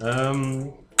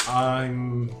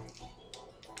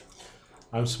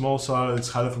 I'm small, so it's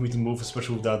harder for me to move,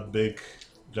 especially with that big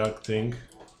jug thing.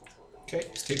 Okay,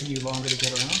 it's taking you longer to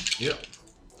get around. Yep.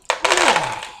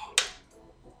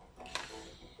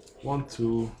 1,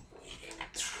 2,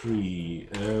 3.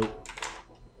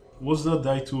 Was that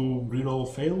die to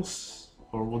reroll fails?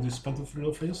 Or what do you spend to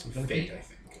reroll fails? Fate, I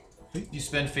think. You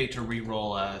spend fate to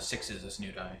re-roll 6s as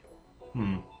new die.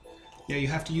 Yeah, you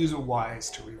have to use a wise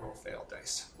to reroll failed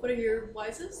dice. What are your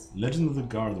wises? Legend of the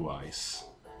Guard wise.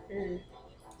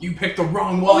 You picked the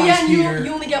wrong Oh one, yeah, and Peter.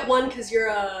 you only get 1 because you're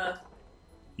a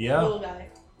Yeah? little guy.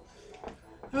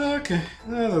 Okay,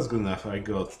 that's good enough. I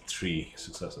got 3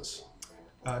 successes.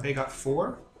 They got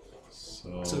 4,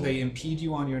 So so they impede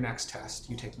you on your next test.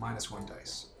 You take -1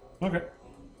 dice. Okay.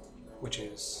 which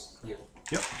is you.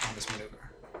 Yep. On this maneuver.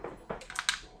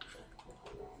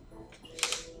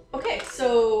 Okay,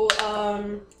 so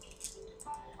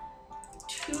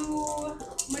 2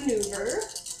 maneuver.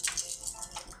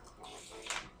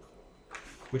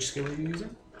 Which skill are you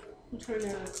using? I'm trying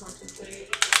to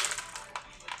contemplate.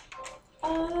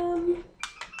 I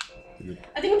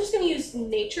think I'm just gonna use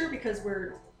nature because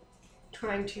we're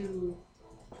trying to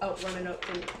outrun and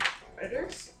outrun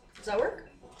predators. Does that work?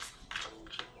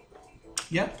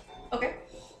 Yeah. Okay.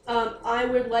 I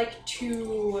would like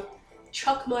to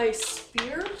chuck my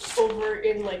spear over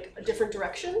in like a different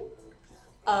direction,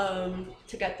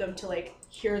 to get them to like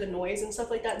hear the noise and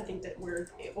stuff like that and think that we're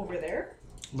over there.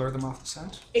 Lure them off the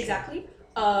scent. Exactly.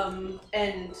 And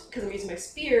because I'm using my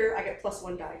spear, I get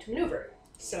 +1 die to maneuver.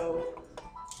 So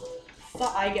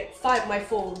I get 5 my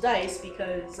full dice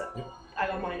because I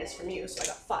got minus from you, so I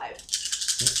got 5.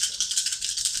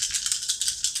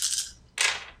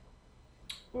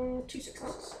 2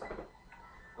 successes.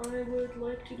 I would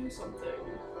like to do something.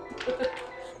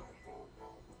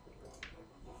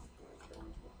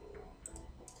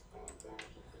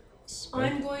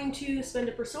 I'm going to spend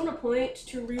a persona point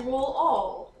to reroll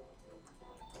all.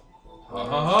 Ha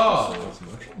ha ha! That's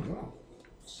much. Wow.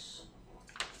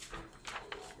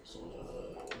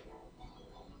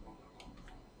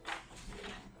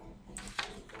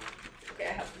 Okay,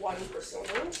 I have 1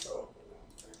 persona, so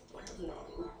I have 9.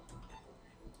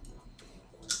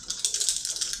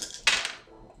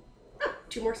 Ah,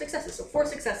 2 more successes, so 4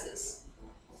 successes.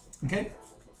 Okay.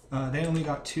 They only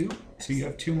got 2, so you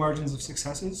have 2 margins of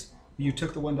successes. You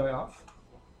took the 1 die off.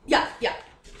 Yeah.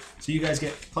 So you guys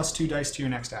get +2 dice to your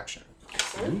next action.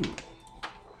 Excellent. Ooh.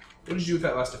 What did you do with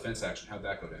that last defense action? How'd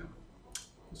that go down?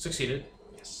 Succeeded.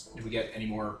 Yes. Did we get any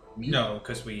more meat? No,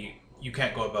 because you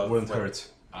can't go above. Wouldn't what- hurt.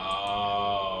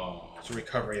 Oh. It's a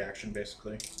recovery action,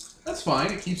 basically. That's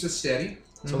fine. It keeps us steady.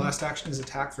 So last action is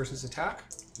attack versus attack.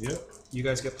 Yep. You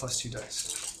guys get +2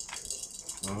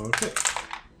 dice. Okay.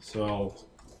 So I'll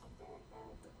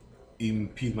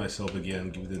impede myself again,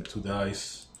 give them 2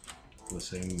 dice. For the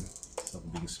same stuff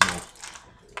being small.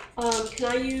 Can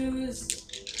I use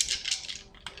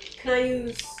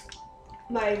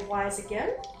my wise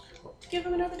again to give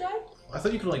him another die? I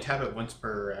thought you could only tap it once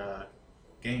per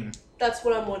game. That's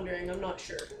what I'm wondering. I'm not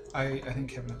sure. I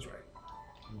think Kevin is right.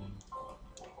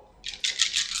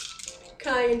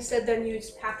 Can I instead then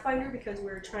use Pathfinder because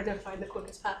we're trying to find the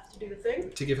quickest path to do the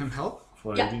thing? To give him help?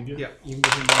 Yeah. Finding it. Yeah, you can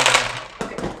give him 1 die.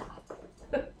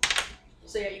 Okay.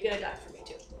 So yeah, you get a die for me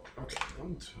too. Okay.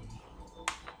 1, 2,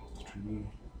 3,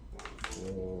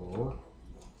 4,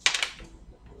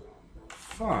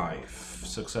 5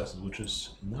 successes, which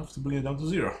is enough to bring it down to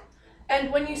 0.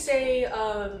 And when you say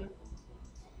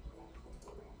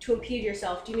to impede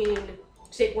yourself, do you mean to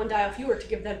take 1 die off you or to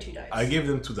give them 2 dice? I gave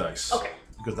them 2 dice. Okay.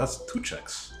 Because that's 2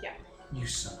 checks. You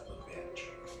son of a bitch.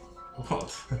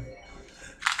 What?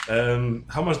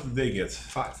 How much did they get?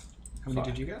 5. How many 5.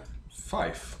 did you get?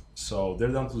 5. So they're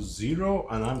down to 0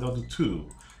 and I'm down to 2.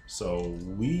 So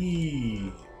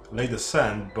we laid the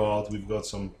sand, but we've got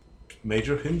some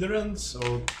major hindrance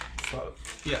or...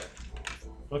 Yeah.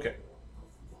 Okay.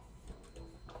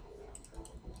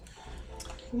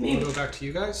 We'll go back to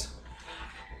you guys.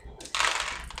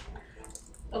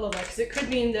 I love that because it could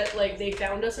mean that like they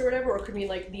found us or whatever, or it could mean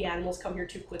like the animals come here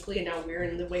too quickly and now we're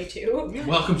in the way too.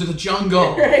 Welcome to the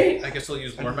jungle. Right? I guess they'll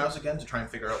use Lore Mouse again to try and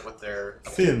figure out what they're.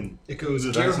 Finn. It goes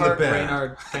The dice in the Gearhart, bear.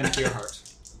 Reynard, then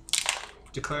Gearhart.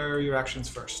 Declare your actions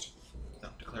first. No,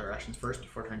 declare actions first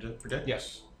before trying to predict.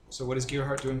 Yes. So what is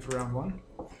Gearhart doing for round 1?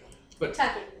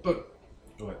 Attacking. But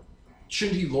Go ahead.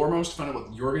 shouldn't he lore most to find out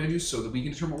what you're going to do so that we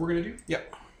can determine what we're going to do?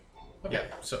 Yep. Okay. Yeah.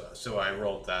 So I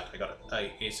rolled that. I got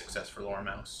a success for Lore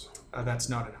Mouse. That's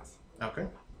not enough. Okay.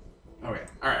 Okay.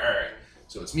 All right.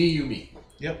 So it's me, you, me.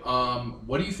 Yep.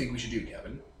 What do you think we should do,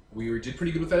 Kevin? We did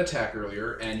pretty good with that attack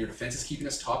earlier, and your defense is keeping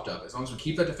us topped up. As long as we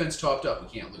keep that defense topped up, we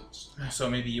can't lose. So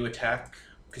maybe you attack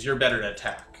because you're better at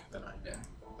attack than I Yeah. am.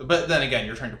 But then again,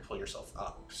 you're trying to pull yourself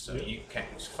up, so Yeah. you can't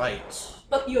use fights.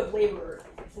 But you have labor,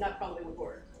 and that probably would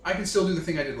work. I can still do the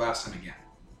thing I did last time again.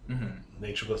 Mm-hmm.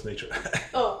 Nature plus nature.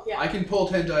 Oh, yeah. I can pull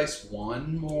 10 dice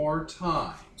one more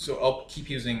time. So I'll keep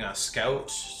using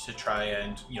Scout to try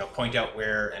and point out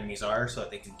where enemies are, so that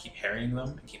they can keep harrying them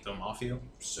and keep them off you.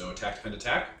 So attack, defend,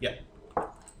 attack? Yeah.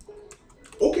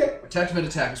 Okay. Attack, defend,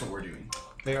 attack is what we're doing.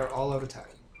 They are all out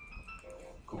attacking.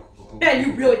 Cool. Man,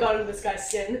 you really got into this guy's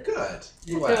skin. Good.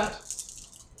 Glad.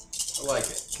 I like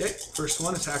it. Okay, first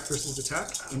one, attack versus attack,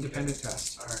 independent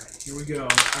test. Alright, here we go.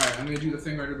 Alright, I'm gonna do the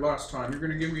thing I did last time. You're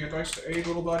gonna give me a dice to aid,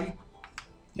 little buddy?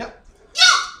 Yep.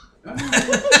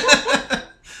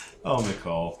 I'll make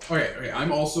call. Okay.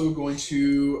 I'm also going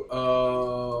to.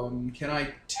 Can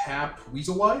I tap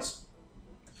Weasel Wise?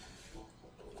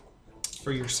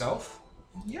 For yourself?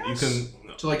 Yes. You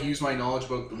can. To like use my knowledge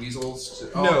about the weasels. To,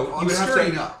 No, I'm you have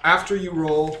scurrying to. up. After you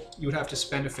roll, you would have to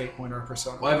spend a fate point or a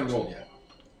persona. Well, I haven't point. rolled yet.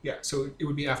 Yeah, so it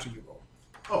would be after you roll.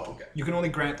 Oh, okay. You can only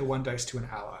grant the 1 dice to an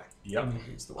ally. Yep. And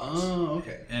you use the ones. Oh,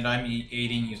 okay. And I'm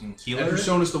aiding using And healer.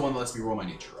 Persona's the one that lets me roll my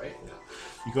nature, right?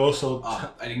 You can also. I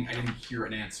didn't hear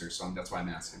an answer, so that's why I'm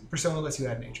asking. Persona lets you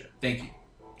add nature. Thank you.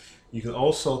 You can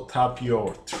also tap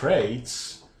your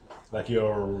traits, like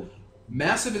your.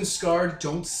 Massive and Scarred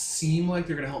don't seem like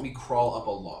they're gonna help me crawl up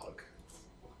a log.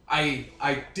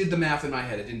 I did the math in my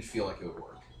head. It didn't feel like it would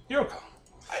work. Your call.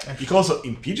 You can also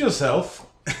impede yourself.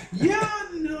 Yeah,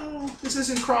 no. This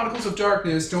isn't Chronicles of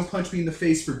Darkness. Don't punch me in the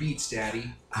face for beats,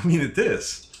 Daddy. I mean, it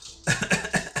is.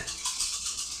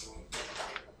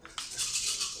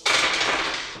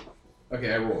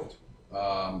 Okay, I rolled.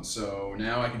 So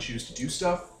now I can choose to do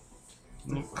stuff.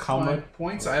 How My much?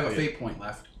 points? I have a fate point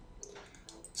left.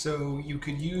 So you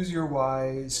could use your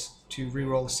wise to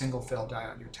reroll a single failed die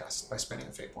on your test by spending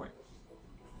a fate point.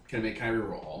 Can I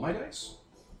reroll all my dice?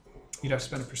 You'd have to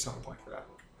spend a persona point for that.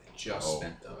 Just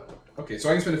spent the. Okay, so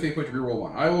I can spend a fate point to reroll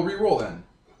one. I will reroll then.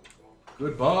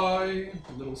 Goodbye,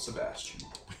 little Sebastian.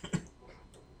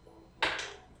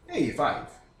 Hey, 5.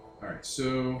 Alright,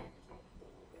 so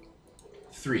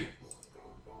 3.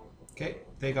 Okay,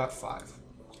 they got 5.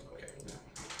 Okay.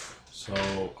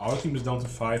 So our team is down to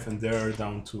 5, and they're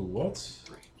down to what?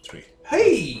 3.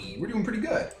 Hey, we're doing pretty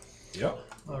good. Yep.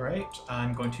 Alright,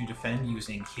 I'm going to defend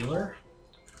using healer.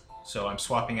 So I'm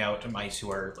swapping out mice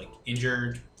who are like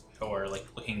injured or like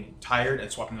looking tired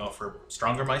and swapping them out for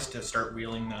stronger mice to start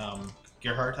wheeling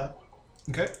Gerhardt up.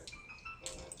 Okay.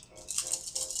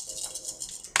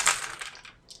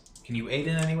 Can you aid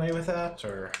in any way with that,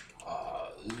 or?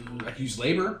 I can use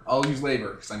labor. I'll use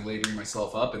labor because I'm laboring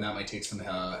myself up, and that might take some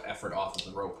effort off of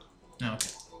the rope. No, okay.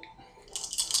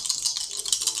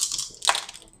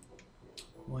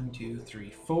 1, 2, 3,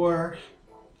 4.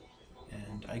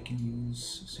 And I can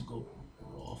use a single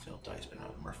roll failed dice, but none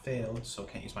of them are failed, so I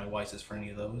can't use my wisest for any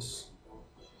of those.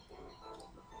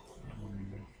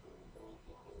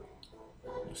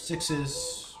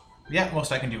 6s. Yeah,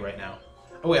 most I can do right now.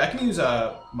 Oh wait, I can use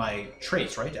my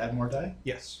traits, right, to add more die?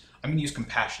 Yes. I'm going to use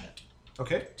compassionate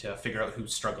Okay. to figure out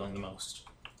who's struggling the most.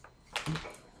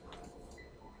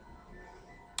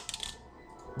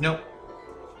 Nope.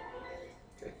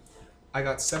 I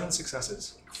got 7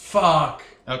 successes. Fuck.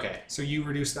 Okay. So you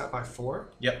reduce that by 4.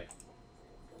 Yep.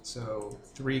 So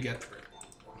 3 get through.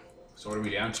 So what are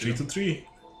we down to? 3 to 3.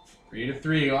 3 to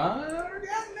 3. We're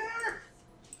getting there.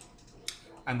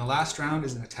 And the last round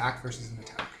is an attack versus an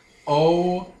attack.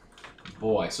 Oh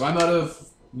boy. So I'm out of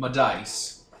my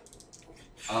dice.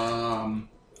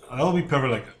 I'll be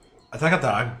perfect. Like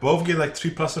attack. Both get like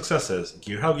 3+ successes.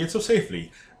 Gearhow gets up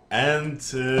safely, and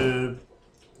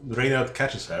Reynard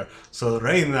catches her. So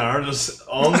Reynard is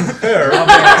on her.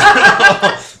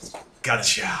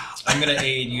 Gotcha. I'm going to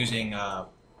aid using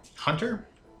Hunter.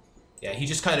 Yeah, he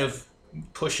just kind of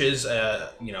pushes,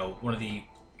 one of the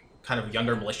kind of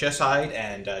younger militia side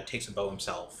and takes a bow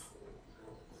himself.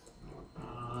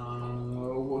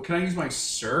 Well, can I use my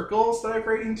circles that I've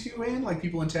rating 2 in? Like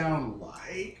people in town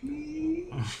like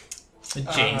me? And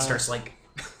Jane starts like,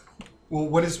 Well,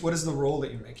 what is the roll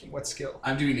that you're making? What skill?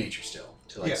 I'm doing nature still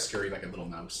to like Yeah. scurry like a little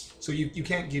mouse. So you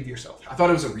can't give yourself I help. thought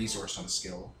it was a resource on a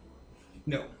skill,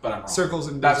 No. but I'm wrong. Circles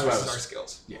and That's what I resources was- are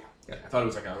skills. Yeah. I thought it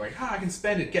was like I can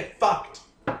spend it. Get fucked.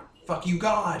 Fuck you,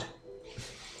 God.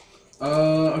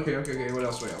 Okay. What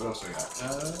else we got?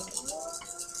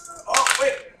 Oh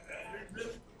wait.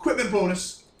 Equipment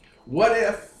bonus. What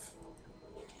if,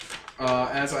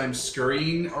 as I'm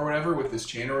scurrying or whatever with this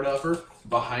chain or whatever,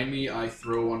 behind me I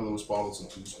throw one of those bottles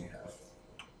of booze we have.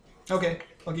 Okay,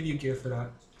 I'll give you gear for that.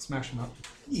 Smash them up.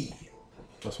 Yeah.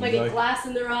 Plus Like one a die. glass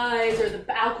in their eyes or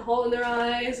the alcohol in their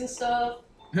eyes and stuff.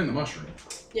 And the mushroom.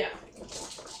 Yeah.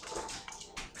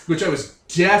 Which I was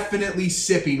definitely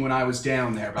sipping when I was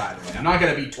down there, by the way. I'm not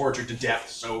going to be tortured to death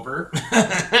sober.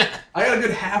 I got a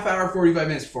good half hour, 45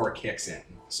 minutes before it kicks in.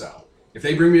 So, if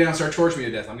they bring me down and start torturing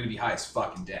me to death, I'm going to be high as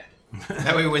fucking dead.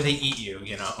 that way when they eat you,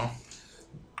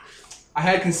 I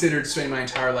had considered spending my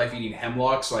entire life eating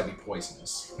hemlock, so I'd be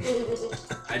poisonous.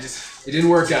 It didn't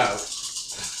work out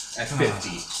at 50.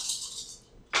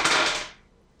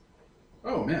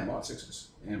 Oh man, a lot of 6s.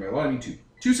 And by a lot I mean 2.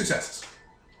 2 successes.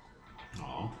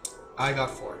 Aw. I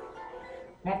got 4.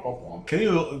 Can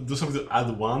you do something to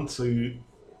add 1 so you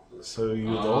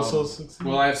also succeed?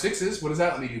 Well, I have 6s. What does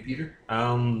that let me do, Peter?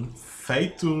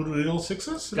 Fate to real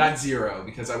 6s? Got 0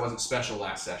 because I wasn't special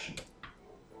last session.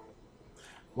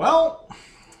 Well,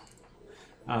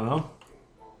 I don't know.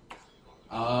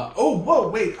 Oh, whoa,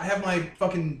 wait. I have my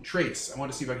fucking traits. I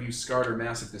want to see if I can use Scarred or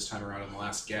Massive this time around in the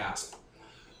last gasp.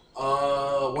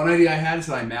 One idea I had is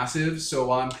that I'm massive, so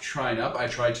while I'm trying up, I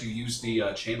try to use the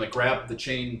chain, like grab the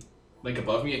chain link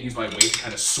above me and use my weight to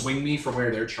kind of swing me from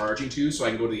where they're charging to, so I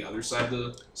can go to the other side of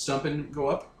the stump and go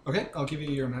up. Okay, I'll give you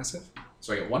your massive.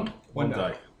 So I get one. One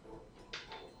die.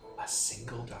 A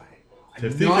single die. I'm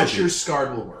 50, not 50. sure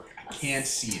Scarred will work. I can't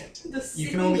see it. The You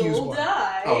can only use single one.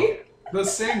 die. Oh, the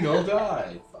single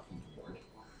die. Fucking lord.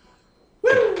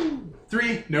 Woo!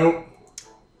 3. Nope.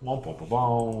 Bom, bom, bom,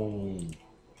 bom.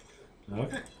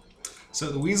 Okay. So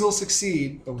the weasels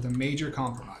succeed, but with a major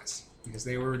compromise because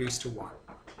they were reduced to 1.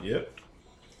 Yep.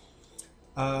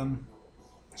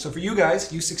 So for you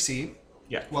guys, you succeed.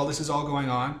 Yeah. While this is all going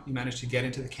on, you manage to get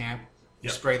into the camp. You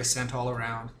Yep. spray the scent all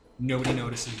around. Nobody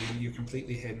notices you. You're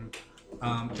completely hidden.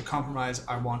 The compromise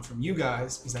I want from you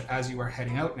guys is that as you are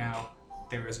heading out now,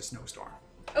 there is a snowstorm.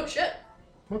 Oh shit.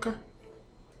 Okay.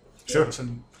 Sure.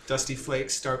 Some dusty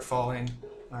flakes start falling.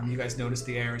 You guys notice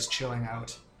the air is chilling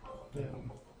out.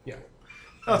 Yeah.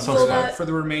 That Well, sounds that- fun. For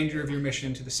the remainder of your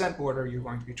mission to the scent border, you're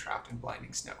going to be trapped in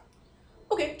blinding snow.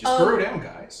 Okay. Just burrow down,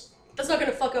 guys. That's not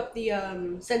gonna fuck up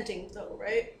the scenting though,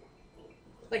 right?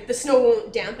 Like the snow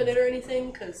won't dampen it or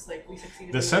anything, because like we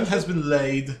succeeded. The in scent mission. has been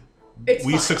laid. It's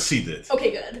We fine. succeeded.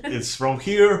 Okay, good. It's from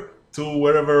here to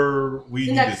wherever we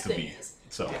The need it next to thing be. is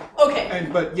So, okay.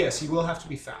 But yes, you will have to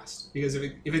be fast because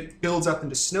if it builds up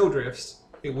into snowdrifts,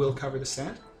 it will cover the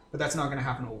scent. But that's not going to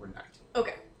happen overnight.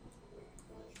 Okay.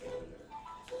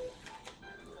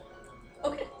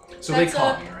 Okay. So they That's,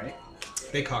 caught me, right?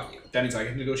 They caught you. That means I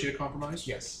can negotiate a compromise?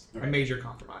 Yes, Okay. a major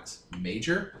compromise.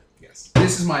 Major? Yes.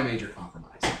 This is my major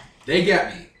compromise. They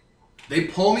get me. They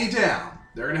pull me down.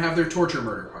 They're going to have their torture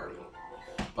murder party.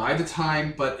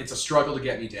 But it's a struggle to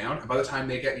get me down. And by the time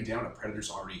they get me down, a predator's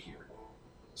already here.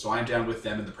 So I'm down with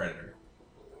them and the predator.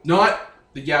 Not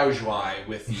the Yao Zhuai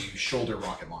with the shoulder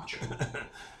rocket launcher.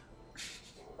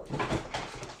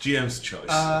 GM's choice.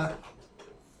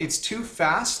 It's too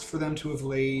fast for them to have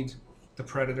laid the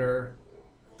predator.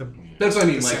 That's what I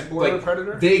mean. The Like, scent border like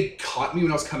predator? they caught me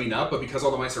when I was coming up, but because all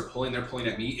the mice are pulling, they're pulling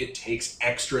at me. It takes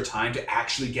extra time to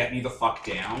actually get me the fuck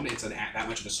down. It's that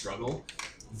much of a struggle.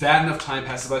 That enough time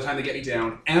passes by the time they get me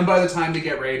down, and by the time they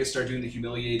get ready to start doing the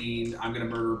humiliating, I'm gonna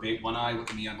murder Big One Eye, look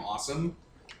at me, I'm awesome.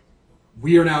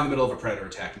 We are now in the middle of a predator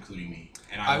attack, including me.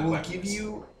 And I I'm will weaponless. give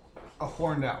you a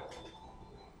horned owl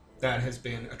that has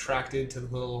been attracted to the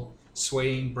little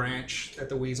swaying branch that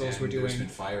the weasels And were there's doing. been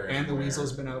fire And the everywhere.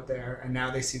 weasel's been out there, and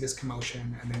now they see this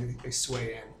commotion, and they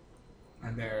sway in,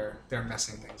 and they're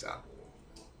messing things up.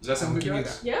 Does that sound I'll good, give you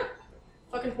guys? that. Yeah.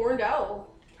 Fucking horned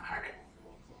owl. Alright.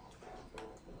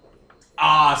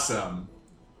 Awesome.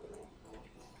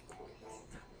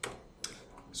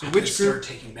 So I'm which gonna group? start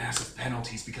taking massive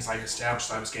penalties because I established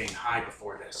that I was getting high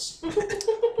before this.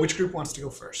 Which group wants to go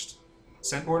first?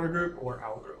 Scent border group or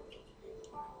owl group?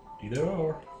 Either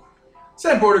or.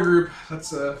 Send border group.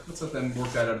 Let's let them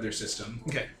work that out of their system.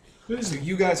 Okay. So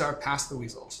you guys are past the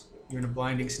weasels. You're in a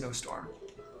blinding snowstorm.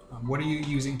 What are you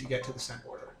using to get to the scent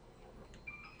border?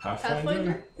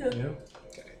 Pathfinder? Yeah. Yeah.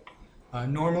 Okay.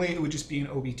 Normally it would just be an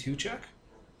OB2 check,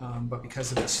 but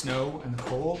because of the snow and the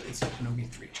cold, it's an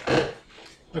OB3 check.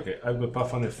 Okay, I've got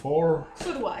Pathfinder 4.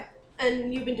 So do I.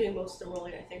 And you've been doing most of the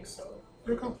rolling, I think. So.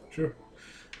 Sure.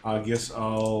 I guess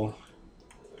I'll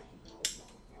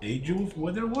aid you with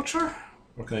Weather Watcher?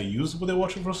 Or can I use Weather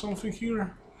Watcher for something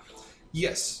here?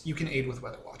 Yes, you can aid with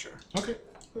Weather Watcher. Okay.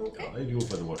 Okay. I'll aid you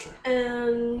with Weather Watcher.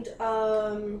 And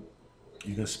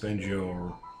You can spend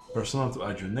your personal to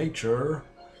add your nature,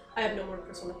 I have no more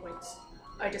personal points.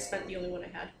 I just spent the only one I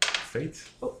had. fate,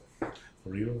 Oh.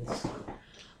 for you.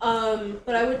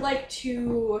 But I would like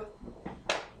to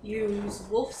use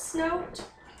Wolf Snout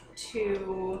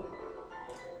to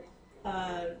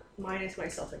minus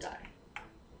myself a die.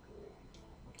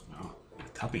 Oh,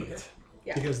 tapping it.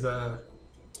 Yeah. Because the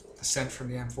scent from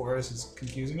the amphoras is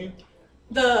confusing you.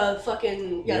 The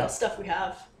fucking Yeah. the stuff we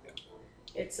have.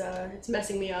 It's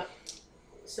messing me up.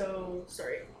 So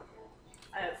sorry.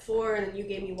 I have 4, and then you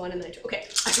gave me 1, and then okay.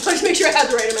 I just wanted to make sure I had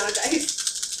the right amount of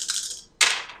dice.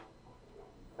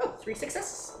 Oh, 3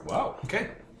 successes. Wow.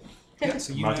 Okay. Yeah,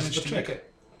 so you Mark is managed the to make check.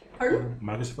 it. Pardon?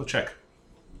 Mark is for check.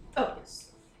 Oh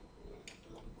yes.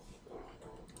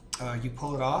 You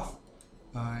pull it off,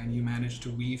 and you manage to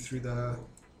weave through the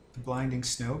blinding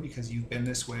snow because you've been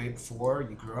this way before.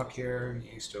 You grew up here.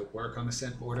 You used to work on the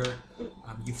scent border.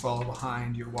 You follow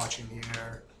behind. You're watching the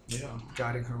air,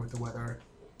 guiding her with the weather,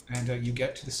 and you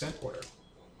get to the scent border.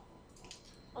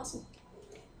 Awesome.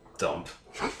 Dump.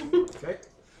 Okay.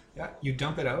 Yeah, you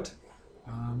dump it out,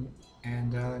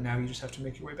 and now you just have to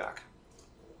make your way back.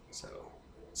 So,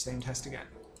 same test again.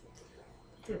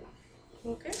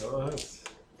 Okay. Go ahead.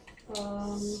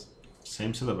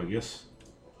 Same setup, I guess.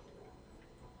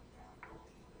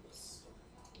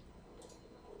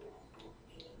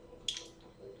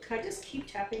 Can I just keep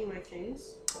tapping my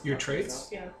things? Your traits?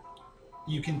 Yeah.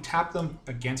 You can tap them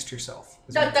against yourself.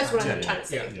 That's what Yeah, I'm yeah. trying to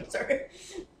say. Yeah. Sorry.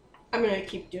 I'm gonna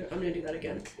do that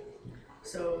again.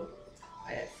 So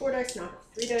I had 4 dice, now I have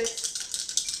 3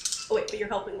 dice. Oh wait, but you're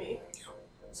helping me.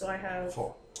 So I have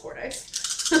 4. 4 dice.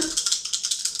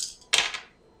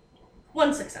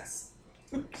 1 success.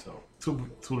 So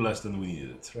two less than we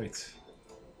needed, right?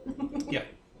 Yeah.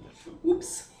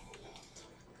 Oops.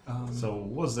 So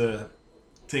what's the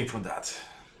thing from that?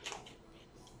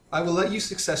 I will let you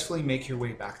successfully make your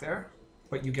way back there,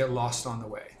 but you get lost on the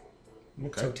way.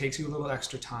 Okay. So it takes you a little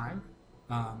extra time,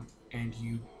 and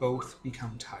you both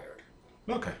become tired.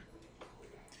 Okay.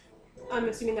 I'm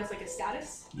assuming that's like a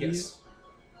status. Yes.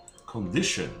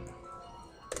 Condition.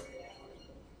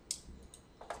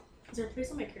 Is there a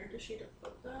place on my character sheet to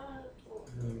put that? Or-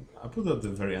 I put that at the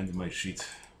very end of my sheet.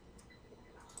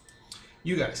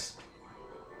 You guys.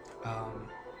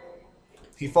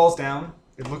 He falls down.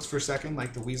 It looks for a second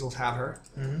like the weasels have her,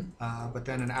 but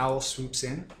then an owl swoops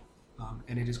in,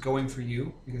 and it is going for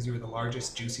you because you are the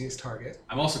largest, juiciest target,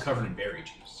 I'm also covered in berry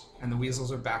juice. and the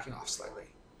weasels are backing off slightly.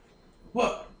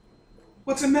 What?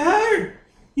 What's the matter?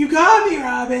 You got me,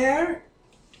 Robert.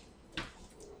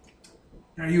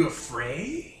 Are you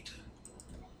afraid?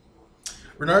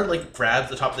 Renard like grabs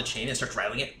the top of the chain and starts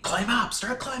rattling it. Climb up!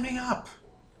 Start climbing up!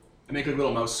 I make a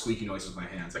little mouse squeaky noise with my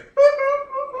hands, like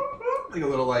a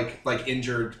little like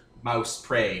injured mouse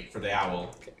prey for the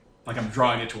owl. Like I'm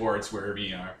drawing it towards wherever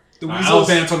you are. The I'll weasels,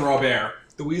 advance on Robert.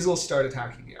 the weasels start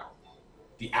attacking the owl.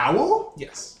 The owl?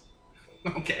 Yes.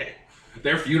 Okay.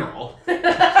 Their funeral.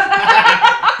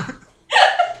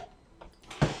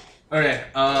 Okay.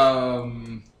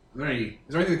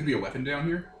 Is there anything that could be a weapon down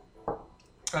here?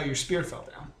 Your spear fell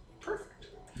down. Perfect.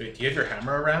 Wait, do you have your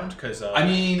hammer around? Because I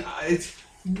mean, it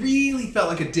really felt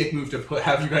like a dick move to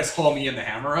have you guys haul me in the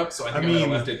hammer up, so I think I mean,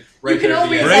 left it right you can there at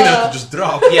the always, end. Reina could just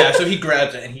drop. yeah, so he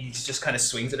grabs it and he just kind of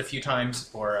swings it a few times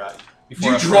before. Did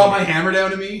Before you a draw friend- my hammer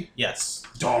down to me? Yes.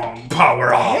 Dong.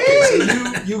 Power off.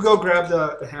 So you go grab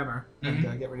the hammer and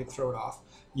Mhm. get ready to throw it off.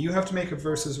 You have to make a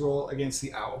versus roll against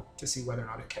the owl to see whether or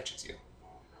not it catches you.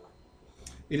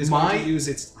 It is going to use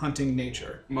its hunting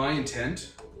nature. My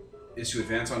intent is to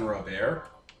advance on Robert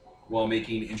while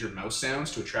making injured mouse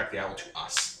sounds to attract the owl to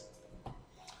us.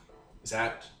 Is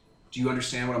that... Do you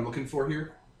understand what I'm looking for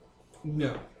here?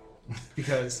 No,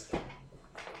 because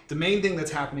the main thing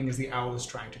that's happening is the owl is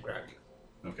trying to grab you.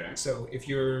 Okay. So if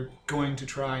you're going to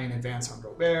try and advance on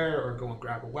Robert or go and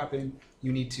grab a weapon,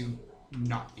 you need to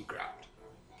not be grabbed.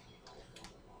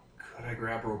 Could I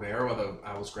grab Robert while the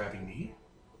owl's grabbing me?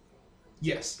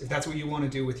 Yes, if that's what you want to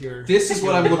do with your... This is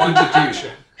what I'm looking to do.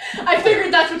 I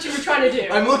figured that's what you were trying to do.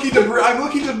 I'm looking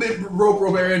to rope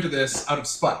Robert into this out of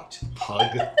spite.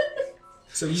 Hug.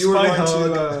 So you are Spy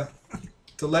going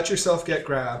to let yourself get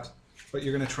grabbed, but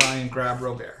you're going to try and grab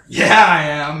Robert. Yeah, I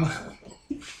am.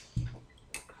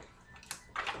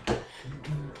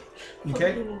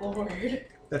 Okay? Oh, Lord.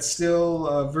 That's still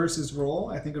a versus roll.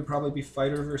 I think it would probably be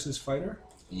fighter versus fighter.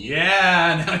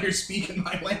 Yeah, now you're speaking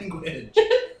my language.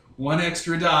 1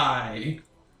 extra die.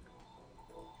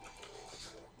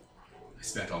 I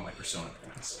spent all my persona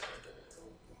points.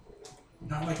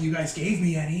 Not like you guys gave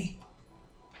me any.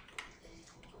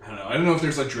 I don't know. I don't know if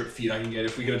there's a drip feed I can get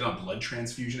if we could have done a blood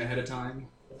transfusion ahead of time.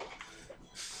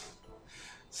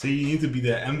 So you need to be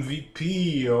the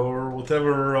MVP or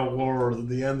whatever award at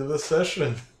the end of the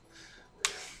session.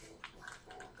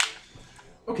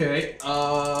 Okay,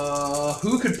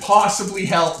 who could possibly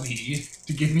help me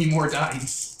to give me more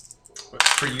dice?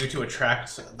 For you to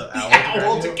attract the The owl. to grab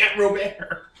owl you? to get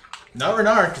Robert. Not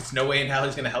Renard, because no way in hell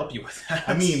he's going to help you with that.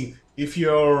 I mean, if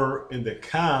you're in the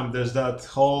camp, there's that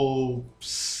whole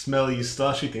smelly,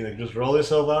 slushy thing. Like just roll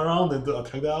yourself around and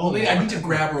attack the owl. Well, I need to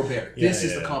grab Robert. Yeah, This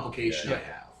is the yeah, complication yeah. I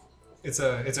have. It's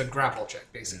a grapple check,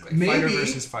 basically. Maybe- Fighter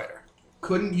versus fighter.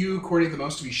 Couldn't you coordinate the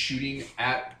most to be shooting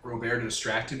at Robert to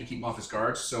distract him to keep him off his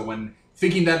guard? So when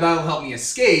thinking that that'll help me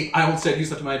escape, I will instead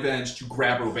use that to my advantage to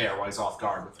grab Robert while he's off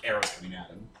guard with arrows coming at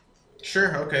him.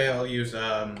 Sure, okay, I'll use,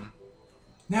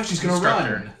 Now she's gonna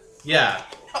Instructor. run. Yeah.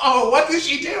 Oh, what is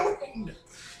she doing?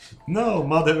 No,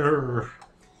 mother.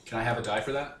 Can I have a die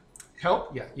for that?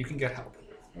 Help? Yeah, you can get help.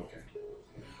 Okay.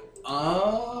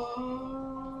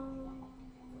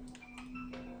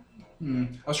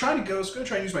 I was going to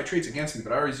try and use my traits against me,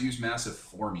 but I always use massive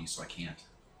for me, so I can't.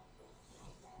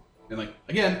 And like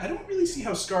again, I don't really see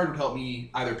how Scarred would help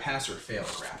me either pass or fail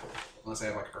a grapple, unless I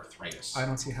have like arthritis. I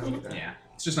don't see how either. Yeah,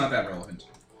 it's just not that relevant.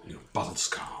 You're battle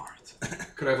scarred.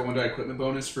 Could I have a 1 die equipment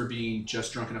bonus for being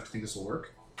just drunk enough to think this will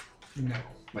work? No.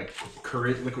 Like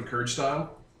courage, liquid courage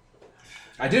style.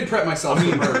 I did prep myself for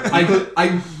the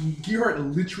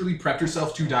Gearhart literally prepped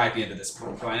herself to die at the end of this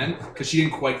plan because she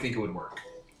didn't quite think it would work.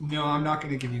 No, I'm not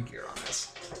going to give you gear on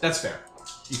this. That's fair.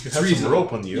 You could It's have some reasonable.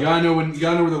 rope on you. You gotta know when. You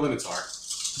gotta know where the limits are.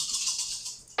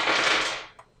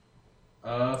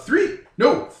 3.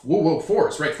 No. Whoa.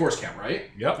 4s. Right. 4s count.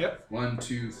 Right. Yep. 1,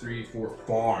 2, 3, 4,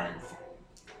 5.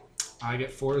 I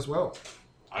get 4 as well.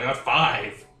 I got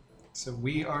 5. So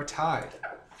we are tied.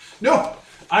 No.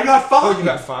 I got 5. Oh, you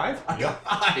got 5? I got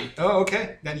 5. Oh,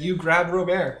 okay. Then you grab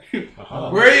Robert.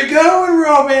 Where are you going,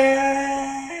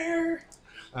 Robert?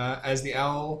 As the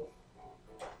owl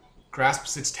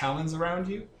grasps its talons around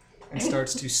you and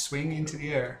starts to swing into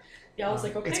the air. Yeah, I was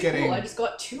like, okay, It's getting- cool. I just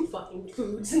got 2 fucking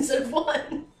foods instead of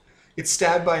 1. It's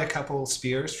stabbed by a couple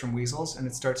spears from weasels, and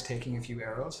it starts taking a few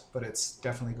arrows, but it's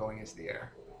definitely going into the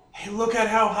air. Hey, look at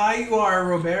how high you are,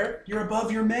 Robert. You're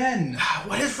above your men.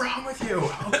 What is wrong with you?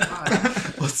 Oh, God.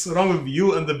 What's wrong with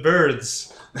you and the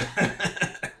birds?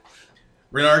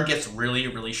 Renard gets really,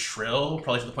 really shrill,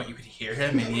 probably to the point you could hear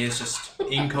him, and he is just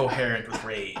incoherent with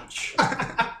rage.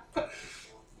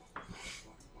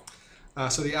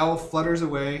 So the owl flutters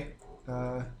away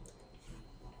to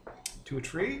a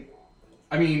tree.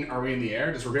 I mean, are we in the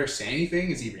air? Does Robert say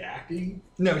anything? Is he reacting?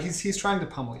 No, he's trying to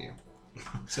pummel you.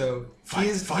 So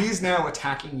he's now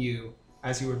attacking you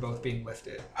as you were both being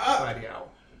lifted by the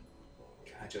owl.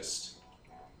 Can I just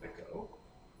let go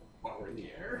while we're in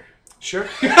the air? Sure.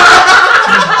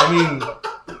 I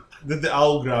mean, did the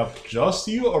owl grab just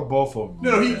you or both of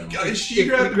you? No, she He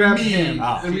grabbed grabbed me, him.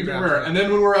 and He we grabbed were. him. And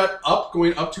then when we're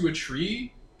going up to a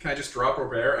tree, can I just drop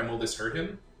Robert and will this hurt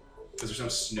him? Because there's no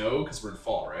snow, because we're in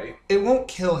fall, right? It won't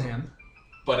kill him.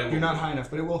 But it will, You're not high enough,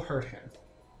 but it will hurt him.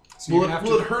 So Will you're it, gonna have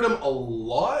will to it hurt him a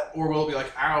lot, or will it be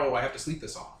like, ow, I have to sleep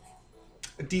this off?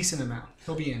 a decent amount.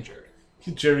 He'll be injured.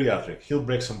 He's geriatric. He'll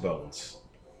break some bones.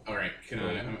 All right, can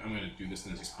I? I'm going to do this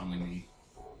then as he's pummeling me.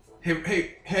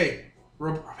 Hey,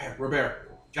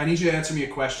 Robert, I need you to answer me a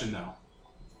question though.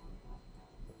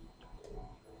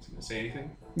 Is he going to say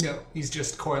anything? No, he's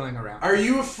just coiling around. Are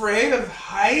you afraid of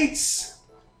heights?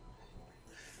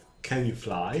 Can you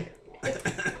fly?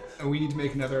 We need to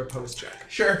make another opposed check.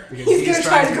 Sure. Because He's gonna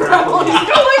try to grapple. He's like,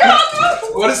 oh my god,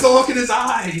 no! What is the look in his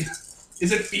eye?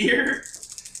 Is it fear?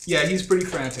 Yeah, he's pretty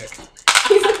frantic.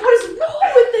 He's like, what is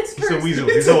wrong with this He's a person? weasel.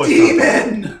 It's He's a always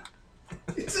demon.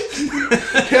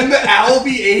 Can the owl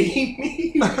be aiding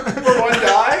me for 1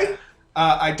 die?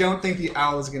 I don't think the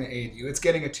owl is going to aid you. It's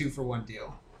getting a 2-for-1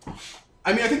 deal.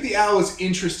 I mean, I think the owl is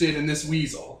interested in this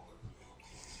weasel.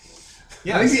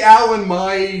 Yeah, I think the owl and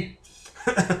my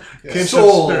Kinship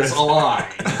souls spirit. align.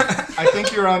 I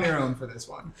think you're on your own for this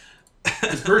one.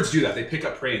 Because birds do that. They pick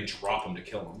up prey and drop them to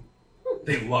kill them.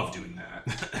 They love doing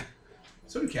that.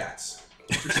 So do cats.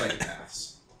 They're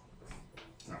psychopaths.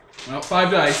 Oh, well, 5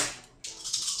 dice.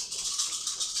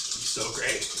 So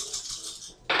great.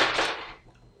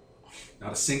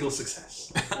 Not a single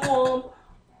success.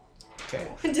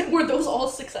 Okay. Were those all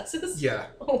successes? Yeah.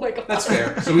 Oh my god. That's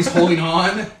fair. So he's holding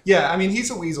on. Yeah, I mean, he's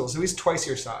a weasel, so he's twice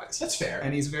your size. That's fair.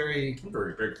 And he's very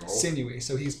Very big roll. sinewy,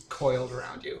 so he's coiled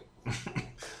around you.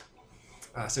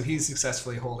 So he's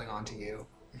successfully holding on to you.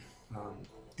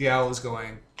 The owl is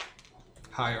going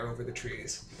higher over the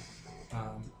trees.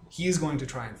 He's going to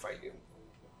try and fight you.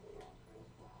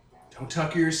 Don't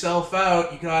tucker yourself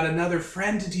out. You got another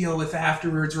friend to deal with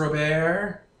afterwards,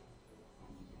 Robert.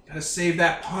 Gotta save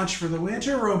that punch for the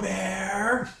winter,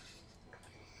 Robert.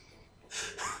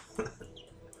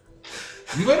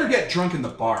 You let her get drunk in the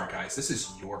bar, guys. This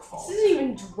is your fault. This isn't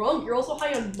even drunk. You're also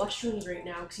high on mushrooms right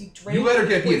now because you drank. You let her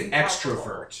get be an poison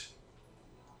alcohol. extrovert.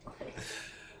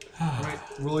 Right,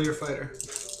 roll your fighter.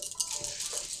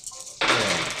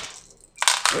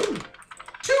 Oh.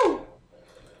 2.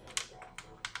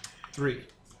 3.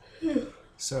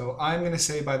 So I'm going to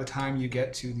say by the time you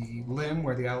get to the limb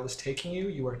where the owl is taking you,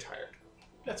 you are tired.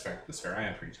 That's fair. That's fair. I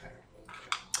am pretty tired.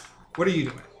 What are you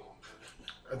doing?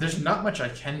 There's not much I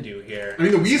can do here. I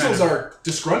mean, the It's weasels kind of- are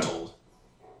disgruntled.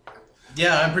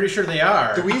 Yeah, I'm pretty sure they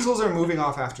are. The weasels are moving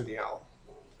off after the owl.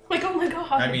 Like, oh my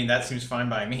god. I mean, that seems fine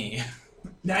by me.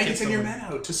 Now you can Get send your someone-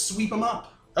 men out to sweep them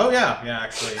up. Oh, yeah,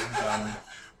 actually.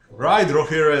 Right,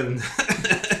 Rohirrim.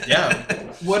 Yeah,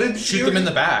 What did shoot them in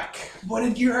the back. What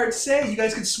did Gearhart say? You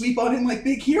guys could sweep on in like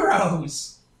big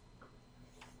heroes.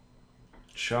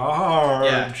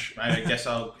 Charge. Yeah, I guess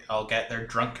I'll get their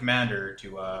drunk commander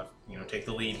to take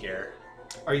the lead here.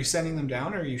 Are you sending them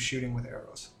down, or are you shooting with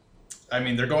arrows? I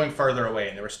mean, they're going farther away,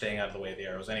 and they were staying out of the way of the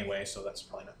arrows anyway, so that's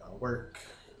probably not going to work.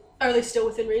 Are they still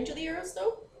within range of the arrows,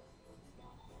 though?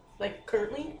 Like,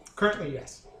 currently? Currently,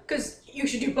 yes. Because you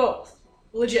should do both.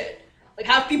 Legit. Like,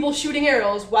 have people shooting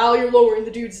arrows while you're lowering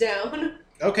the dudes down.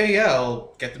 Okay, yeah,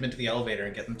 I'll get them into the elevator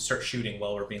and get them to start shooting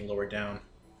while we're being lowered down.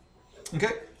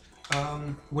 Okay.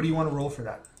 What do you want to roll for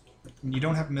that? You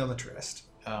don't have militarist.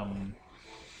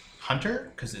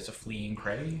 Hunter, because it's a fleeing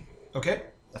prey. Okay.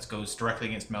 That goes directly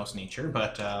against mouse nature,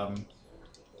 but I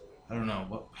don't know.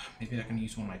 What? Maybe I can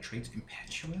use one of my traits.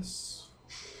 Impetuous?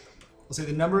 We'll say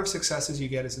the number of successes you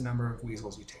get is the number of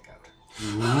weasels you take out.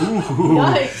 Ooh.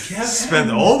 Nice.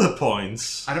 Spend all the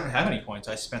points. I don't have any points.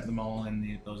 I spent them all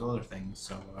in those other things,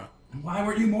 so... Why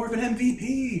weren't you more of an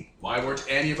MVP? Why weren't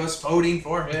any of us voting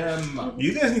for him?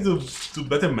 You guys need to do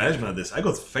better management of this. I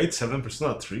got Fate 7%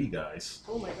 out of 3, guys.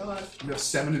 Oh my god. You have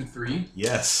 7 and 3.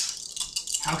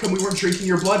 Yes. How come we weren't drinking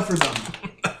your blood for them?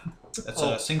 That's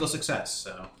a single success,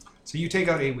 so... So you take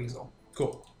out a weasel.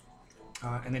 Cool.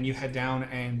 And then you head down,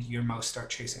 and your mouse start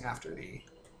chasing after the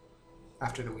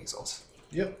weasels.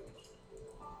 Yep.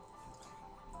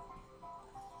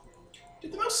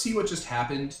 Did the mouse see what just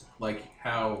happened? Like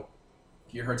how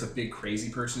Gearhart's a big crazy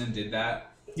person and did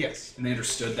that? Yes. And they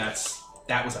understood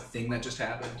that was a thing that just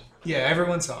happened? Yeah,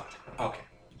 everyone saw it. Okay.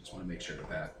 I just want to make sure of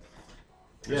that.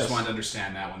 I Yes. just wanted to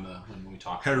understand that when we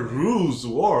talked. Her rules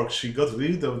work. She got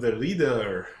rid of the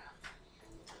leader.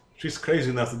 She's crazy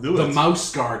enough to do The it.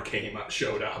 mouse guard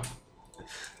showed up.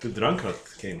 The drunkard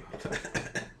came.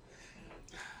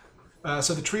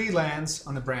 So the tree lands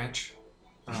on the branch.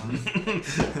 The I was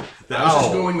just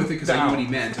owl. going with it because I knew what he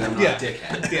meant and I'm not Yeah. a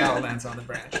dickhead. The owl lands on the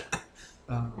branch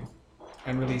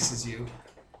and releases you.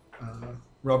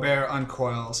 Robert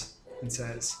uncoils and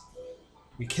says,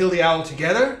 "We kill the owl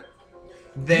together,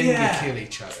 then Yeah. we kill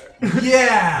each other."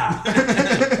 Yeah!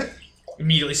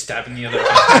 Immediately stabbing the other.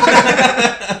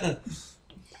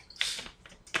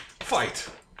 Fight.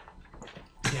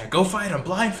 Yeah, go fight him.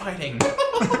 Blind fighting.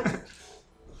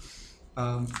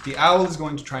 The owl is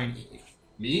going to try and eat you.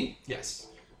 Me? Yes.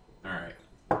 Alright.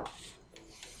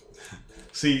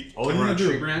 See, all Can you we run need a to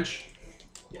tree do. branch?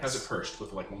 How's it perched?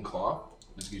 With like one claw?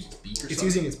 Does it use its beak or something? It's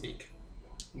using its beak.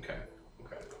 Okay.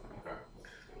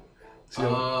 See,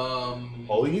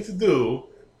 all you need to do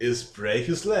is break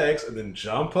his legs and then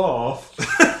jump off.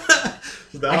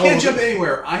 So the I owl- can't jump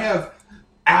anywhere. I have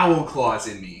owl claws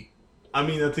in me. I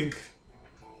mean, I think.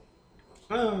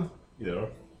 Either.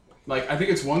 Like, I think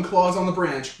it's one claw's on the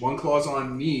branch, one claw's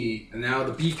on me, and now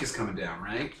the beak is coming down,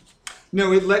 right?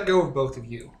 No, it let go of both of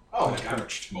you. Oh, When like it I'm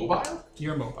perched. mobile?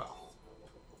 You're mobile.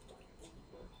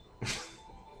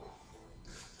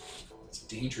 It's a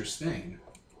dangerous thing.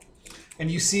 And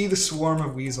you see the swarm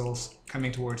of weasels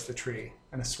coming towards the tree,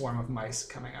 and a swarm of mice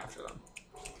coming after them.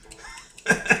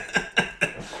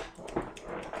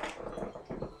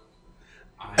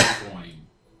 I'm going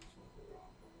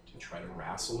to try to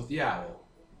wrestle with the owl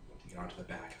to get onto the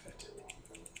back of it.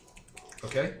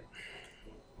 Okay?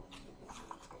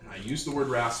 And I use the word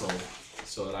wrestle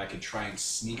so that I could try and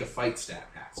sneak a fight stat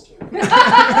past you.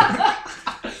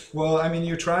 Well, I mean,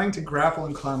 you're trying to grapple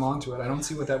and climb onto it. I don't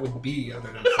see what that would be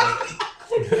other than fighting.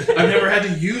 I've never had to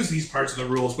use these parts of the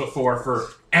rules before for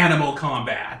animal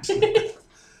combat.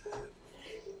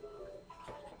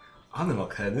 Animal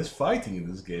Cat is fighting in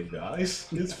this game, guys.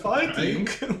 It's fighting.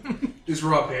 Is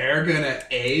Robert gonna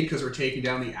aid because we're taking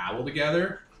down the owl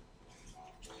together?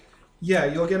 Yeah,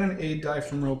 you'll get an aid die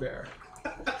from Robert.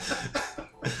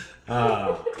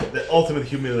 The ultimate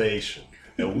humiliation.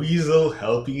 A weasel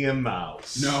helping a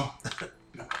mouse. No.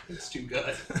 No, it's too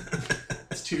good.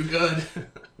 It's too good.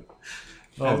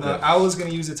 And the owl is going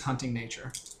to use its hunting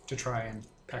nature to try and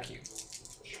peck you.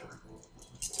 Sure.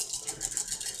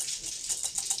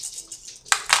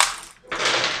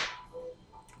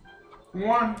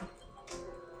 One.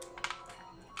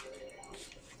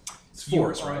 It's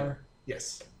force, You right? are-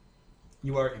 Yes.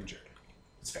 You are injured.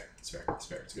 It's fair. It's fair. It's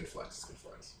fair. It's a good flex. It's a good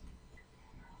flex.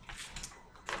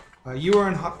 You are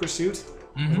in hot pursuit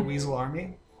of a Mhm. weasel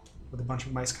army with a bunch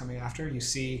of mice coming after. You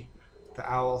see the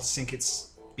owl sink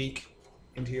its beak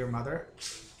into your mother,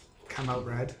 come out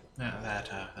red. Yeah,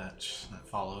 that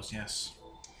follows. Yes.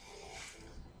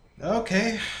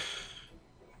 Okay.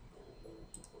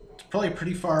 It's probably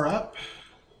pretty far up,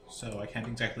 so I can't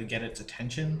exactly get its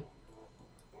attention.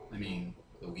 I mean,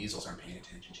 the weasels aren't paying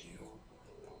attention to you.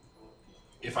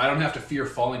 If I don't have to fear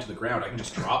falling to the ground, I can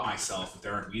just drop myself if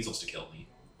there aren't weasels to kill me.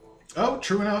 Oh,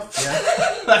 true enough. Yeah.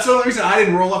 That's the only reason I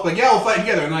didn't roll up like, yeah, we'll fight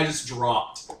together, and I just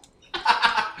dropped.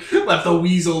 Left the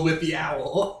weasel with the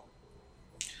owl.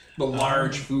 The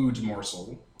large food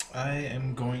morsel. I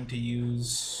am going to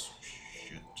use...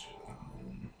 Shit.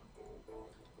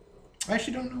 I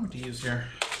actually don't know what to use here.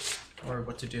 Or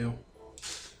what to do.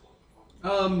 I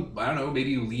don't know.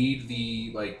 Maybe you lead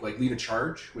the lead a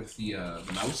charge with the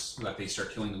mouse so that they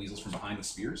start killing the weasels from behind with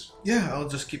spears. Yeah, I'll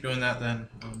just keep doing that then.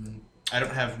 I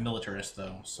don't have militarist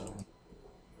though, so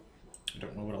I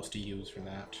don't know what else to use for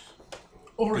that.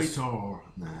 Orator.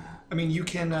 Nah. I mean, you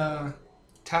can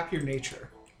tap your nature.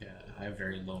 Yeah, I have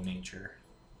very low nature.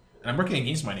 And I'm working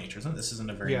against my nature, isn't it? This isn't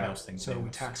a very mouse thing to so do.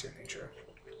 it tax your nature.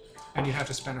 And you have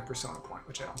to spend a persona point,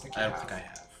 which I don't think you I have. don't think I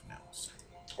have, no. So.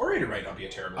 Orator might not be a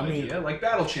terrible I mean- idea. Like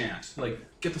battle chant, like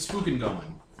get the spooking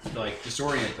going, like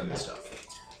disorient them and stuff.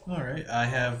 Alright, I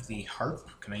have the harp.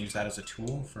 Can I use that as a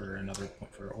tool for another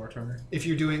point for orator? If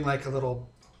you're doing like a little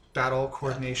battle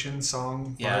coordination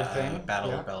song Yeah, bard thing.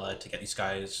 Battle of Bella to get these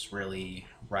guys really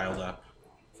riled up.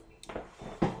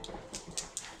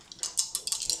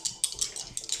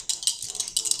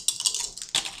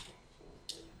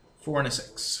 Four and a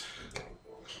 6.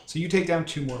 So you take down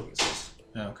 2 more weasels,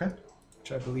 Okay.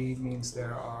 which I believe means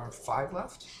there are 5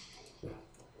 left.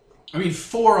 I mean,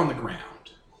 4 on the ground.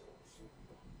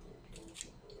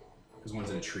 Because one's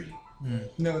in a tree.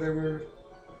 No, there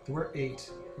were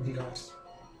 8, and he got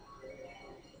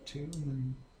 2, and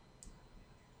then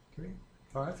 3,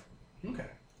 5. Okay.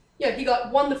 Yeah, he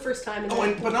got 1 the first time. And Oh,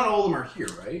 then... but not all of them are here,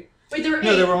 right? Wait, there were 8.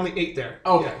 No, there were only 8 there.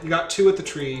 Okay. Yeah, you got 2 at the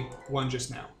tree, 1 just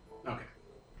now. Okay.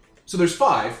 So there's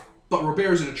 5, but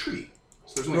Robert's in a tree.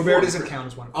 So there's only 4 Robert in the doesn't tree. count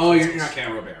as one. Oh, you're not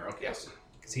counting Robert. Okay. Yes,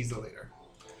 because he's the leader.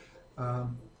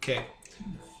 Okay.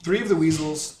 3 of the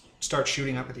weasels start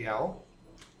shooting up at the owl.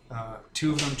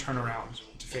 2 of them turn around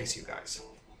to face you guys.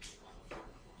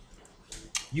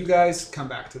 You guys come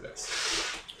back to this.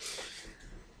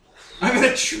 I'm in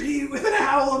a tree with an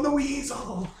owl and the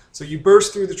weasel. So you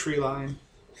burst through the tree line,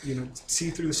 see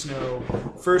through the snow.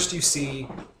 First you see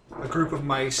a group of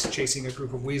mice chasing a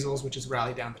group of weasels, which is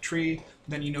rallied down the tree.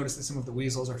 Then you notice that some of the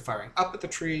weasels are firing up at the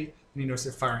tree. And you notice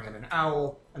they're firing at an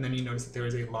owl. And then you notice that there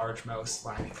is a large mouse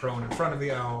lying prone in front of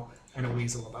the owl and a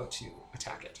weasel about to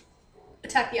attack it.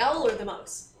 Attack the owl or the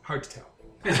mouse? Hard to tell.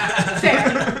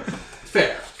 Fair.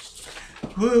 Fair.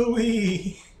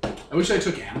 Woo-wee. I wish I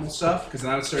took animal stuff, because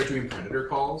then I would start doing predator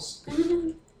calls.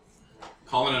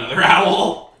 Calling another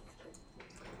owl.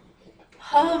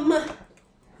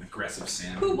 Aggressive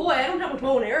Sam. Oh boy, I don't have a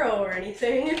bow and arrow or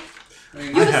anything. I mean,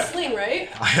 You have a have- sling, right?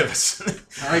 I have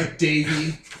all right,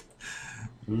 Davey.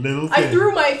 little I thing.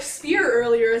 threw my spear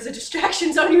earlier as a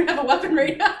distraction, so I don't even have a weapon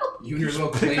right now. You and your little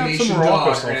Pick up claymation some rock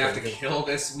or dog are going to have to something. kill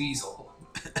this weasel.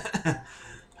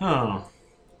 Huh.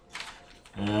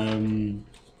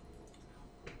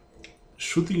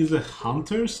 Shooting is a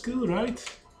hunter skill, right?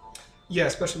 Yeah,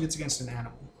 especially if it's against an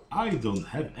animal. I don't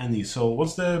have any. So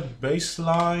what's the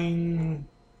baseline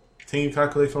thing you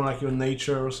calculate from like your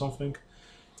nature or something?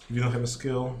 If you don't have a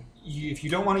skill. If you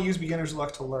don't want to use beginner's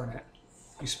luck to learn it,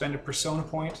 you spend a persona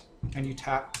point and you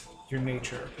tap your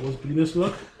nature. What's beginner's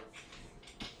luck?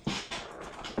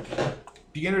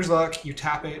 Beginner's luck, you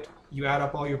tap it, you add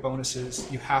up all your bonuses,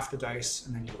 you half the dice,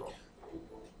 and then you roll.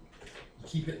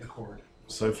 Keep hitting the cord.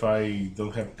 So if I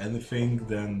don't have anything,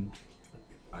 then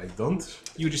I don't.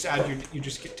 You just add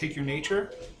take your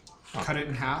nature, cut it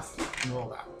in half, and roll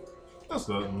that. That's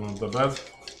not that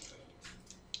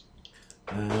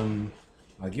bad.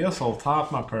 I guess I'll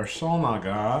tap my persona,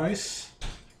 guys,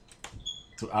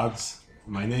 to add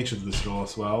my nature to this roll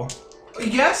as well.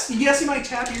 Yes, you might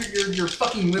tap your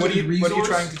fucking limited resource. What are you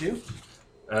trying to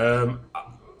do?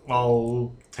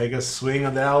 I'll take a swing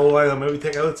at the owl and maybe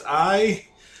take out its eye.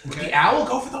 The owl,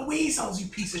 go for the weasels, you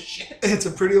piece of shit. It's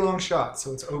a pretty long shot,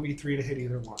 so it's OB3 to hit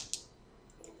either one.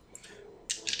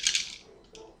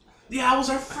 The owl's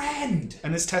our friend.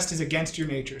 And this test is against your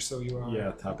nature, so you are...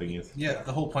 Yeah, tapping it. Yeah,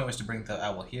 the whole point was to bring the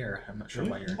owl here. I'm not sure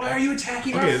why you're... Why are you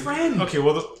attacking Okay, our friend? Okay,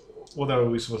 what are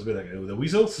we supposed to be like? The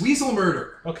weasels? Weasel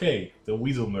murder. Okay, the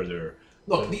weasel murderer.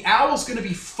 Look, the owl's gonna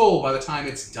be full by the time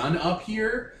it's done up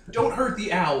here. Don't hurt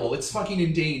the owl. It's fucking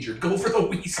endangered. Go for the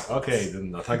weasels. Okay,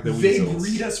 then attack the They weasels.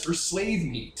 breed us for slave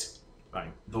meat.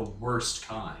 Fine. The worst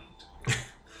kind.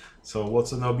 So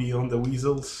what's an OB on the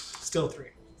weasels? Still 3.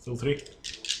 Still 3?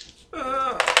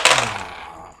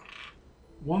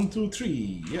 1, 2,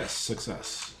 3. Yes,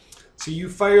 success. So you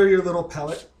fire your little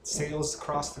pellet, sails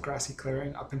across the grassy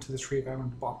clearing up into the tree limb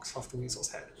and bonks off the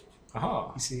weasel's head.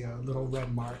 Aha. You see a little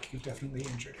red mark. You've definitely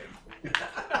injured him.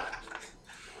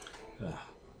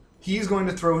 He's going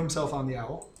to throw himself on the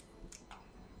owl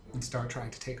and start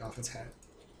trying to take off its head.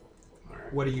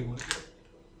 What do you want to do?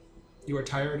 You are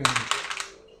tired and injured.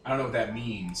 I don't know what that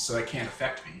means, so that can't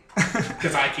affect me.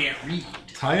 Because I can't read.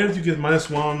 Tired, you get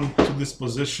 -1 to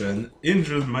disposition.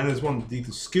 Injured, -1d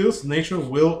to skills, nature,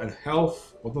 will, and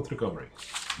health, but not recovery.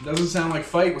 It doesn't sound like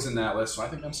fight was in that list, so I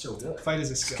think I'm still good. Fight is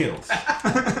a skill.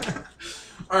 Skills.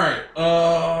 Alright,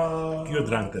 You're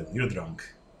drunk then. You're drunk.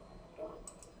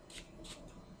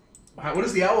 what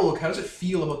does the owl look? How does it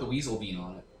feel about the weasel being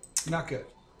on it? Not good.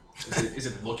 Is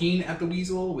it looking at the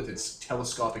weasel with its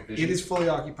telescopic vision? It is fully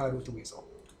occupied with the weasel.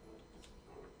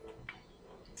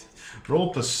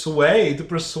 Roll persuade to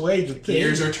persuade the thing.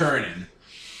 Gears are turning.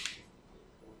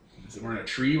 Is it we're in a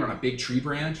tree? We're on a big tree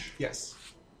branch? Yes.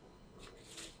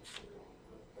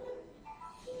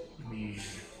 I mean,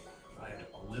 if I had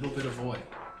a little bit of oil.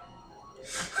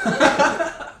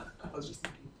 I was just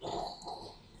thinking,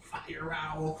 fire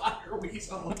owl, fire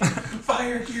weasel,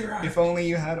 fire hero. If only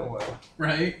you had oil.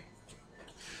 Right?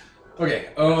 Okay,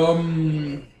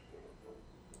 can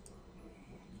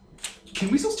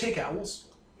weasels take owls?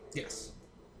 Yes.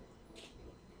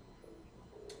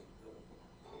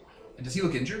 And does he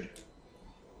look injured?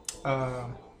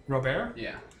 Robert?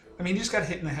 Yeah. I mean, he just got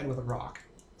hit in the head with a rock.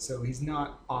 So he's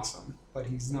not awesome, but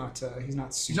he's not super. He's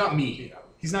not me.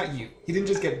 He's not you. He didn't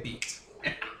just get beat.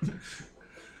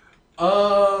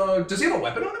 Does he have a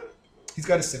weapon on him? He's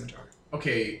got a scimitar.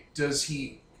 Okay, does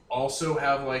he also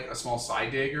have like a small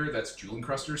side dagger that's jewel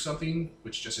encrusted or something?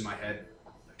 Which just in my head,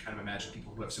 I kind of imagine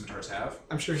people who have scimitars have.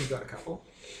 I'm sure he's got a couple.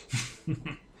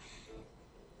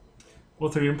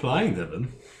 What are you implying,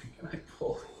 Devin? Can I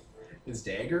pull his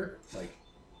dagger? Like,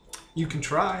 You can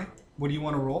try. What do you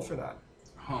want to roll for that?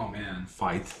 oh man.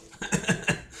 Fight.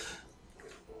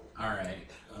 Alright.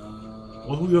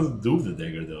 What would you do with the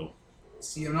dagger, though?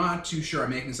 See, I'm not too sure.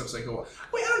 I'm making this up so I go,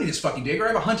 wait, I don't need this fucking dagger. I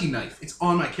have a hunting knife. It's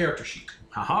on my character sheet.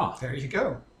 Haha. There you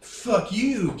go. Fuck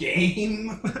you,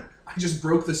 game. I just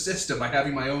broke the system by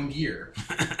having my own gear.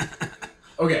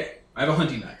 Okay, I have a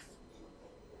hunting knife.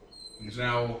 There's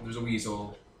a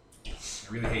weasel. I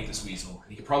really hate this weasel.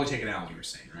 He could probably take an owl, you were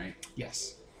saying, right?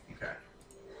 Yes. Okay.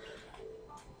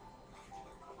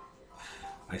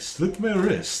 I slit my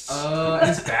wrist. And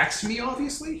his back's to me,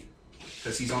 obviously?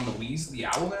 Because he's on the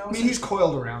owl now? I mean, he's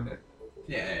coiled around it.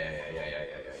 Yeah.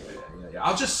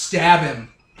 I'll just stab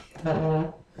him.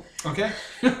 Okay.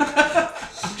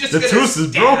 I'm just The gonna truth is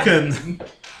stab broken. him.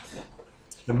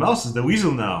 The mouse is the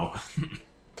weasel now.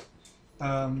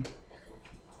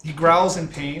 He growls in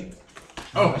pain.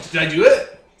 Oh, did I do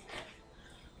it?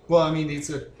 Well, I mean, it's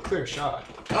a clear shot.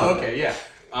 Oh, okay, yeah.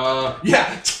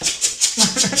 Yeah.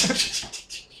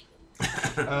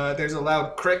 There's a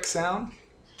loud crick sound,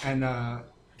 and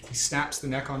he snaps the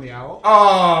neck on the owl.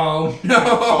 Oh, Falls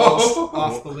no.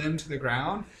 off the limb to the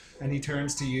ground, and he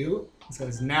turns to you and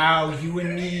says, "Now you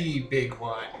and me, big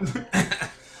one."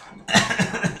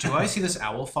 Do I see this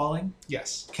owl falling?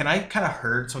 Yes. Can I kind of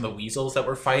herd some of the weasels that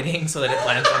we're fighting so that it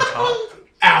lands on top?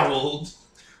 Owled.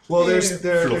 Well, there's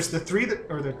the three that,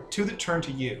 or the two that turn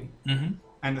to you, Mm-hmm.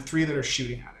 and the three that are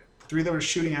shooting at it. The three that are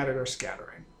shooting at it are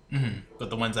scattering. Mm-hmm. But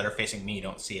the ones that are facing me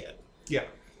don't see it. Yeah.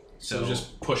 So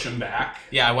just push him back.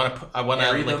 Yeah, I want to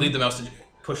Parry like them? lead the mouse to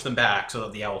push them back so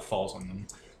that the owl falls on them.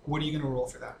 What are you going to roll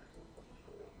for that?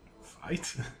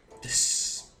 Fight?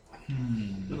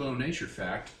 Little nature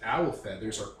fact: owl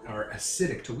feathers are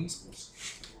acidic to weasels.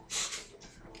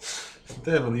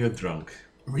 Devin, you're drunk.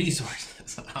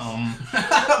 Resources.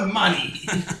 Money.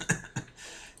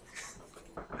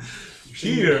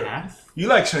 Here. You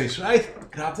like shinies, right?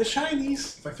 Grab the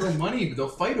shinies. If I throw money, they'll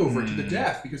fight over it to the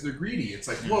death because they're greedy. It's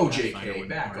like, whoa, that fight JK, wouldn't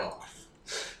back work. off.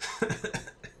 I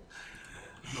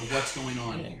don't know what's going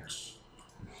on here.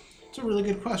 It's a really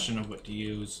good question of what to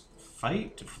use.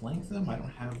 Fight to flank them? I don't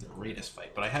have the greatest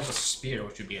fight, but I have a spear,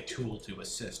 which would be a tool to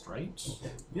assist, right?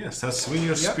 Yes, that's swing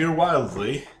your spear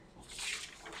wildly.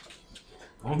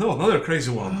 Oh no, another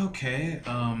crazy one. Okay,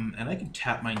 and I can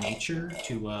tap my nature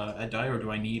to a die, or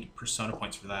do I need persona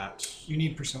points for that? You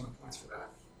need persona points for that.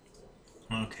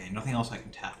 Okay, nothing else I can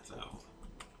tap, though.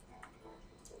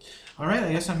 Alright,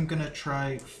 I guess I'm gonna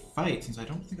try fight, since I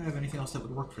don't think I have anything else that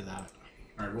would work for that.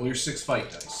 Alright, roll your 6 fight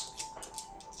dice.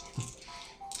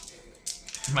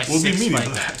 My What do you 6 mean? fight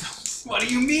dice. What do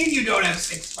you mean you don't have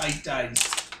 6 fight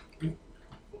dice?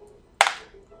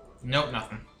 Nope,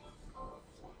 nothing.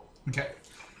 Okay.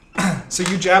 So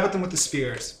you jab at them with the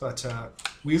spears, but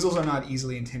weasels are not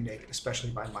easily intimidated,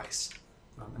 especially by mice.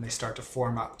 And they start to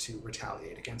form up to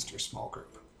retaliate against your small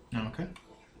group. Okay.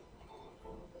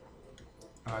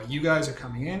 You guys are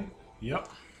coming in, Yep.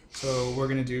 so we're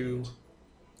going to do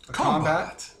a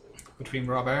combat between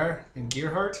Robert and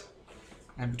Gearhart,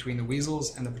 and between the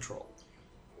weasels and the patrol.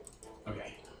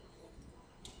 Okay.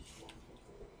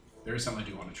 there is something I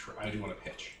do want to try. I do want to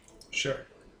pitch. Sure.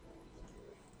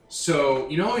 So,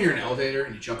 you know when you're in an elevator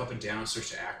and you jump up and down and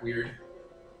starts to act weird?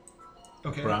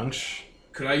 Okay. Branch.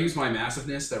 Could I use my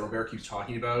massiveness that Robert keeps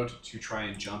talking about to try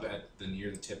and jump at the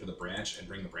near the tip of the branch and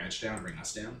bring the branch down and bring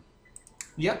us down?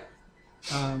 Yep.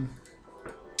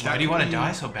 Why do you want to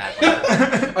die so badly?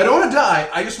 I don't want to die.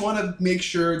 I just want to make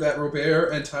sure that Robert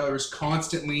and Tyler is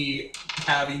constantly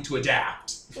having to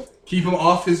adapt. Keep him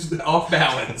off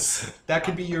balance. That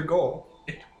could be your goal.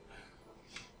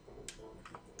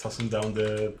 Toss him down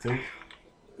the thing.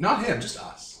 Not him, just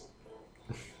us.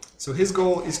 So his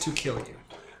goal is to kill you.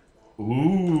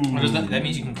 Ooh. What does that? That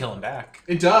means you can kill him back.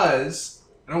 It does.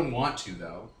 I don't want to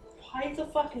though, Why the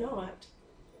fuck not?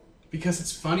 because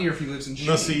it's funnier if he lives in shame.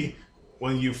 No, see,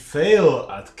 when you fail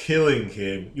at killing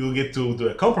him, you'll get to do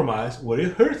a compromise where you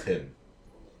hurt him.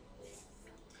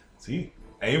 See?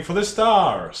 Aim for the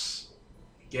stars.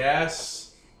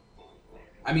 Guess.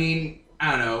 I mean,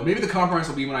 I don't know. Maybe the compromise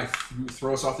will be when I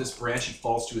throw us off this branch, he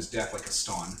falls to his death like a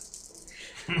stone.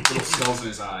 Little skulls in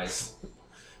his eyes.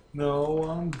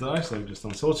 No, dice like just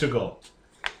on. So what's your goal?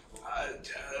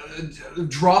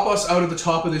 Drop us out of the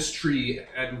top of this tree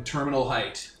at terminal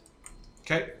height.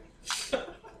 Okay.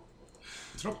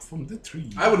 Drop from the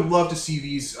tree. I would love to see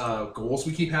these goals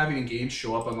we keep having in games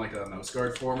show up on like a mouse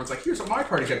guard form. It's like, here's what my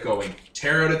party kept going.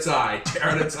 Tear out its eye, tear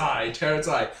out its eye, tear out its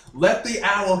eye. Let the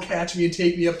owl catch me and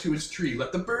take me up to its tree.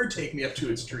 Let the bird take me up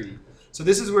to its tree. So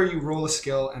this is where you roll a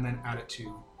skill and then add it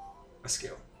to a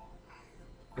skill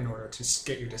in order to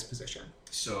get your disposition.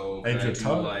 So, And could I your do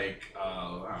tongue? like,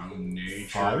 I don't know, nature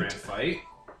Fight? and fight?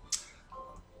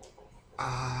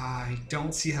 I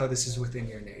don't see how this is within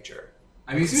your nature.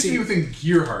 I mean, it seems to see- be within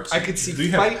Gearheart's. I could see Do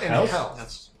you have fight and health? health.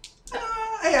 That's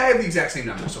I have the exact same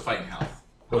number, so fight and health.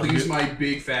 I'll Okay. use my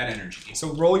big fat energy.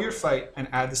 So roll your fight and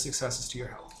add the successes to your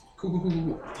health.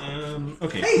 Cool.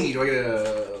 Okay. Hey, do I get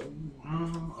a...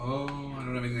 oh, I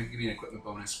don't have anything that can give me an equipment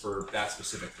bonus for that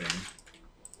specific thing.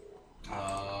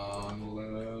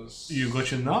 Unless... You got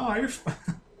your knife.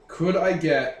 Could I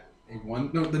get a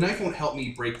one... No, the knife won't help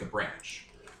me break the branch.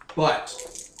 But,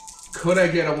 could I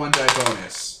get a one die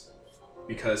bonus?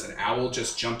 Because an owl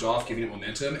just jumped off, giving it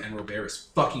momentum, and Robert is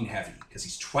fucking heavy, because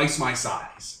he's twice my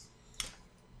size.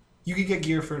 You could get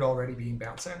gear for it already being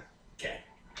bouncing. Okay.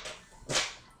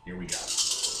 Here we go.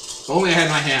 If only I had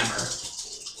my hammer.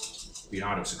 Be an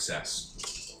auto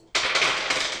success.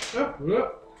 Oh!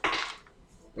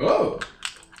 Oh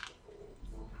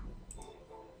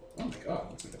my god,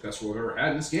 that's like the best roll I've ever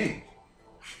had in this game.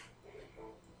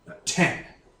 10.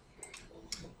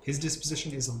 His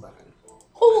disposition is 11.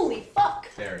 Holy fuck!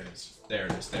 There it is. There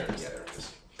it is. There it is. There it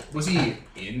is. Was he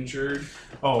injured?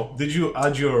 Oh, did you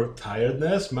add your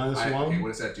tiredness minus Okay, one? what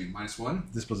does that do?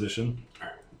 -1? Disposition.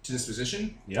 Alright. To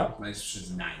disposition? Yeah. My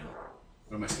disposition is 9.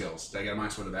 What are my skills? Did I get a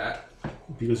 -1 to that?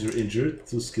 Because you're injured.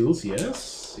 2 skills,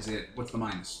 yes. Is it... What's the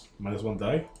minus? Minus 1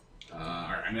 die.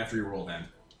 Alright, I'm gonna have to re-roll then.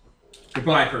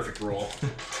 Goodbye, perfect roll.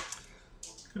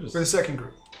 For the second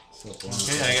group.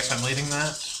 okay. I guess I'm leading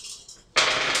that.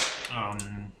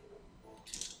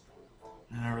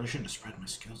 And I really shouldn't have spread my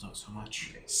skills out so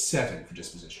much. 7 for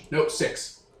disposition. No,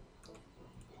 6.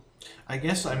 I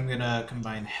guess I'm gonna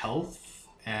combine health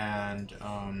and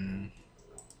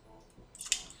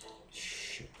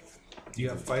shit. Do you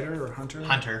have fighter or hunter?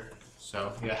 Hunter.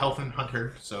 So yeah, health and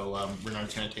hunter. So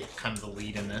Renard's gonna take kind of the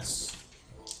lead in this.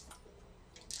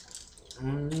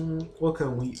 What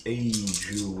can we aid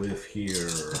you with here?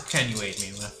 What can you aid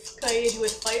me with? Can I aid you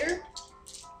with fighter?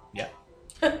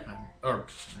 Or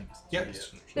Yep.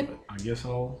 I guess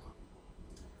I'll.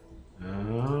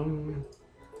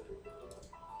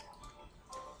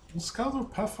 Will Scout or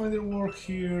Pathfinder work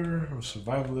here? Or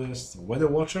Survivalist? Weather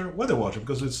Watcher? Weather Watcher,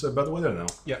 because it's bad weather now.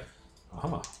 Yeah.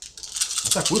 Aha.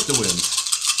 Attack with the wind.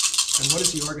 And what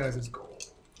is your guys' goal?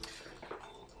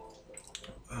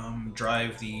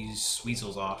 Drive these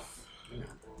weasels off.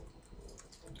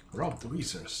 Rob the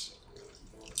Weezers.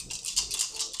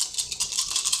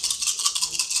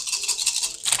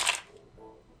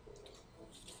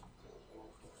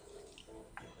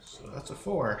 So that's a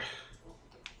 4.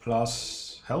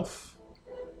 Plus health?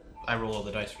 I roll all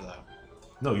the dice for that.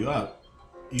 No, you add.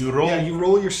 You roll. Yeah, you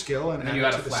roll your skill and And add you it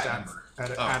add to a the flat stats. number.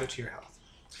 Add it to your health.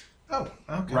 Oh,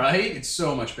 okay. Right? It's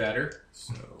so much better.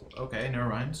 So okay, never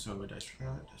mind. So a dice for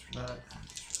that, dice for that,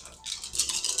 dice for that.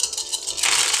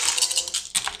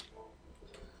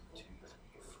 2, 3,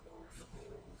 4,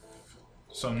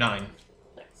 5. So 9.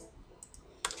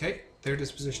 Okay, their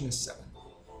disposition is 7.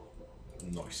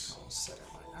 Nice. I'll set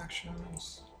up my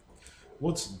actions.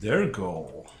 What's their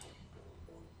goal?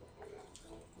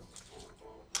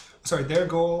 Sorry, their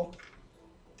goal,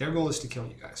 Their goal is to kill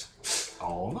you guys.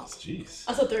 Oh, jeez.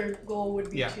 I thought their goal would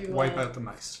be Yeah, to wipe out the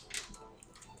mice.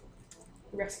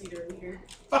 rescue their leader.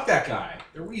 Fuck that guy.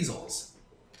 They're weasels.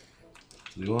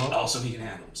 Do you want? Also, he can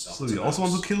handle himself. So you also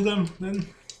want to kill them then?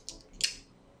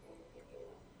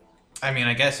 I mean,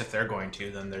 I guess if they're going to,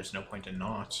 then there's no point in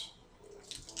not.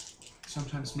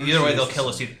 Sometimes. Either way, they'll mercy kill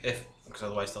is- us because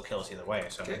otherwise they'll kill us either way.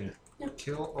 So Okay.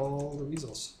 Kill all the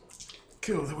weasels.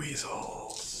 Kill the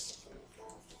weasels.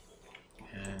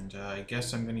 and I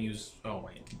guess I'm gonna use. Oh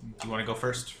wait, do you want to go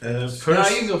first? First. Yeah,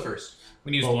 you can go first. We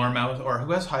can use Well- lore mouse, or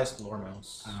who has highest lore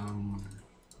mouse?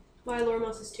 My lore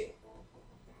mouse is 2.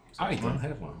 I don't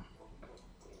have one.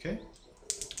 Okay.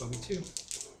 Only 2.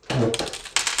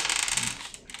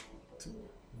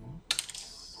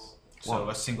 So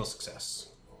a single success.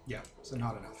 Yeah, so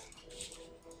not enough.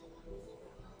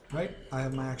 Right, I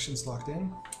have my actions locked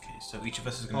in. Okay, so each of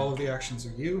us is gonna. All of the actions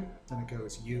are you, then it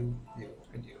goes you,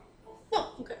 and you.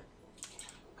 Oh, okay.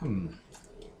 I'm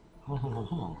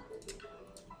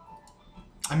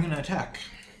gonna attack.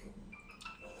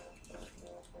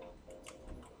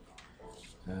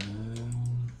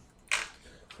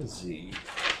 Let's see.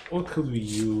 What could we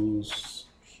use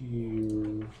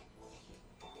here?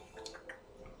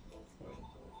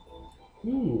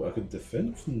 Ooh, I could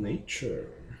defend with nature.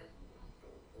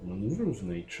 Maneuver with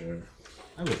nature.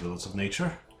 I have lots of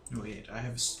nature. Wait, I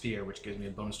have a spear which gives me a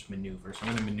bonus to maneuver, so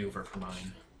I'm gonna maneuver for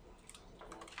mine.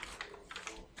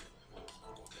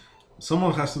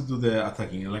 Someone has to do the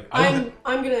attacking. Like I don't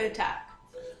I'm gonna attack.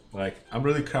 I'm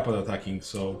really crap at attacking,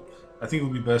 so I think it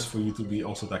would be best for you to be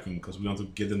also attacking because we want to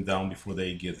get them down before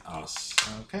they get us.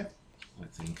 Okay. I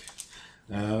think.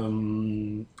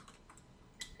 And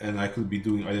I could be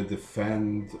doing either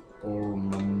defend or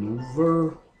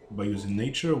maneuver by using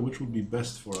nature. Which would be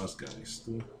best for us guys?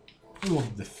 Do we want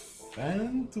to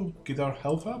defend to get our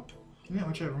health up? Yeah,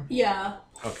 whichever. Yeah.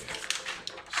 Okay.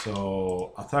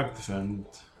 So attack, defend,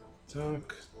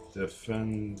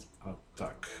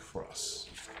 attack for us.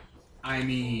 I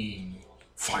mean,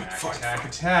 Fight, attack, fight, attack,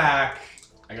 fight. attack.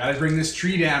 I gotta bring this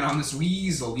tree down on this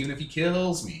weasel, even if he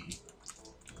kills me.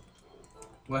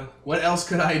 What else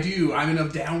could I do? I'm in a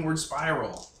downward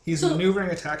spiral. He's So-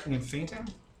 maneuvering, attacking, and fainting,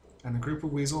 and the group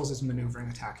of weasels is maneuvering,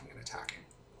 attacking, and attacking.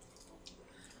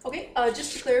 Okay,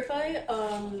 just to clarify,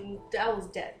 the owl is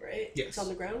dead, right? Yes. It's on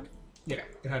the ground? Yeah,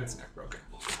 it had its neck broken.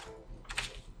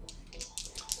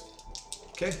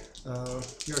 Okay,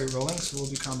 you're already rolling, so we'll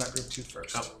do combat group 2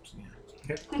 first. Oh,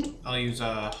 yeah. Okay. I'll use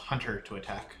a hunter to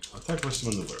attack. Attack versus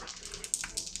maneuver.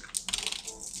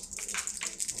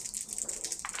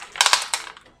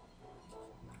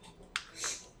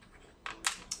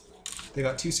 They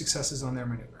got 2 successes on their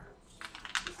maneuver.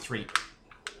 3.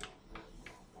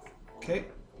 Okay,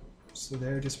 so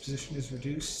their disposition is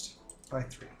reduced by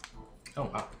 3. Oh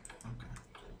wow. Okay.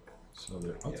 So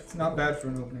they're Yeah, out. it's not bad for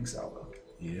an opening salvo.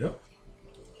 Yep.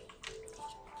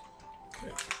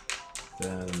 Okay.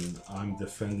 Then I'm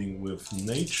defending with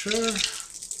nature.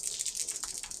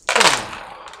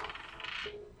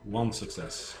 1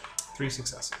 success. 3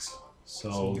 successes.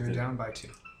 So, So you're the- down by 2.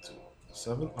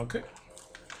 7. Okay.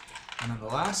 And then the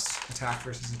last, attack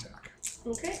versus attack.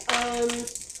 Okay, I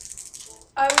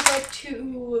would like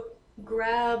to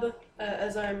grab,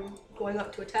 as I'm going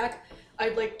up to attack,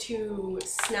 I'd like to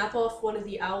snap off one of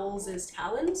the owl's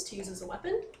talons to use as a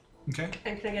weapon. Okay.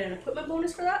 And can I get an equipment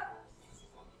bonus for that?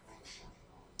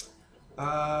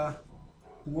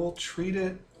 We'll treat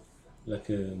it Like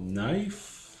a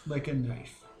knife? like a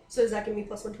knife. So does that give me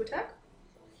 +1 to attack?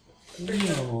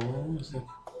 No. It's like,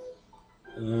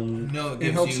 No,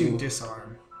 It helps you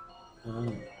disarm.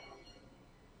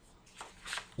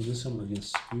 is this something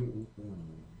against spear?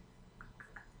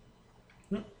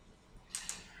 Okay.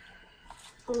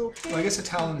 Well, I guess a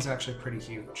talon is actually pretty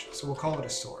huge, so we'll call it a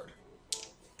sword.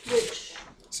 Which?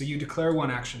 So you declare 1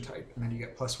 action type, and then you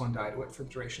get +1 die to it for the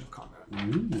duration of combat.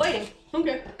 Ooh, Fighting.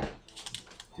 Okay.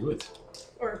 do it.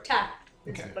 Or attack.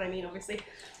 Is Okay. what I mean, obviously.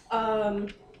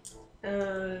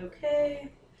 Okay.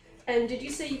 And did you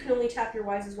say you can only tap your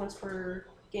wises once per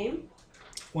game?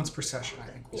 Once per session, I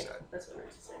think we Yeah, said. that's what I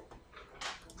was saying.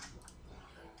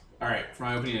 Alright, for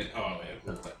my opening. Oh, wait,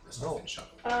 we'll let this Roll. finish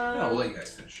up. No, we'll let you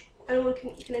guys finish. Anyone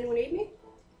can anyone aid me?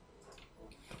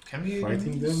 Can we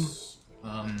Fighting them?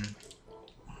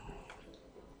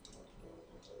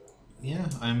 Yeah,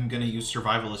 I'm gonna use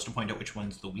survivalist to point out which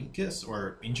one's the weakest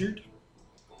or injured.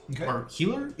 Okay. Or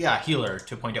healer? Yeah, healer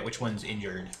to point out which one's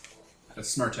injured. That's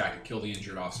a smart tactic. Kill the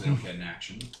injured off so they don't get an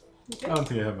action. Okay. I don't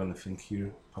think I have anything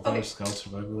here. Pathfinder, Okay. Scout,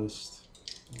 Survivalist.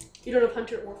 You don't have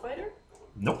hunter or fighter?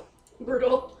 Nope.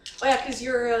 Brutal. Oh yeah, because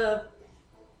you're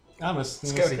I'm a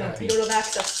Scouting. you don't have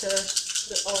access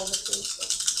to all the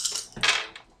things.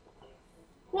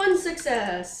 1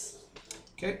 success.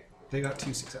 Okay, they got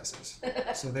 2 successes.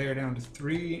 So they are down to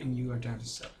 3, and you are down to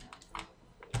 7.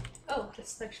 Oh,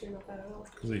 that's actually not bad at all.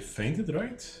 Because they fainted,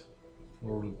 right?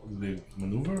 Or did they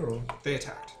maneuver? Or They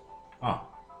attacked. ah.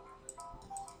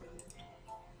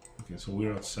 Okay, so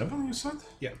we're at 7. You said?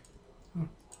 Yeah. Oh,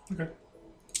 okay.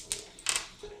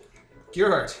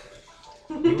 Gearhart,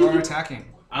 you are attacking.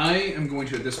 I am going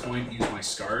to, at this point, use my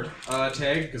Scarred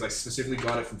tag, because I specifically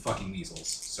got it from fucking measles.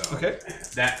 So Okay.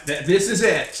 that this is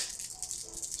it.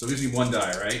 So it gives me 1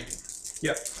 die, right?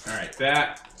 Yep. Alright,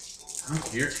 that. Oh,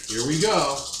 here we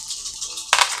go.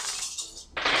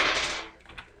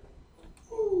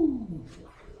 Ooh.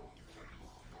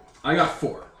 I got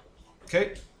 4.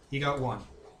 Okay, he got 1.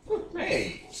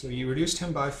 Hey. So you reduced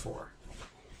him by 4.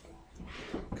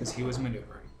 Because he was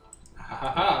maneuvering. Ha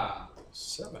ha ha.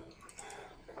 7.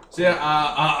 So yeah,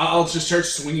 I'll just start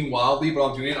swinging wildly, but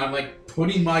I'll do it. I'm like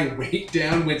putting my weight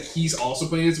down when he's also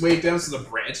putting his weight down, so the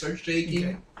branch starts shaking.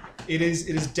 Okay. It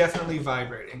is definitely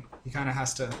vibrating. He kind of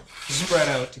has to spread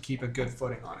out to keep a good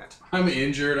footing on it. I'm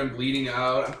injured. I'm bleeding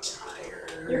out. I'm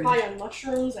tired. You're high on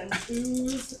mushrooms and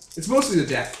booze. It's mostly the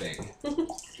death thing.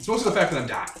 It's mostly the fact that I'm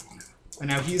dying. And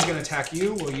now he's going to attack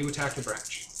you while you attack the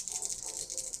branch.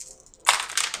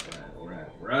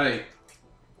 Right.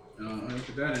 I don't look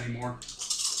at that anymore.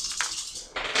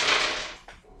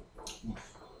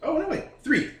 Oh no! Wait,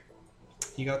 3.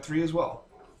 He got 3 as well.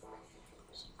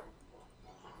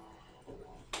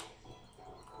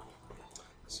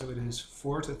 So it is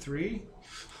 4 to 3.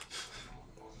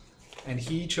 And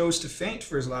he chose to feint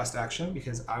for his last action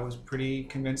because I was pretty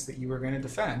convinced that you were going to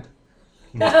defend.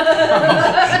 You don't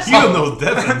know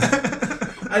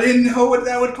that. I didn't know what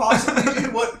that would possibly do.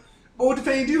 What would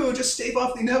defending do? It would just stave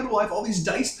off the inevitable. I have all these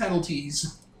dice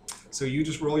penalties. So you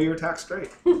just roll your attack straight.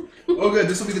 Oh good,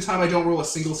 this will be the time I don't roll a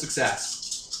single success.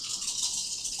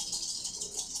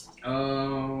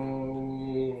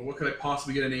 What could I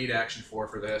possibly get an 8 action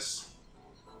for this?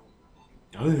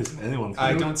 I don't think there's anyone.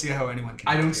 I don't see how anyone can.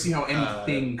 I don't see how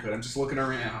anything could. I'm just looking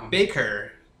around.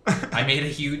 Baker, I made a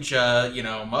huge,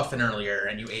 muffin earlier,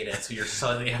 and you ate it, so you're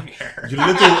slightly heavier. Your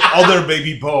little other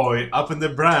baby boy up in the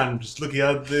branch, just looking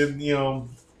at the,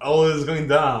 all is going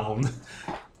down.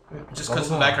 Just because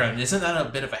of the background, isn't that a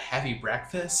bit of a heavy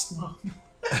breakfast?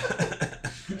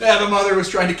 Yeah, the mother was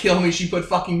trying to kill me. She put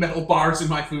fucking metal bars in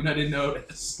my food and I didn't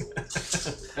notice.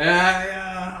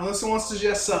 Yeah, unless someone wants to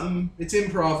suggest something, it's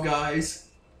improv, guys.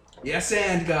 Yes,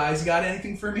 and guys, you got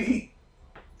anything for me?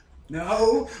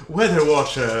 No? Weather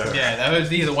Watcher. Yeah, that would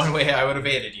be the one way I would have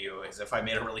aided you, is if I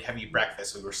made a really heavy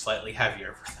breakfast, we were slightly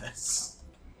heavier for this.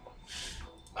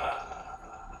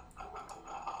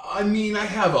 I mean, I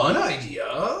have an idea,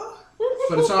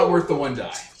 but it's not worth the 1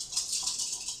 die.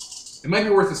 It might be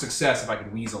worth a success if I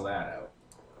could weasel that out.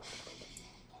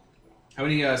 How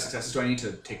many successes do I need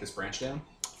to take this branch down?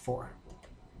 4.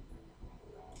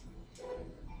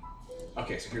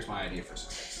 Okay, so here's my idea for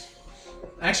success.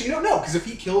 Actually, you don't know, because if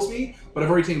he kills me, but I've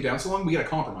already taken him down so long, we got a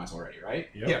compromise already, right?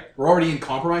 Yep. Yeah. We're already in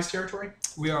compromise territory?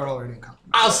 We are already in compromise.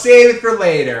 I'll save it for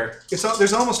later.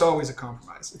 There's almost always a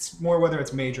compromise. It's more whether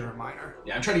it's major or minor.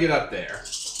 Yeah, I'm trying to get up there.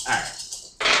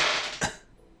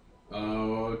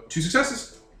 Alright. 2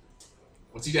 successes.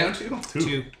 What's he down to?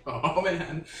 2. Oh,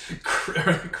 man.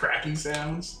 Cracking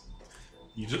sounds.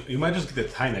 You might just get a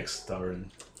Tynex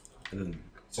turn. And then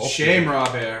It's a shame,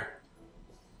 Robert.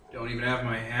 Don't even have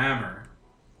my hammer.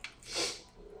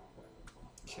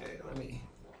 Okay, let me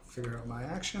figure out my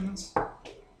actions.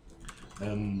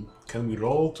 Can we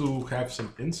roll to have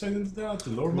some insight into that?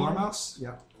 The lore Lore mouse? mouse?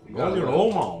 Yeah. Roll your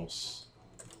lore mouse.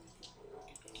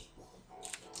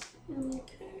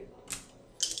 Okay.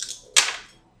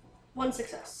 1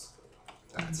 success.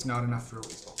 That's not enough for a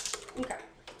weasel. Okay.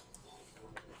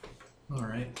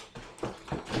 Alright. You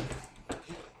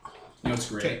know what's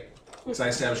great? Because I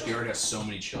established Garrett has so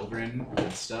many children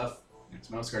and stuff. It's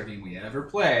the most card game we ever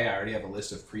play. I already have a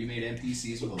list of pre-made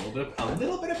NPCs with a little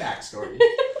bit of backstory.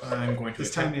 I'm going to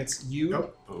This attack. time it's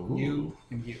you, Ooh. you,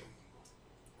 and you.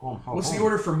 What's the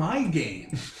order for my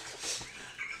game?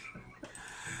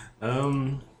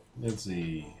 Let's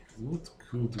see. What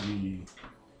could we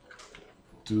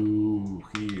do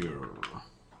here?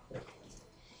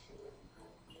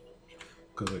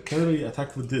 Because I can't really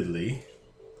attack with Diddley.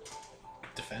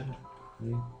 Defend.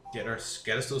 Get us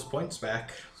those points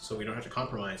back, so we don't have to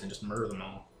compromise and just murder them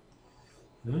all.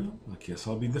 Yeah, I guess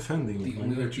I'll be defending with The my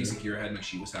only other nature. piece of gear I had in my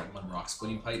sheet was that 1 rock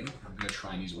splitting python. I'm going to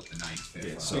try and use it with the 9th.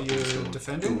 Yeah, So you're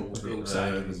defending? Go let's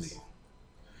sideways. see.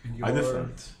 And I you're-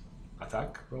 defend.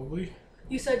 Attack, probably?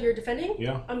 You said you're defending?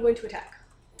 Yeah. I'm going to attack.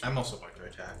 I'm also going to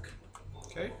attack.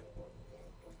 Okay.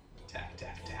 Tack,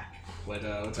 tack, tack. What's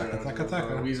Attack.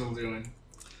 our weasel doing?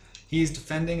 He's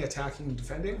defending, attacking, and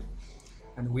defending.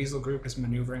 And the weasel group is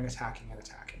maneuvering, attacking, and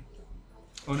attacking.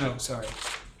 Oh no, sorry.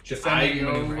 Should Defending,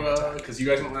 I maneuvering, go, attacking. because you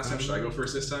guys went last time, should I go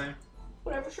first this time?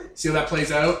 Whatever, sure. See how that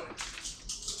plays out?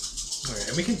 Okay,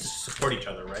 and we can just support each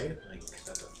other, right? Like,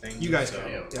 that's a thing. You guys so,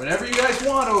 go. Whatever you guys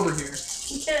want over here.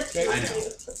 We can't Okay. do I know.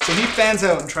 anything. So he fans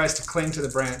out and tries to cling to the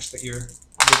branch that you're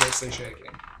vigorously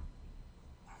shaking.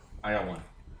 I got 1.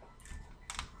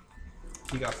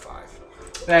 He got 5.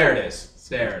 There it is.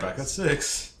 There it Back at is.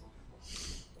 6.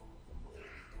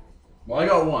 Well, I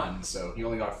got 1, so he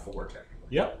only got 4 technically.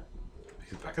 Yep.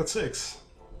 He's back at 6.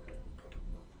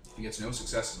 He gets no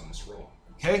successes on this roll.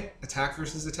 Okay, attack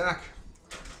versus attack.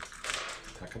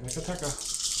 Attack.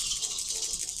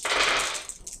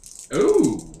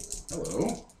 Ooh.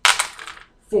 Hello.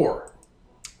 4.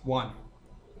 1.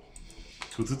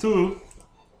 2 to 2.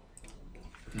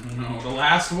 No, the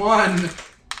last one.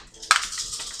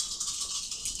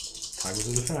 Time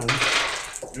to defend.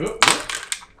 Oop, oop.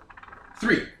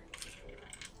 3.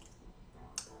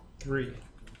 3.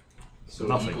 So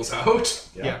Nothing. it equals out.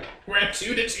 Yeah. We're at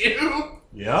 2 to 2.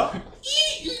 Yeah.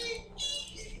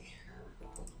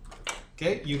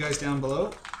 Okay, you guys down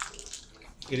below.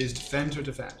 It is defend or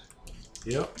defend.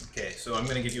 Yep. Okay, so I'm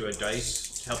going to give you a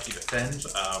dice to help you defend.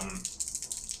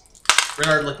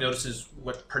 Renard notices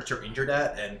what parts you're injured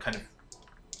at and kind of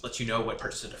lets you know what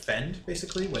parts to defend,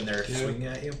 basically, when they're swinging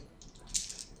at you.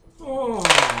 Oh.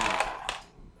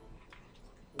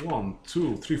 1,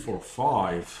 2, 3, 4,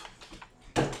 5.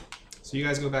 So you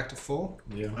guys go back to full.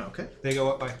 Yeah. Okay. They go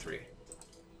up by 3.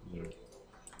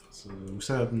 So we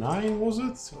said 9, was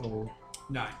it? Or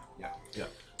 9. Yeah.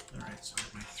 Alright, so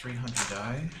my 300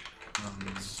 die.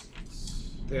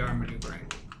 They are maneuvering.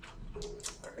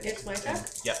 Against my attack?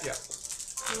 Yeah. Yeah.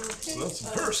 Okay. so that's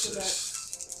so versus.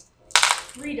 that's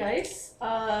 3 dice.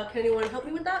 Can anyone help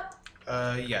me with that?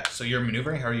 Yeah, so you're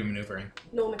maneuvering? How are you maneuvering?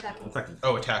 No, I'm attacking. Attacking.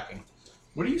 Oh, attacking.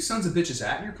 What are you sons of bitches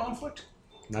at in your conflict?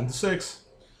 9 to 6.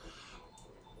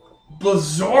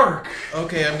 Berserk!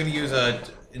 Okay, I'm going to use a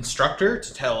instructor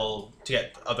to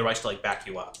get otherwise to like back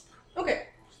you up. Okay.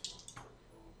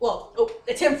 Well,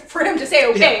 it's for him to say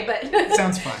okay, but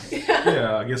Sounds fine.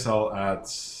 Yeah, I guess I'll add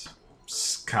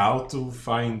scout to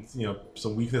find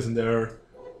some weakness in their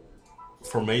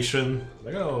formation.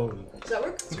 Like, oh, Does that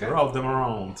work? route them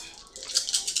around.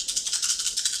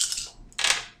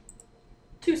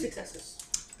 2 successes.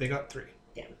 They got 3.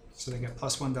 Damn. So they get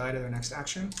 +1 die to their next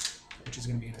action, which is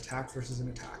going to be an attack versus an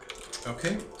attack.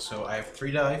 Okay, so I have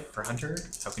 3 die for Hunter.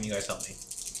 How can you guys help me?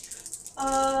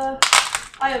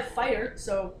 I have fighter,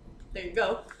 so there you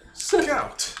go.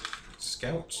 Scout.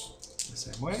 Scout. The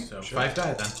same way. So Sure. 5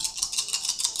 die then.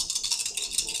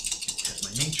 That's my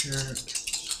nature.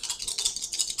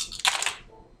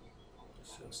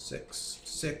 So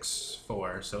 6,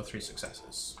 4. So 3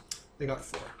 successes. They got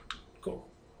 4. Cool.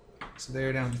 So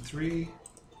they're down to 3.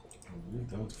 We're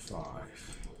down to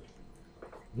 5.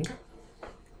 Okay.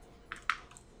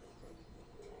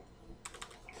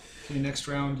 Okay, next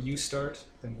round you start,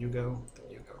 then you go,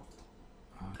 then you go.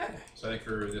 Okay. So I think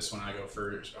for this one I go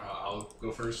first. I'll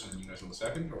go first and you guys go the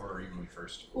second, or are you going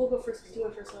first? We'll go first because you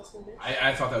went first last one, did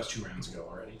I thought that was 2 rounds ago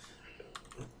already.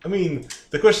 I mean,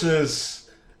 the question is,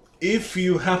 if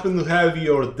you happen to have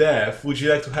your death, would you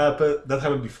like to have that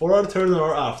happen before our turn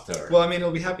or after? Well, I mean,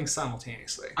 it'll be happening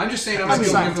simultaneously. I'm just saying I'm I going mean,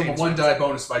 to give them a simultaneous. 1 die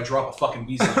bonus if I drop a fucking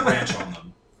weasel branch on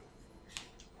them.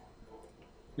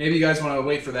 Maybe you guys want to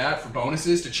wait for that for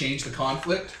bonuses to change the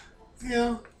conflict.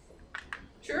 yeah.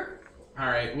 Sure. All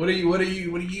right, what are you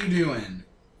doing?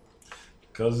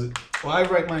 Because Well, I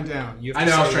write mine down. You have I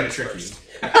to know I was say trying to yours trick first.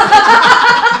 you.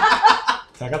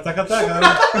 taka.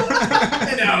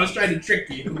 I know I was trying to trick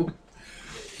you.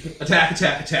 Attack,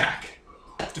 attack, attack.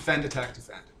 Defend, attack,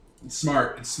 defend. It's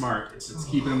smart. It's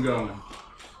keeping them going.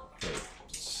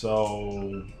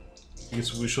 So, I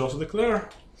guess we should also declare.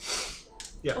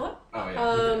 What? Oh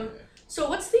yeah. So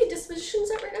what's the disposition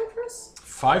set right now for us?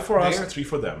 5 for us, There. 3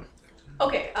 for them.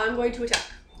 Okay, I'm going to attack.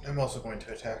 I'm also going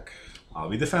to attack. I'll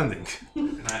be defending.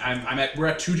 And we're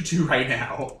at 2 to 2 right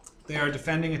now. They are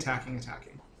defending, attacking,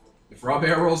 attacking. If Rob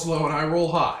Bear rolls low and I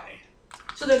roll high,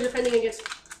 So they're defending against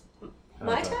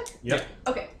my Okay. attack? Yep.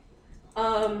 Okay.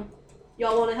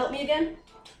 Y'all want to help me again?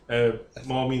 Well,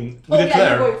 I mean, we Oh yeah, declare.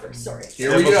 you're going first. Sorry.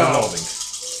 here we Devil's go. resolving.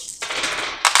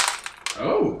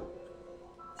 Oh.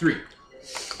 3.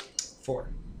 4.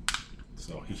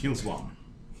 So he heals 1.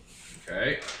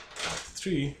 Okay.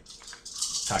 3.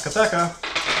 Taka.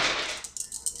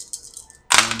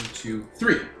 1, 2,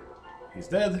 3. He's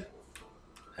dead.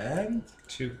 And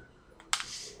 2.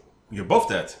 you're both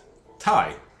dead.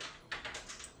 Tie.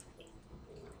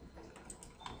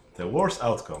 the worst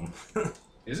outcome.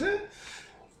 Is it?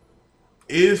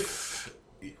 If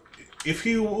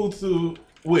he were to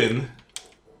win,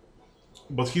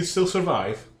 but he'd still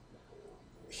survive,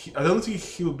 I don't think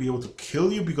he would be able to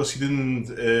kill you because he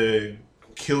didn't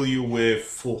kill you with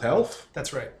full health.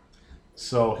 That's right.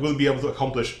 So he will be able to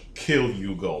accomplish kill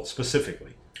you goal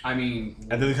specifically. I mean,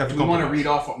 And then you have to do you want to compromise. read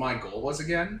off what my goal was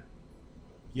again?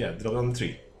 Yeah, drop down the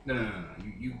tree. No.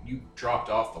 You dropped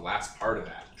off the last part of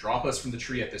that. Drop us from the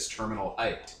tree at this terminal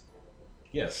height.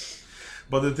 Yes.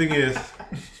 But the thing is,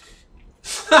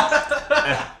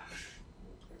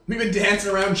 We've been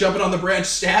dancing around, jumping on the branch,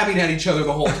 stabbing at each other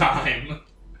the whole time.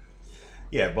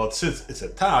 yeah, but since it's a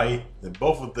tie, then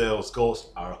both of those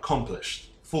goals are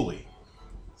accomplished fully.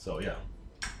 So yeah.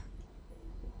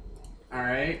 All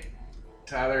right,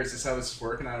 Tyler, is this how this is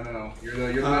working? I don't know. You're the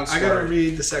I man gotta guard.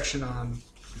 read the section on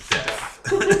Death.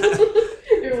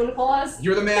 You want to pause?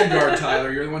 You're the man guard,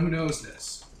 Tyler. You're the one who knows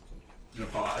this. I'm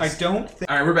gonna pause. I don't think.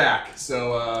 All right, we're back.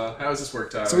 So how does this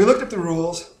work, Tyler? So we looked at the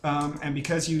rules, and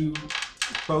because you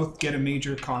both get a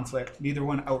major conflict, neither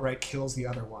one outright kills the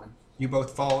other one. You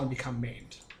both fall and become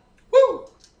maimed. Woo!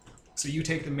 So you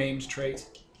take the maimed trait.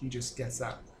 He just gets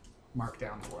that marked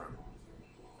down for him.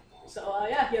 So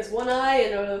yeah, he has one eye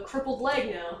and a crippled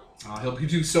leg now. Oh, he'll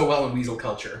do so well in weasel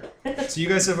culture. So you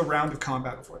guys have a round of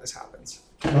combat before this happens.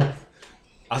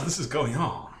 As this is going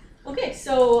on, Okay,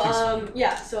 so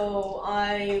yeah, so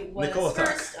I was Nicole attack.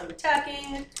 first. I'm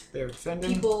attacking. They're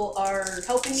defending. People are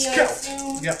helping me, I Scout.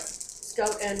 assume. Yep.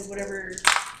 Scout and whatever.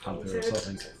 Hunter or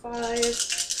something. 5.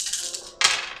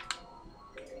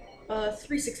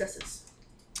 3 successes.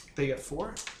 They get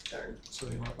 4, Darn. so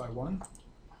they go up by 1.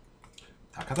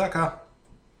 Taka.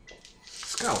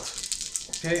 Scout.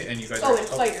 Okay, and you guys Oh, are and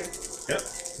fighter. Yep.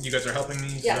 You guys are helping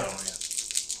me. Yeah. So, yeah.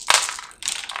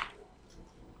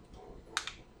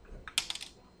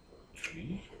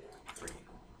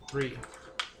 3.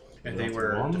 And Down they to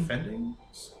were 1. defending,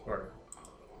 or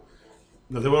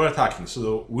No, they were attacking.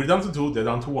 So we're down to 2, they're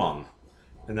down to 1.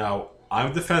 And now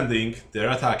I'm defending, they're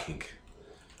attacking.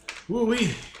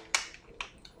 Woo-wee.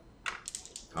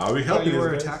 Are we Oh, helping you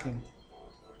were these guys? attacking.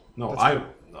 No, That's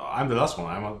I'm the last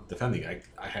one. I'm not defending.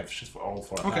 I have shit for all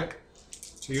for attack. Okay.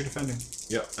 So you're defending.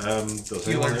 Yeah. Does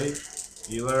Healer. anyone need?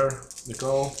 Healer.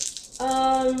 Nicole.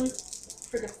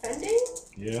 For defending?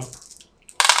 Yeah.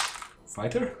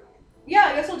 Fighter. Yeah,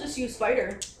 I guess I'll just use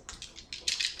fighter.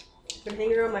 Been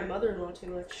hanging around my mother-in-law too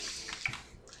much.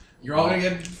 You're all gonna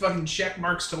get fucking check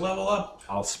marks to level up.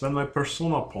 I'll spend my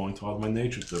persona point to add my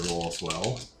nature to the roll as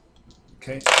well.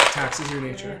 Okay. Tax is your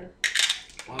nature.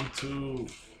 1, 2,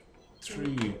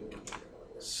 3,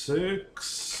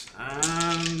 6,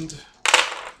 and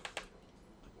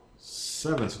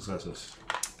 7 successes.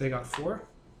 They got 4,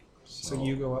 so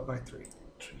you go up by 3.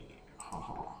 3.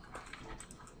 Haha.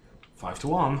 5 to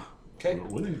 1. Okay. We're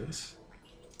winning this.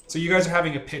 So you guys are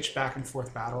having a pitch back and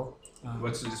forth battle.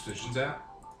 What's the dispositions at?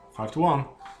 5 to 1.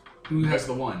 Who has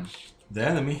the one? The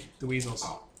enemy. The weasels.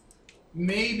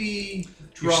 Maybe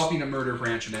dropping a murder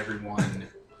branch on everyone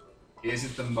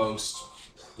isn't the most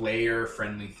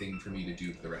player-friendly thing for me to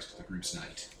do for the rest of the group's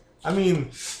night. I mean,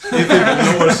 if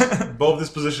it lowers both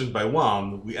dispositions by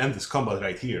 1, we end this combat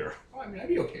right here. Well, I mean, I'd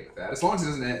be okay with that, as long as it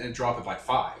doesn't drop it by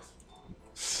 5.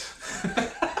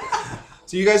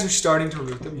 So you guys are starting to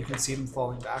root them. You can see them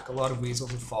falling back. A lot of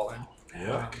weasels have fallen.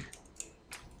 Yeah.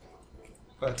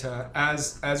 But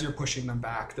as you're pushing them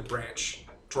back, the branch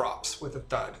drops with a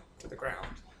thud to the ground,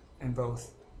 and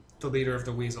both the leader of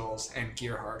the weasels and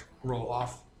Gearhart roll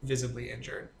off, visibly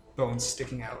injured, bones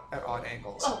sticking out at odd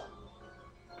angles. Oh.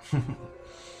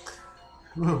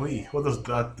 What does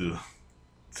that do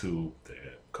to the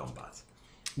combat?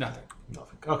 Nothing.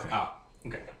 Nothing. Okay. Oh,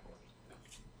 okay.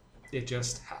 It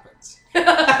just happens.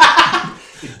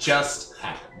 It just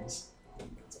happens.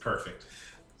 It's perfect.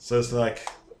 So it's like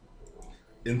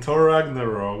in Thor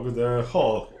Ragnarok, the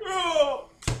Hulk.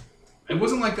 It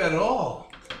wasn't like that at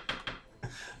all.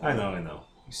 I know.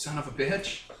 You son of a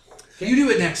bitch. You do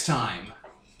it next time.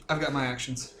 I've got my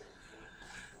actions.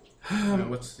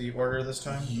 What's the order this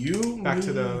time? You Back to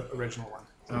me. the original one.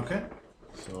 Okay.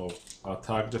 So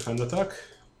attack, defend, attack.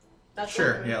 That's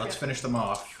Sure. what- Yeah. Let's finish them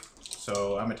off.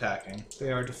 So I'm attacking,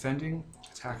 They are defending,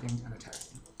 attacking, and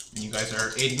attacking. and you guys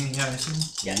are aiding me, I assume.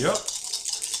 Yes.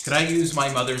 Yep. Could I use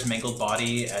my mother's mangled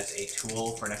body as a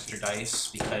tool for an extra dice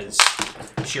because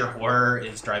sheer horror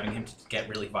is driving him to get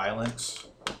really violent?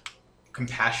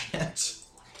 Compassionate.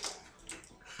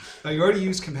 You already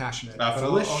used compassionate, but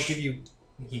Foolish? I'll give you.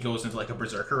 He goes into like a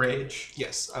berserker rage.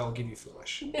 Yes, I will give you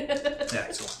foolish.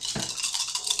 Excellent.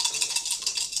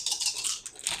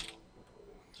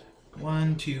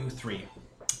 1, 2, 3.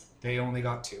 They only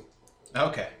got 2.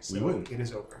 Okay. So We win. it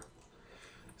is over.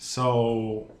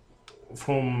 So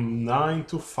from 9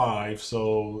 to 5,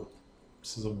 so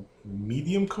this is a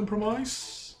medium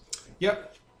compromise.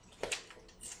 Yep.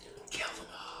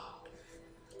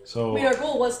 So I mean, our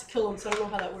goal was to kill him, so I don't know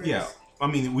how that works. yeah, I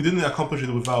mean, we didn't accomplish it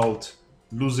without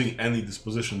losing any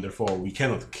disposition. Therefore, we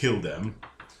cannot kill them.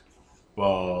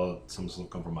 But some sort of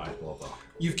compromise, blah blah.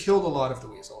 You've killed a lot of the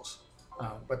weasels,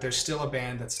 but there's still a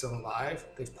band that's still alive.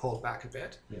 They've pulled back a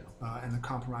bit, Yeah. and the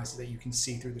compromise is that you can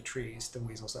see through the trees. The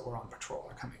weasels that were on patrol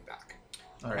are coming back,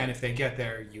 All right. and if they get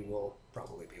there, you will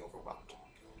probably be overwhelmed.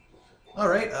 All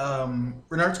right.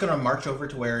 Renard's gonna march over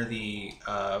to where the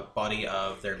body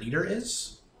of their leader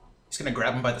is. He's gonna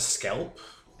grab him by the scalp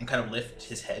and kind of lift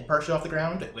his head partially off the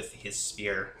ground with his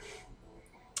spear,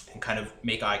 and kind of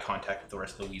make eye contact with the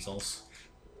rest of the weasels.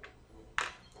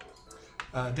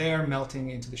 They are melting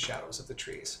into the shadows of the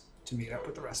trees to meet up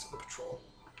with the rest of the patrol.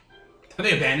 Are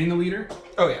they abandoning the leader?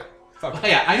 Oh yeah, fuck. Oh,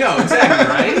 yeah, I know, exactly,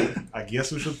 right? I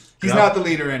guess we should. He's not the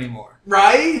leader anymore.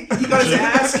 Right? He got his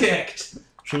ass kicked.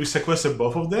 Should we sequester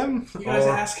both of them? He got his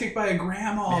Or- ass kicked by a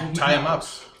grandma. Tie him up.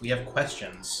 We have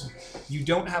questions. You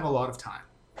don't have a lot of time,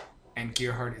 and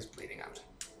Gearhart is bleeding out.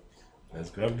 Let's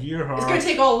grab It's Gearhart. gonna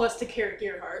take all of us to carry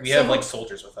Gearhart. We so- have like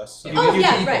soldiers with us. So. You- Oh you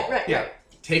yeah, people. right. Yeah.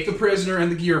 Take the prisoner and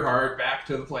the Gearheart back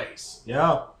to the place.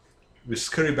 Yeah, we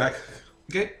scurry back.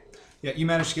 Okay. Yeah, you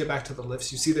managed to get back to the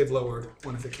lifts. You see they've lowered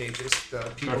one of the cages. The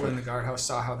people Perfect. in the guardhouse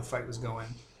saw how the fight was going,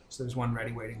 so there's one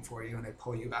ready waiting for you, and they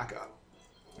pull you back up.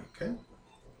 Okay.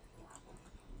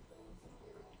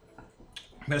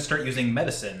 I'm gonna start using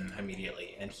medicine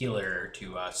immediately and healer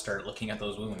to start looking at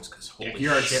those wounds because holy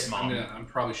Yeah, Gearhart's, shit, mom! I'm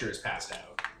probably sure is passed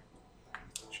out.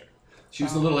 Sure. She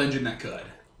was the little engine that could.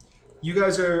 You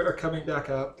guys are coming back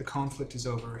up. The conflict is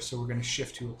over, so we're going to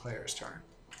shift to a player's turn.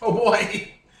 Oh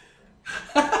boy!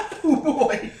 Oh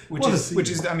boy! Which What is, a which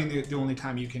scene. is, I mean, the only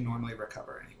time you can normally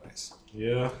recover, anyways.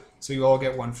 Yeah, So you all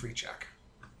get 1 free check,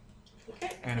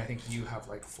 Okay. and I think you have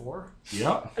like 4.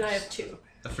 yeah. And I have 2.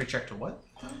 The free check to what?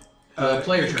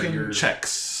 Player you turn. can You're-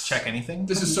 Checks. Check anything?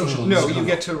 This is social. No, you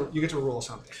get to roll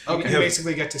something. Okay. You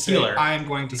basically get to say, Healer. I am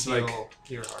going to It's heal like-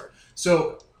 Gearhart.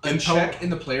 So a In check power- in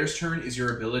the player's turn is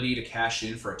your ability to cash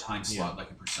in for a time slot, like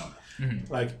in Persona.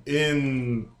 Like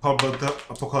in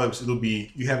Apocalypse, it'll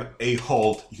be you have a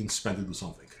hold, you can spend to do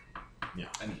something. I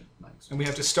mean, nice. And we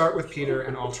have to start with Peter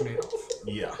and alternate off.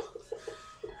 Yeah.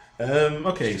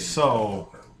 Okay,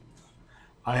 so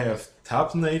I have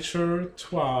tapped nature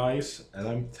twice, and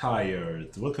I'm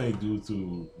tired. What can I do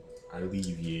to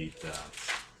alleviate that?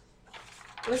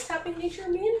 What does tapping nature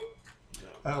mean?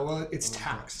 Well, it's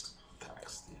taxed.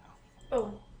 Taxed, yeah.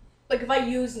 Oh, like if I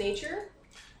use nature?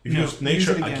 If you No, use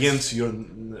nature use it against your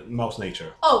mouse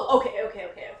nature, Oh,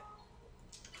 okay.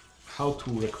 how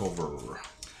to recover?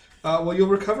 Well, you'll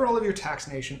recover all of your tax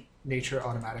nature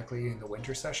automatically in the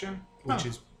winter session, which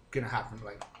is going to happen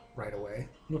like right away.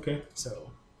 Okay,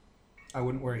 So I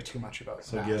wouldn't worry too much about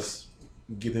so that. I guess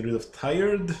getting rid of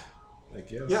tired. I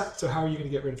guess. Yeah. So how are you going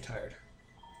to get rid of tired?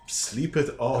 Sleep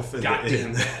it off in the Goddamn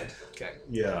inn. bed. Okay.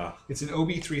 Yeah. It's an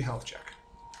OB3 health check.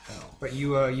 Oh. But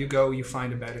you go, you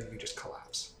find a bed, and you just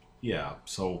collapse. Yeah.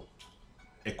 So,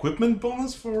 equipment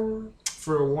bonus for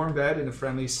For a warm bed in a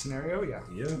friendly scenario, yeah.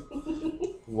 yeah.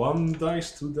 1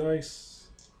 dice, 2 dice.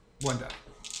 1 die.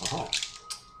 Aha.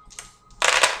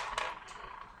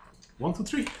 1, 2,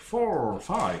 3, 4,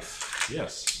 5.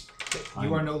 Yes. Okay.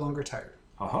 You are no longer tired.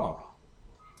 Aha.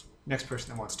 Next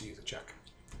person that wants to use a check.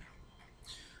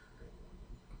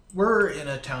 We're in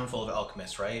a town full of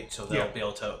alchemists, right? So they'll Yeah. be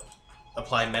able to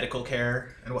apply medical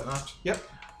care and whatnot. Yep.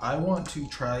 I want to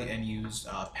try and use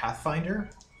Pathfinder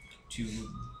to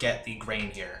get the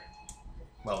grain here.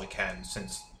 Well, we can,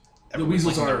 since The everyone's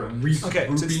weasels licking are their- Okay,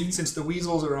 regrouping. since the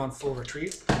weasels are on full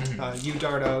retreat, you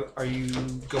dart out. Are you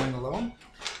going alone?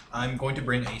 I'm going to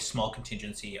bring a small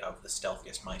contingency of the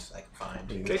stealthiest mice I can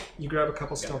find. Okay, you grab a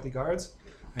couple stealthy guards,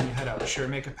 and you head out. Sure,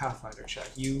 make a Pathfinder check.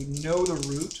 You know the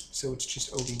route, so it's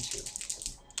just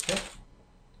OB2. Okay.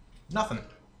 Nothing.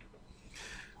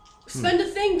 Spend a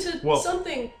thing to Well-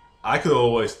 something. I could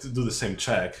always do the same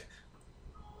check.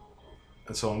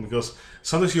 And so on, because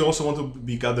sometimes you also want to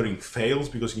be gathering fails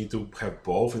because you need to have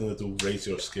both in order to raise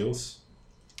your skills.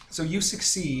 So you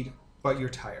succeed, but you're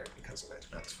tired because of it.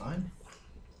 That's fine.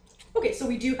 Okay, so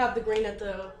we do have the grain at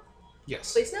the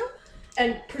Yes. place now,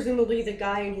 and presumably the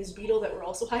guy and his beetle that we're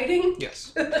also hiding.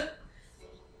 Yes.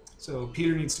 So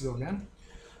Peter needs to go again.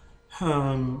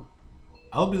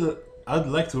 I'd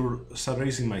like to start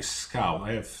raising my scout.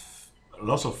 I have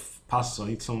lots of passes. I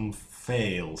need some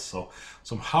fails. So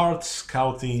some hard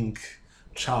scouting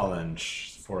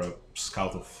challenge for a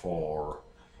scout of 4.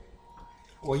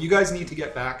 Well, you guys need to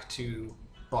get back to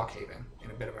Blockhaven in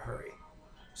a bit of a hurry.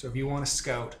 So if you want to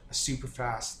scout a super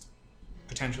fast,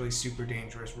 potentially super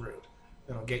dangerous route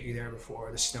that'll get you there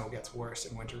before the snow gets worse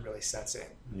and winter really sets in,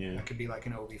 Yeah. that could be like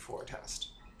an OB4 test.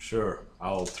 Sure,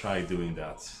 I'll try doing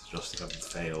that, just to have it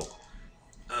fail.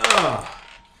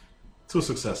 2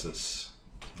 successes.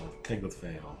 I'll take that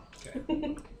fail.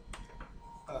 Okay.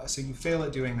 So you fail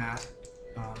at doing that,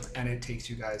 and it takes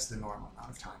you guys the normal amount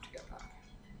of time to get back.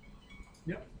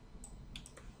 Yep.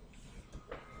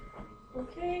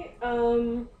 Okay.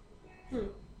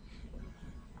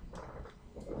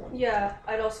 Yeah,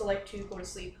 I'd also like to go to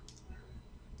sleep.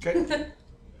 Okay.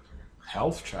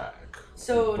 Health check.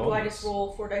 So do I Bonus. just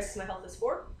roll 4 dice? My health is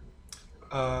 4.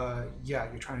 Yeah,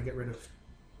 you're trying to get rid of.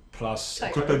 Plus Tight.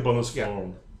 equipment bonus Yeah.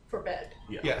 for... For bed.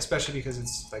 Yeah, especially because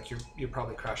it's like you're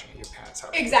probably crashing at your pants.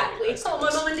 Exactly. Oh, my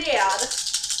mom and dad.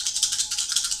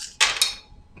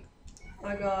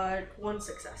 I got 1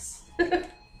 success.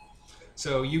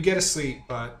 So you get asleep,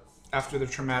 but after the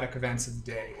traumatic events of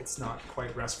the day, it's not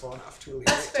quite restful enough to alleviate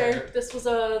That's fair. terror. This was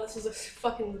a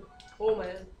fucking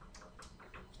man.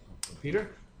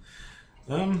 Peter?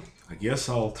 I guess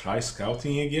I'll try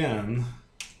scouting again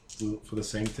for the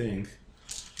same thing.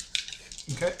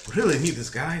 Okay. Really need this,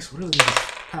 guys. Really need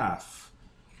this path.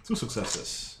 2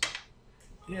 successes.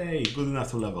 Yay, good enough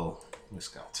to level my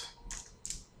scout.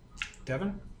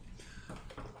 Devin?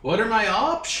 What are my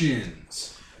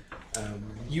options?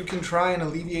 You can try and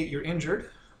alleviate your injured,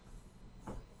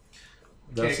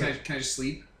 Okay, That's can I just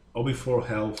sleep? OB4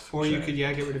 health. or you check. could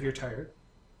get rid of your tired.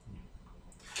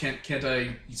 Can't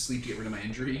I sleep to get rid of my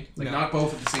injury? Like No. not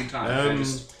both at the same time. Can I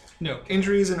just... No,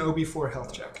 injury is an OB4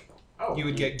 health check. Oh, You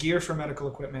would get gear for medical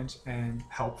equipment and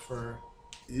help for.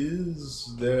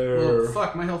 Is there... Well,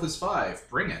 fuck, my health is 5.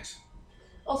 Bring it.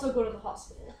 Also go to the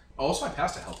hospital. Also, I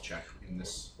passed a health check in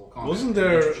this whole combat. Wasn't Nature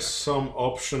there check. some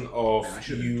option of Man, I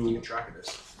should have been you keeping track of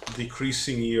this.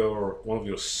 decreasing one of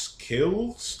your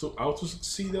skills to auto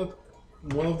succeed at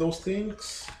one of those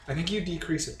things? I think you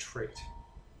decrease a trait.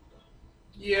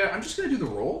 Yeah, I'm just gonna do the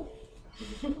roll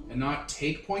and not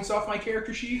take points off my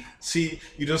character sheet. See,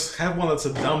 you just have one that's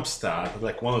a dump stat,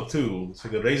 like 1 or 2, so you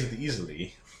can raise it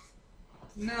easily.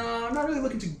 No, I'm not really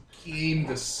looking to game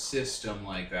the system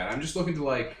like that. I'm just looking to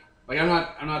like I'm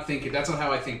not thinking. That's not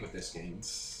how I think with this game.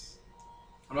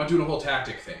 I'm not doing a whole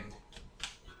tactic thing.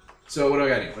 So what do I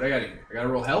gotta do? I gotta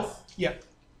roll health. Yeah.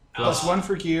 Plus 1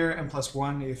 for gear and plus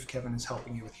 1 if Kevin is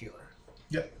helping you with healer.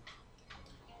 Yep.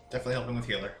 Definitely helping with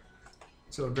healer.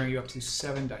 So it would bring you up to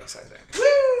 7 dice, I think.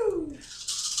 Woo!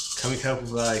 Can we help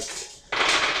with like...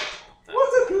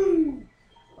 Woohoo!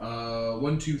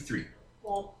 1, 2, 3.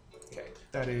 Well, Okay,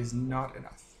 that is not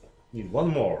enough. Need 1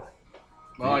 more.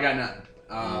 Well, I got none.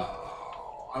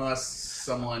 Unless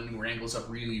someone wrangles up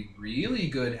really, really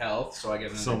good health, so I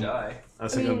get another die.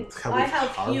 That's I like mean, help I with have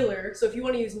harm. healer, so if you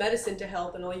want to use medicine to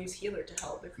help, then I'll use healer to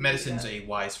help. If we Medicine's do that. a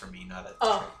wise for me, not a.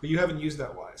 Oh, But you haven't used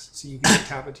that wise, so you can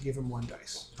tap it to give him 1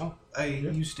 dice. I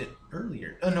used it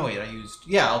earlier. Oh no, wait,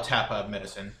 Yeah, I'll tap a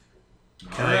medicine.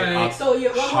 Can I Alright. so you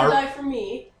get 1 more Harp- die from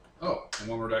me. Oh, and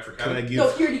 1 more die for Can I Kevin. give No,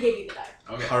 he already gave you the die.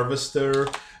 Okay. Harvester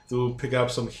to pick up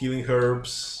some healing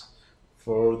herbs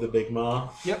for the Big Ma?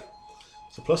 Yep.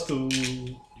 So plus 2,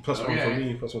 plus 1 for Okay.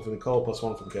 me, plus 1 for Nicole, plus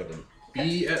 1 from Kevin.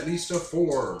 Be at least a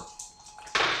 4.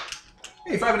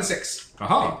 Hey, 5 and a 6.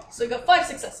 Aha! So you got 5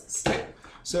 successes.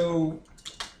 So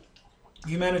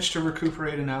you managed to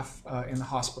recuperate enough in the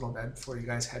hospital bed before you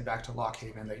guys head back to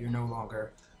Lockhaven that you're no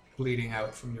longer bleeding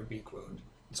out from your beak wound.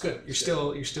 It's good. You're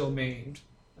still maimed,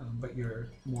 but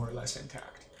you're more or less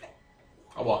intact.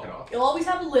 I'll walk it off. You'll always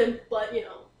have a limp, but you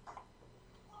know.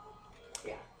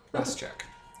 Yeah. Rest check.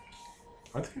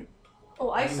 I think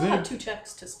Oh, I still Yeah. have 2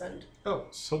 checks to spend. Oh,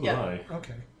 so do Yeah. I.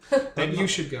 okay. Then you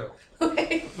should go.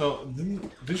 Okay. No,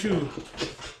 did you...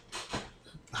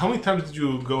 How many times did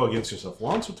you go against yourself?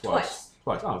 Once or twice?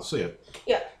 Twice. Oh, so yeah.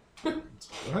 Yeah.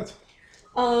 Alright.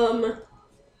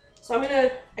 So I'm gonna,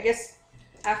 I guess,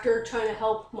 after trying to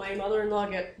help my mother-in-law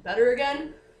get better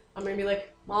again, I'm gonna be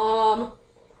like, Mom,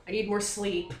 I need more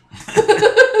sleep.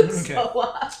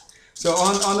 So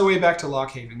on the way back to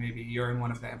Lockhaven, maybe you're in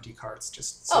one of the empty carts,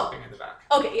 just Oh. sleeping in the back.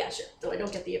 Okay, yeah, sure. So I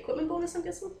don't get the equipment bonus, I'm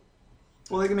guessing?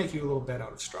 Well, they can make you a little bed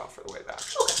out of straw for the way back.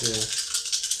 Yeah.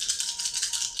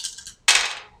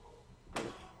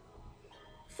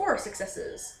 4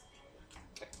 successes.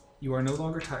 You are no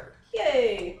longer tired.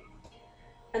 Yay!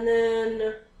 And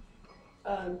then,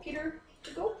 Peter,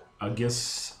 to go? I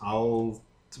guess I'll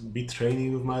be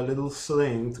training with my little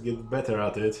sling to get better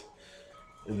at it.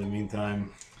 In the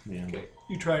meantime, yeah. Okay.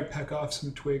 You try to peck off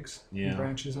some twigs Yeah. and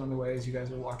branches on the way as you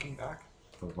guys are walking back.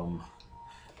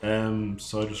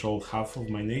 So I just rolled half of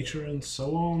my nature and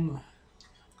so on,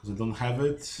 because I don't have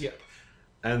it. Yeah.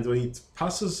 And when it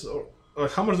passes, or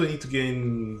how much do I need to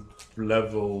gain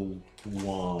level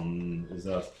 1? Is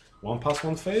that 1 pass,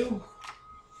 1 fail?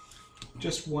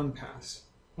 Just one pass.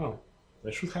 Oh,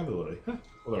 I should have it already. Huh,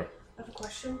 whatever. I have a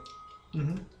question.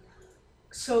 Mm-hmm.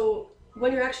 So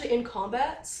when you're actually in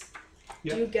combats,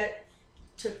 Yeah. do you get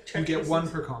to check You get these one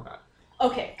things? per combat.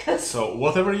 Okay, because So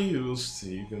whatever you used,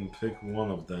 you can pick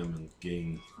one of them and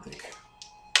gain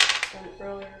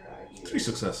earlier I 3 used,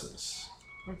 successes.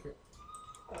 Okay.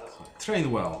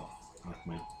 Train well, like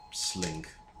my sling.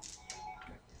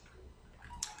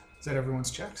 Is that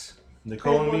everyone's checks? They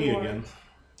call on one me more. again.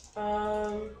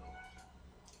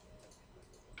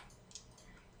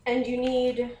 And you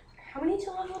need how many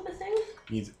to level up a thing?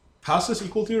 Need passes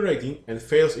equal to your rating and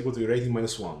fails equal to your rating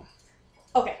minus 1.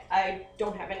 Okay, I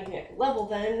don't have anything I can level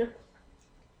then.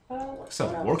 What's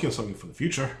Except what else? working on something for the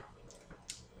future.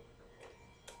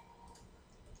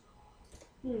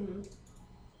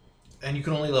 And you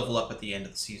can only level up at the end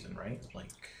of the season, right? Like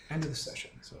End of the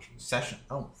session. session.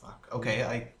 Oh fuck. Okay,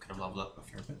 I could have leveled up a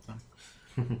fair bit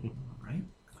then. Right.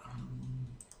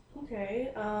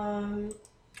 Okay.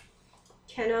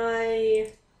 Can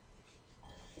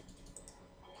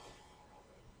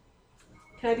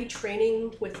I be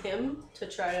training with him to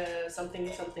try to something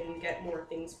get more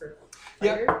things for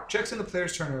fire? Yeah, checks in the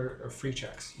player's turn are free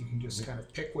checks. You can just kind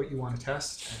of pick what you want to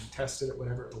test and test it at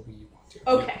whatever it will be you want to.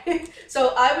 Okay.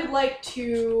 So I would like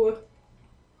to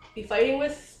be fighting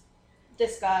with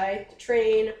this guy to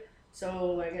train.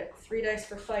 So I get 3 dice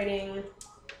for fighting,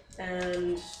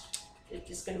 and it's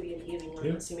just going to be an easy one,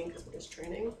 Yeah. I'm assuming, because we're just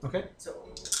training. Okay. So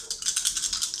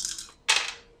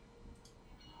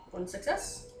 1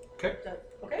 success. Okay. Is that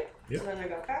okay? Yep. So then I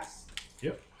got a pass.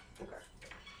 Yep. Okay.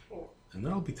 And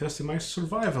I'll be testing my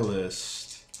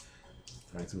survivalist.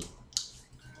 Trying to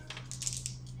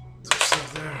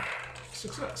save there.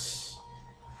 Success.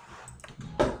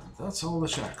 That's all the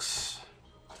checks.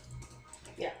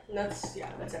 Yeah, and that's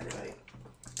everybody.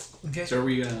 Okay. So are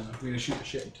we gonna shoot the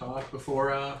shit and talk before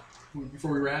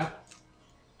we wrap?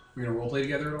 We gonna roleplay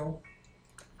together at all?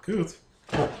 Good.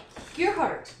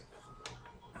 Gearhart.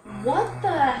 What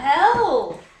the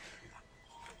hell?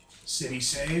 City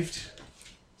saved.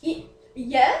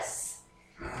 Yes,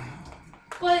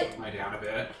 but Am I down a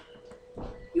bit?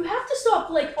 you have to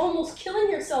stop almost killing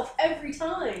yourself every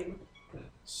time.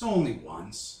 It's only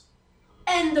once.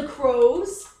 And the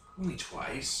crows. Only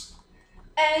twice.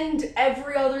 And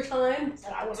every other time.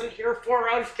 That I wasn't here for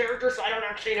out of character, so I don't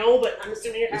actually know, but I'm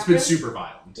assuming it It's happened. been super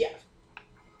violent. Yeah.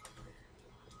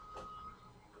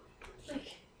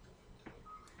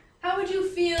 How would you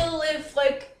feel if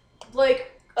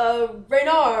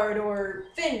Reynard or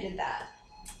Finn did that?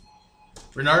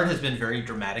 Renard has been very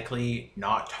dramatically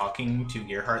not talking to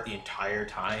Gerhardt the entire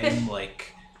time,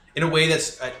 like in a way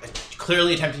that's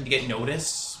clearly attempting to get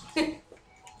notice.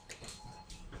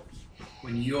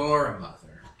 When you're a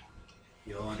mother,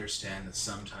 you'll understand that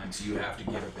sometimes you have to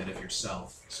give a bit of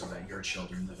yourself so that your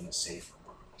children live in a safer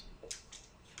world.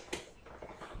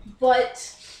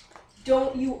 But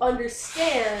don't you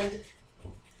understand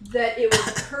that it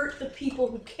would hurt the people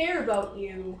who care about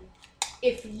you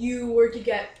if you were to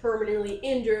get permanently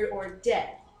injured or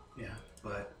dead? Yeah,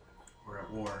 but we're at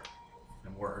war,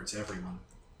 and war hurts everyone.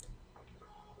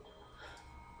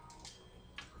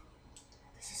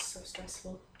 This is so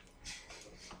stressful.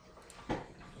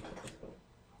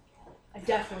 I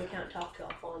definitely can't talk to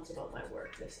Alphonse about my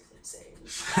work. This is insane.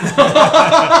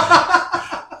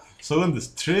 So on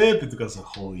this trip, it took us a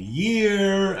whole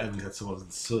year, and we had someone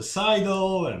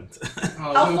suicidal, and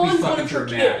Oh, don't Alphonse be one fucking of her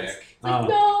dramatic. kids. It's like,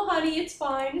 no, honey, it's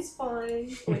fine, it's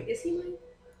fine. Wait, is he mine?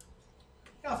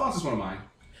 Yeah, Alphonse is one of mine.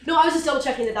 No, I was just double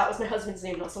checking that was my husband's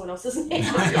name, not someone else's name.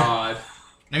 Oh my god.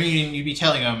 I mean, you'd be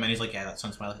telling him, and he's like, "Yeah, that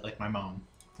sounds like my mom.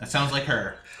 That sounds like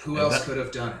her." Who And else that- could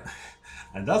have done it?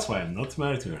 and that's why I'm not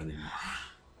married to her anymore.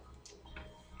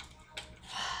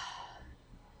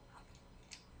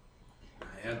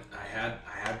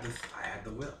 I had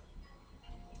the will.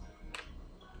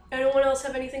 Anyone else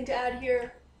have anything to add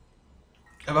here?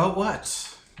 About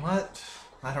what? What?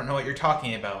 I don't know what you're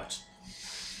talking about.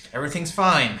 Everything's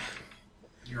fine.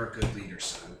 You're a good leader,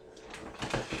 son.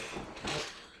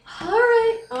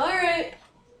 Alright.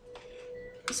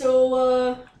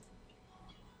 So,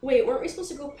 wait, weren't we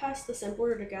supposed to go past the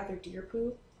Semporter to gather deer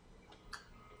poo?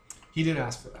 He did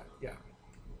ask for that, yeah.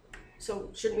 So,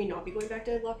 shouldn't we not be going back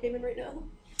to Lockhaven right now?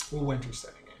 Well, winter's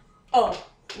setting in. Oh,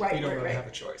 right, You don't really right. have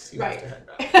a choice. You Right. have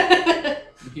to head back.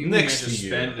 You Next can just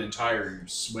year. spend an entire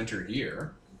winter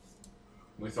here.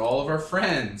 with all of our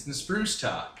friends in Spruce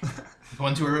Tuck. The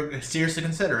ones who are seriously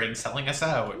considering selling us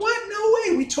out. What?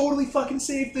 No way! We totally fucking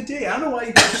saved the day. I don't know why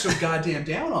you guys are so goddamn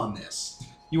down on this.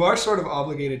 You are sort of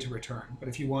obligated to return, but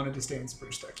if you wanted to stay in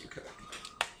Spruce Tuck, you could.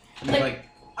 Like,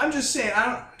 I'm just saying,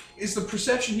 is the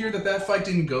perception here that fight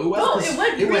didn't go well? No, it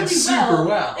went It really went super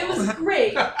well. It was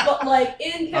great, but like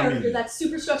in character, mean- that's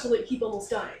super stressful that you keep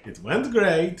almost dying. It went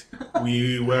great.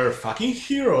 We were fucking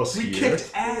heroes We here.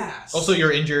 kicked ass. Also,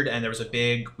 you're injured, and there was a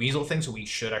big weasel thing, so we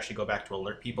should actually go back to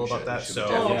alert people We about should- that. we should So,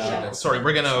 definitely do that. sorry,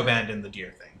 we're gonna abandon the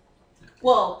deer thing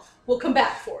Well, we'll come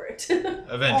back for it.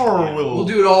 eventually. Or We'll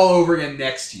do it all over again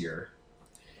next year.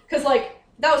 Because, like,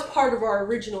 that was part of our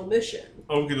original mission.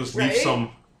 Or we could just leave Right?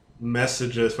 some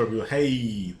messages for people.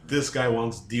 Hey, this guy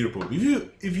wants deer poop.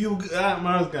 If you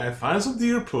guy find some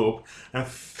deer poop and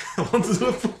want to do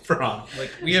a poop run. Like,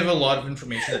 we have a lot of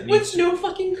information that needs With no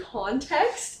fucking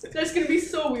context? That's gonna be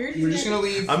so weird. We're just gonna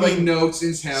leave I like mean, notes in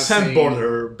town Sand saying,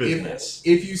 border business.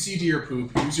 if you see deer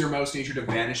poop, use your mouse nature to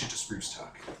banish it to Spruce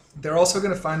Tuck. They're also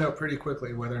going to find out pretty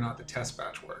quickly whether or not the test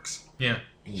batch works. Yeah,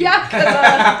 Yeah,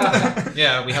 'cause,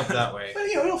 yeah, we help that way. But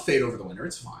it'll fade over the winter.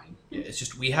 It's fine. Yeah, it's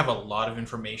just we have a lot of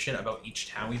information about each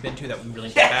town we've been to that we really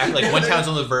get back. Like one town's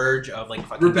on the verge of like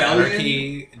fucking Rebellion.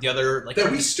 anarchy, the other like That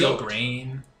trying we to steal stoked.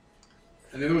 grain.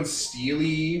 And the other one's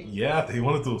Steely. Yeah, they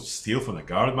wanted to steal from the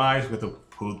guard mines. We had to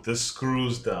put the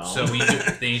screws down. So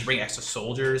they need to bring extra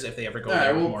soldiers if they ever go Alright,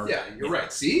 there. well, more. yeah, you're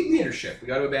right. See? Leadership. We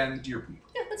gotta abandon the deer poop.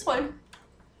 yeah, that's fine.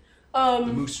 The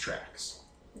moose tracks.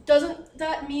 Doesn't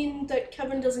that mean that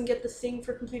Kevin doesn't get the thing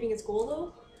for completing his goal,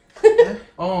 though?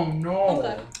 Oh no.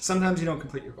 Okay. Sometimes you don't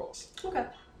complete your goals. Okay.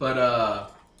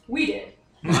 But We did.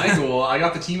 my goal, I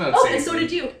got the team out Oh, safely. and so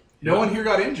did you. No one here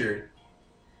got injured.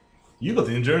 You got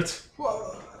injured.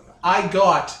 Well, I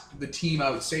got the team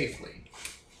out safely.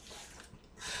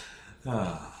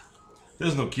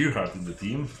 There's no Gearhart in the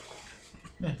team.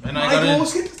 Yeah, and My I got goal an,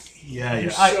 was get. Yeah,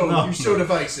 You're yeah. so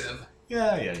divisive.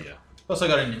 Yeah. plus I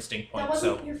got an instinct That point.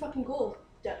 wasn't So your fucking goal,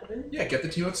 Devin. Yeah, get the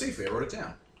team out safely. I wrote it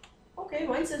down. Okay,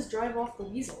 mine says drive off the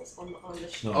weasels on the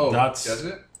sheet. No, Oh, that's does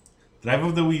it? Drive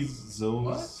of the Weasels.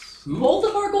 What? Who? Both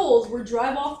of our goals were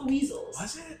drive off the weasels.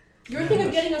 Was it? Your thing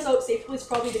of getting us out safely is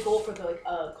probably the goal for the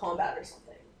combat or something.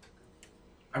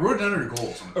 I wrote it down under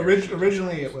goals.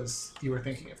 Originally, it was you were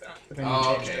thinking of that, but then you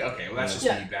Oh, changed okay, it. okay. Well, that's just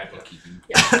Yeah. me, bad bookkeeping.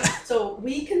 Yeah. So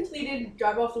we completed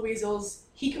drive off the weasels.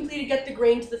 He completed get the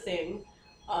grain to the thing.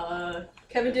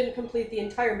 Kevin didn't complete the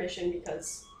entire mission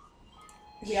because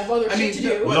we have other shit to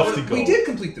do. Lofty goal. we did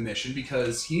complete the mission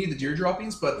because he needed the deer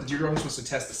droppings, but the deer droppings was to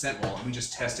test the scent wall, and we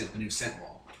just tested the new scent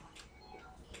wall.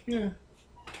 Yeah.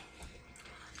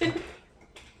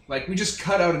 Like, we just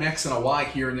cut out an X and a Y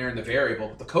here and there in the variable,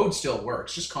 but the code still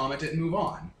works. Just comment it and move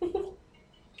on.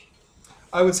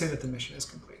 I would say that the mission is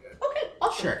completed. Okay,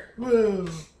 awesome. sure. Well,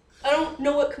 I don't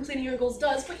know what completing your goals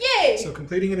does, but yay! So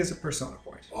completing it is a persona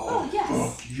point. Oh, yes.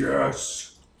 fuck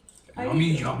yes. I Yummy,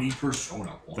 need- yummy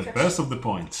persona. the best of the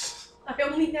points. I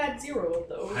only had 0 of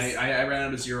those. I ran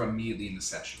out of 0 immediately in the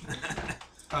session.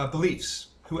 Beliefs.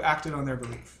 Who acted on their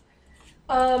belief?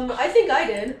 I think I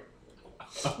did.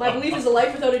 My belief is a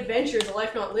life without adventure is a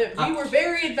life not lived. We were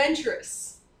very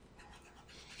adventurous.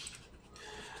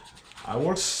 I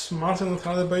worked smart and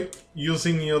hard by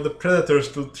using the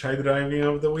predators to try driving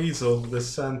up the weasel, the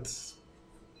scent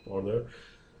border.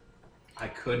 I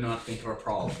could not think of a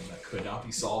problem that could not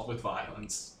be solved with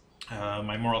violence.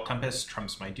 My moral compass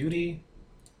trumps my duty,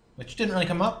 which didn't really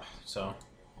come up. So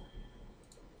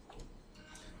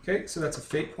Okay, so that's a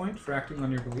fate point for acting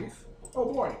on your belief.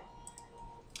 Oh boy.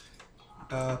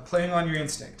 Playing on your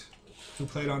instinct. Who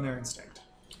played on their instinct?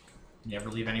 never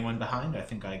leave anyone behind. I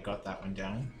think I got that one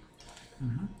down.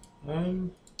 I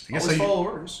guess Always I follow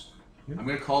orders. I'm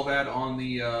gonna call that on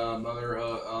the mother,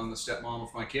 on the stepmom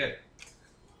of my kid.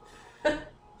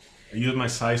 used my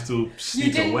size to You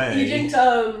sneak didn't. away. You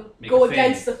didn't Make go a thing.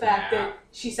 against the fact Nah. that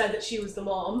she said that she was the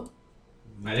mom.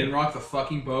 I didn't rock the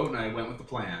fucking boat, and I went with the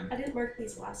plan. I didn't mark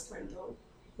these last time though.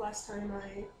 Last time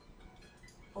I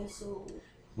also.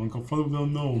 When confronted with the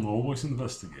unknown, always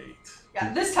investigate.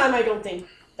 Yeah, this time I don't think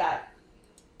that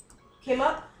came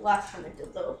up. Last time I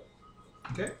did though.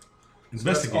 Okay. So that's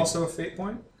Investigate. also a fate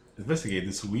point. Investigate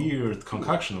this weird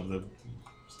concoction of the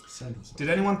sentence. Did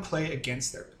anyone play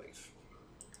against their belief?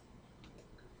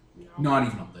 Not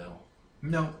even a little.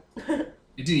 No.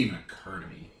 It didn't even occur to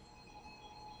me.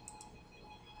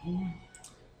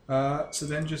 So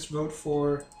then just vote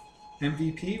for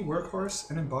MVP, workhorse,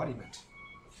 and embodiment.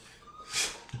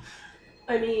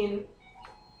 I mean,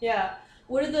 yeah.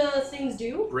 What do the things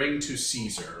do? Bring to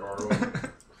Caesar, or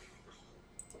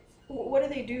What do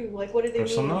they do? Like, what do they mean?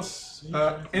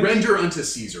 Personas? Render unto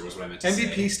Caesar was what I meant to say.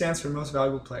 MVP stands for Most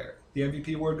Valuable Player. The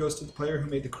MVP award goes to the player who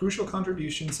made the crucial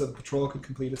contribution so the patrol could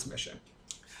complete its mission.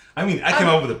 I mean, I came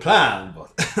up with a plan,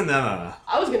 but no.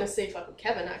 I was gonna say fucking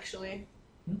Kevin, actually.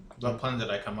 What plan did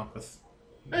I come up with?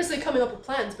 Honestly, coming up with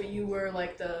plans, but you were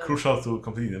like Crucial to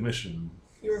complete the mission.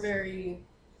 You were very...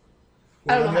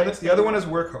 I don't know how to The other one is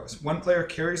Workhorse. One player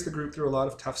carries the group through a lot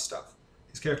of tough stuff.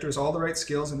 His character has all the right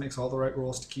skills and makes all the right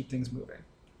rolls to keep things moving.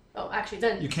 Oh, actually,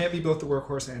 then... You can't be both the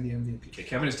Workhorse and the MVP. Okay,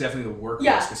 Kevin is definitely the workhorse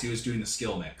Yeah. because he was doing the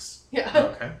skill mix. Yeah.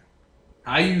 Okay.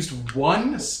 I used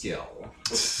one skill.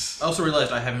 I also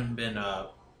realized I haven't been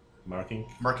Marking.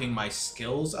 marking my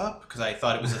skills up because I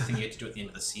thought it was a thing you had to do at the end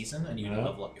of the season and you had to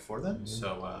level up before then.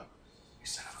 So,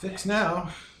 fix now.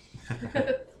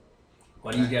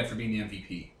 What do you get for being the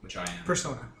MVP, which I am?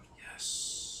 Persona.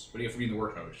 Yes. What do you get for being the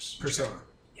workhorse? Persona.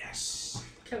 Yes.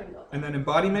 Kevin got that. And then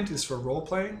embodiment is for role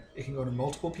playing. It can go to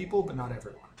multiple people, but not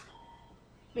everyone.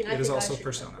 I mean, I it is think also I should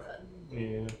Persona. have that.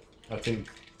 Yeah, I think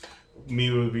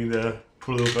me would be the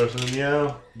cool little person.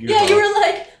 Yeah. Yeah, you were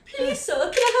like, please, sir,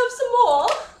 can I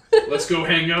have Let's go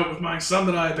hang out with my son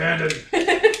that I abandoned.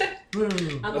 some more?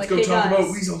 I'm Let's like, go hey talk guys,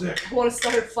 about Weasel Dick. I want to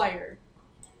start a fire.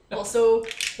 Also,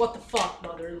 what the fuck,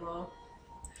 mother-in-law?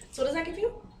 So what does that give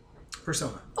you?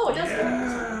 Persona. Oh, it does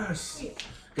Yes. give you Sweet.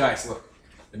 Guys, look.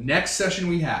 The next session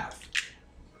we have,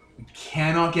 we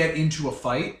cannot get into a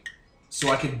fight, so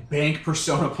I can bank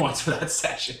Persona points for that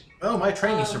session. Oh, my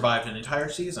trainee survived an entire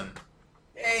season.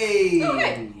 Hey!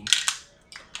 Okay.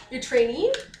 Your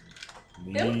trainee?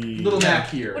 Little Mac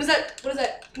here. What does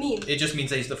that mean? It just means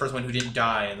that he's the first one who didn't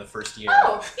die in the first year.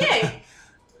 Oh, yay!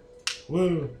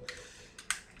 Woo.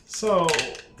 So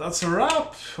that's a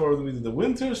wrap, or do we do the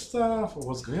winter stuff, or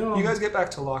what's going on? You guys get back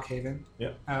to Lockhaven. Yeah.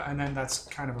 And then that's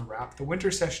kind of a wrap. The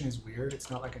winter session is weird. It's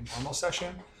not like a normal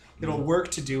session. It'll work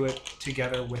to do it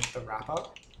together with the wrap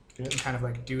up. Yeah. And kind of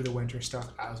like do the winter stuff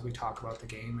as we talk about the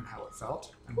game and how it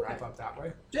felt and wrap up that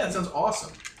way. Yeah, that sounds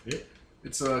awesome. Yeah.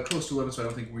 It's close to 11, so I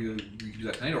don't think we can do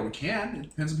that tonight, or we can. It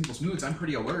depends on people's moods. I'm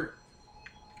pretty alert.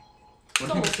 What do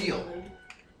people Almost feel? 11.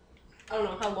 I don't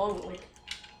know how long, like,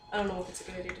 I don't know if it's a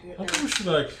good idea to do it I now. think we should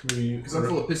like maybe. Because I'm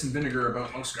full of piss and vinegar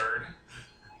about Most Guard.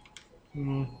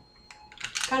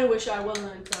 Kind of wish I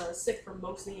wasn't sick for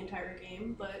most of the entire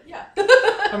game, but yeah.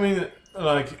 I mean,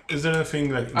 like, is there anything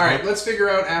like? All right, let's figure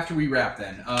out after we wrap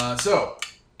then. So,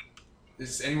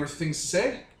 is any more things to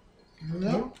say?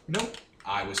 No. Nope.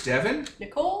 I was Devin,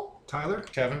 Nicole? Tyler?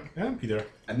 Kevin? Yeah, Peter.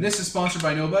 and this is sponsored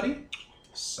by Nobody.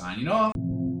 Signing off.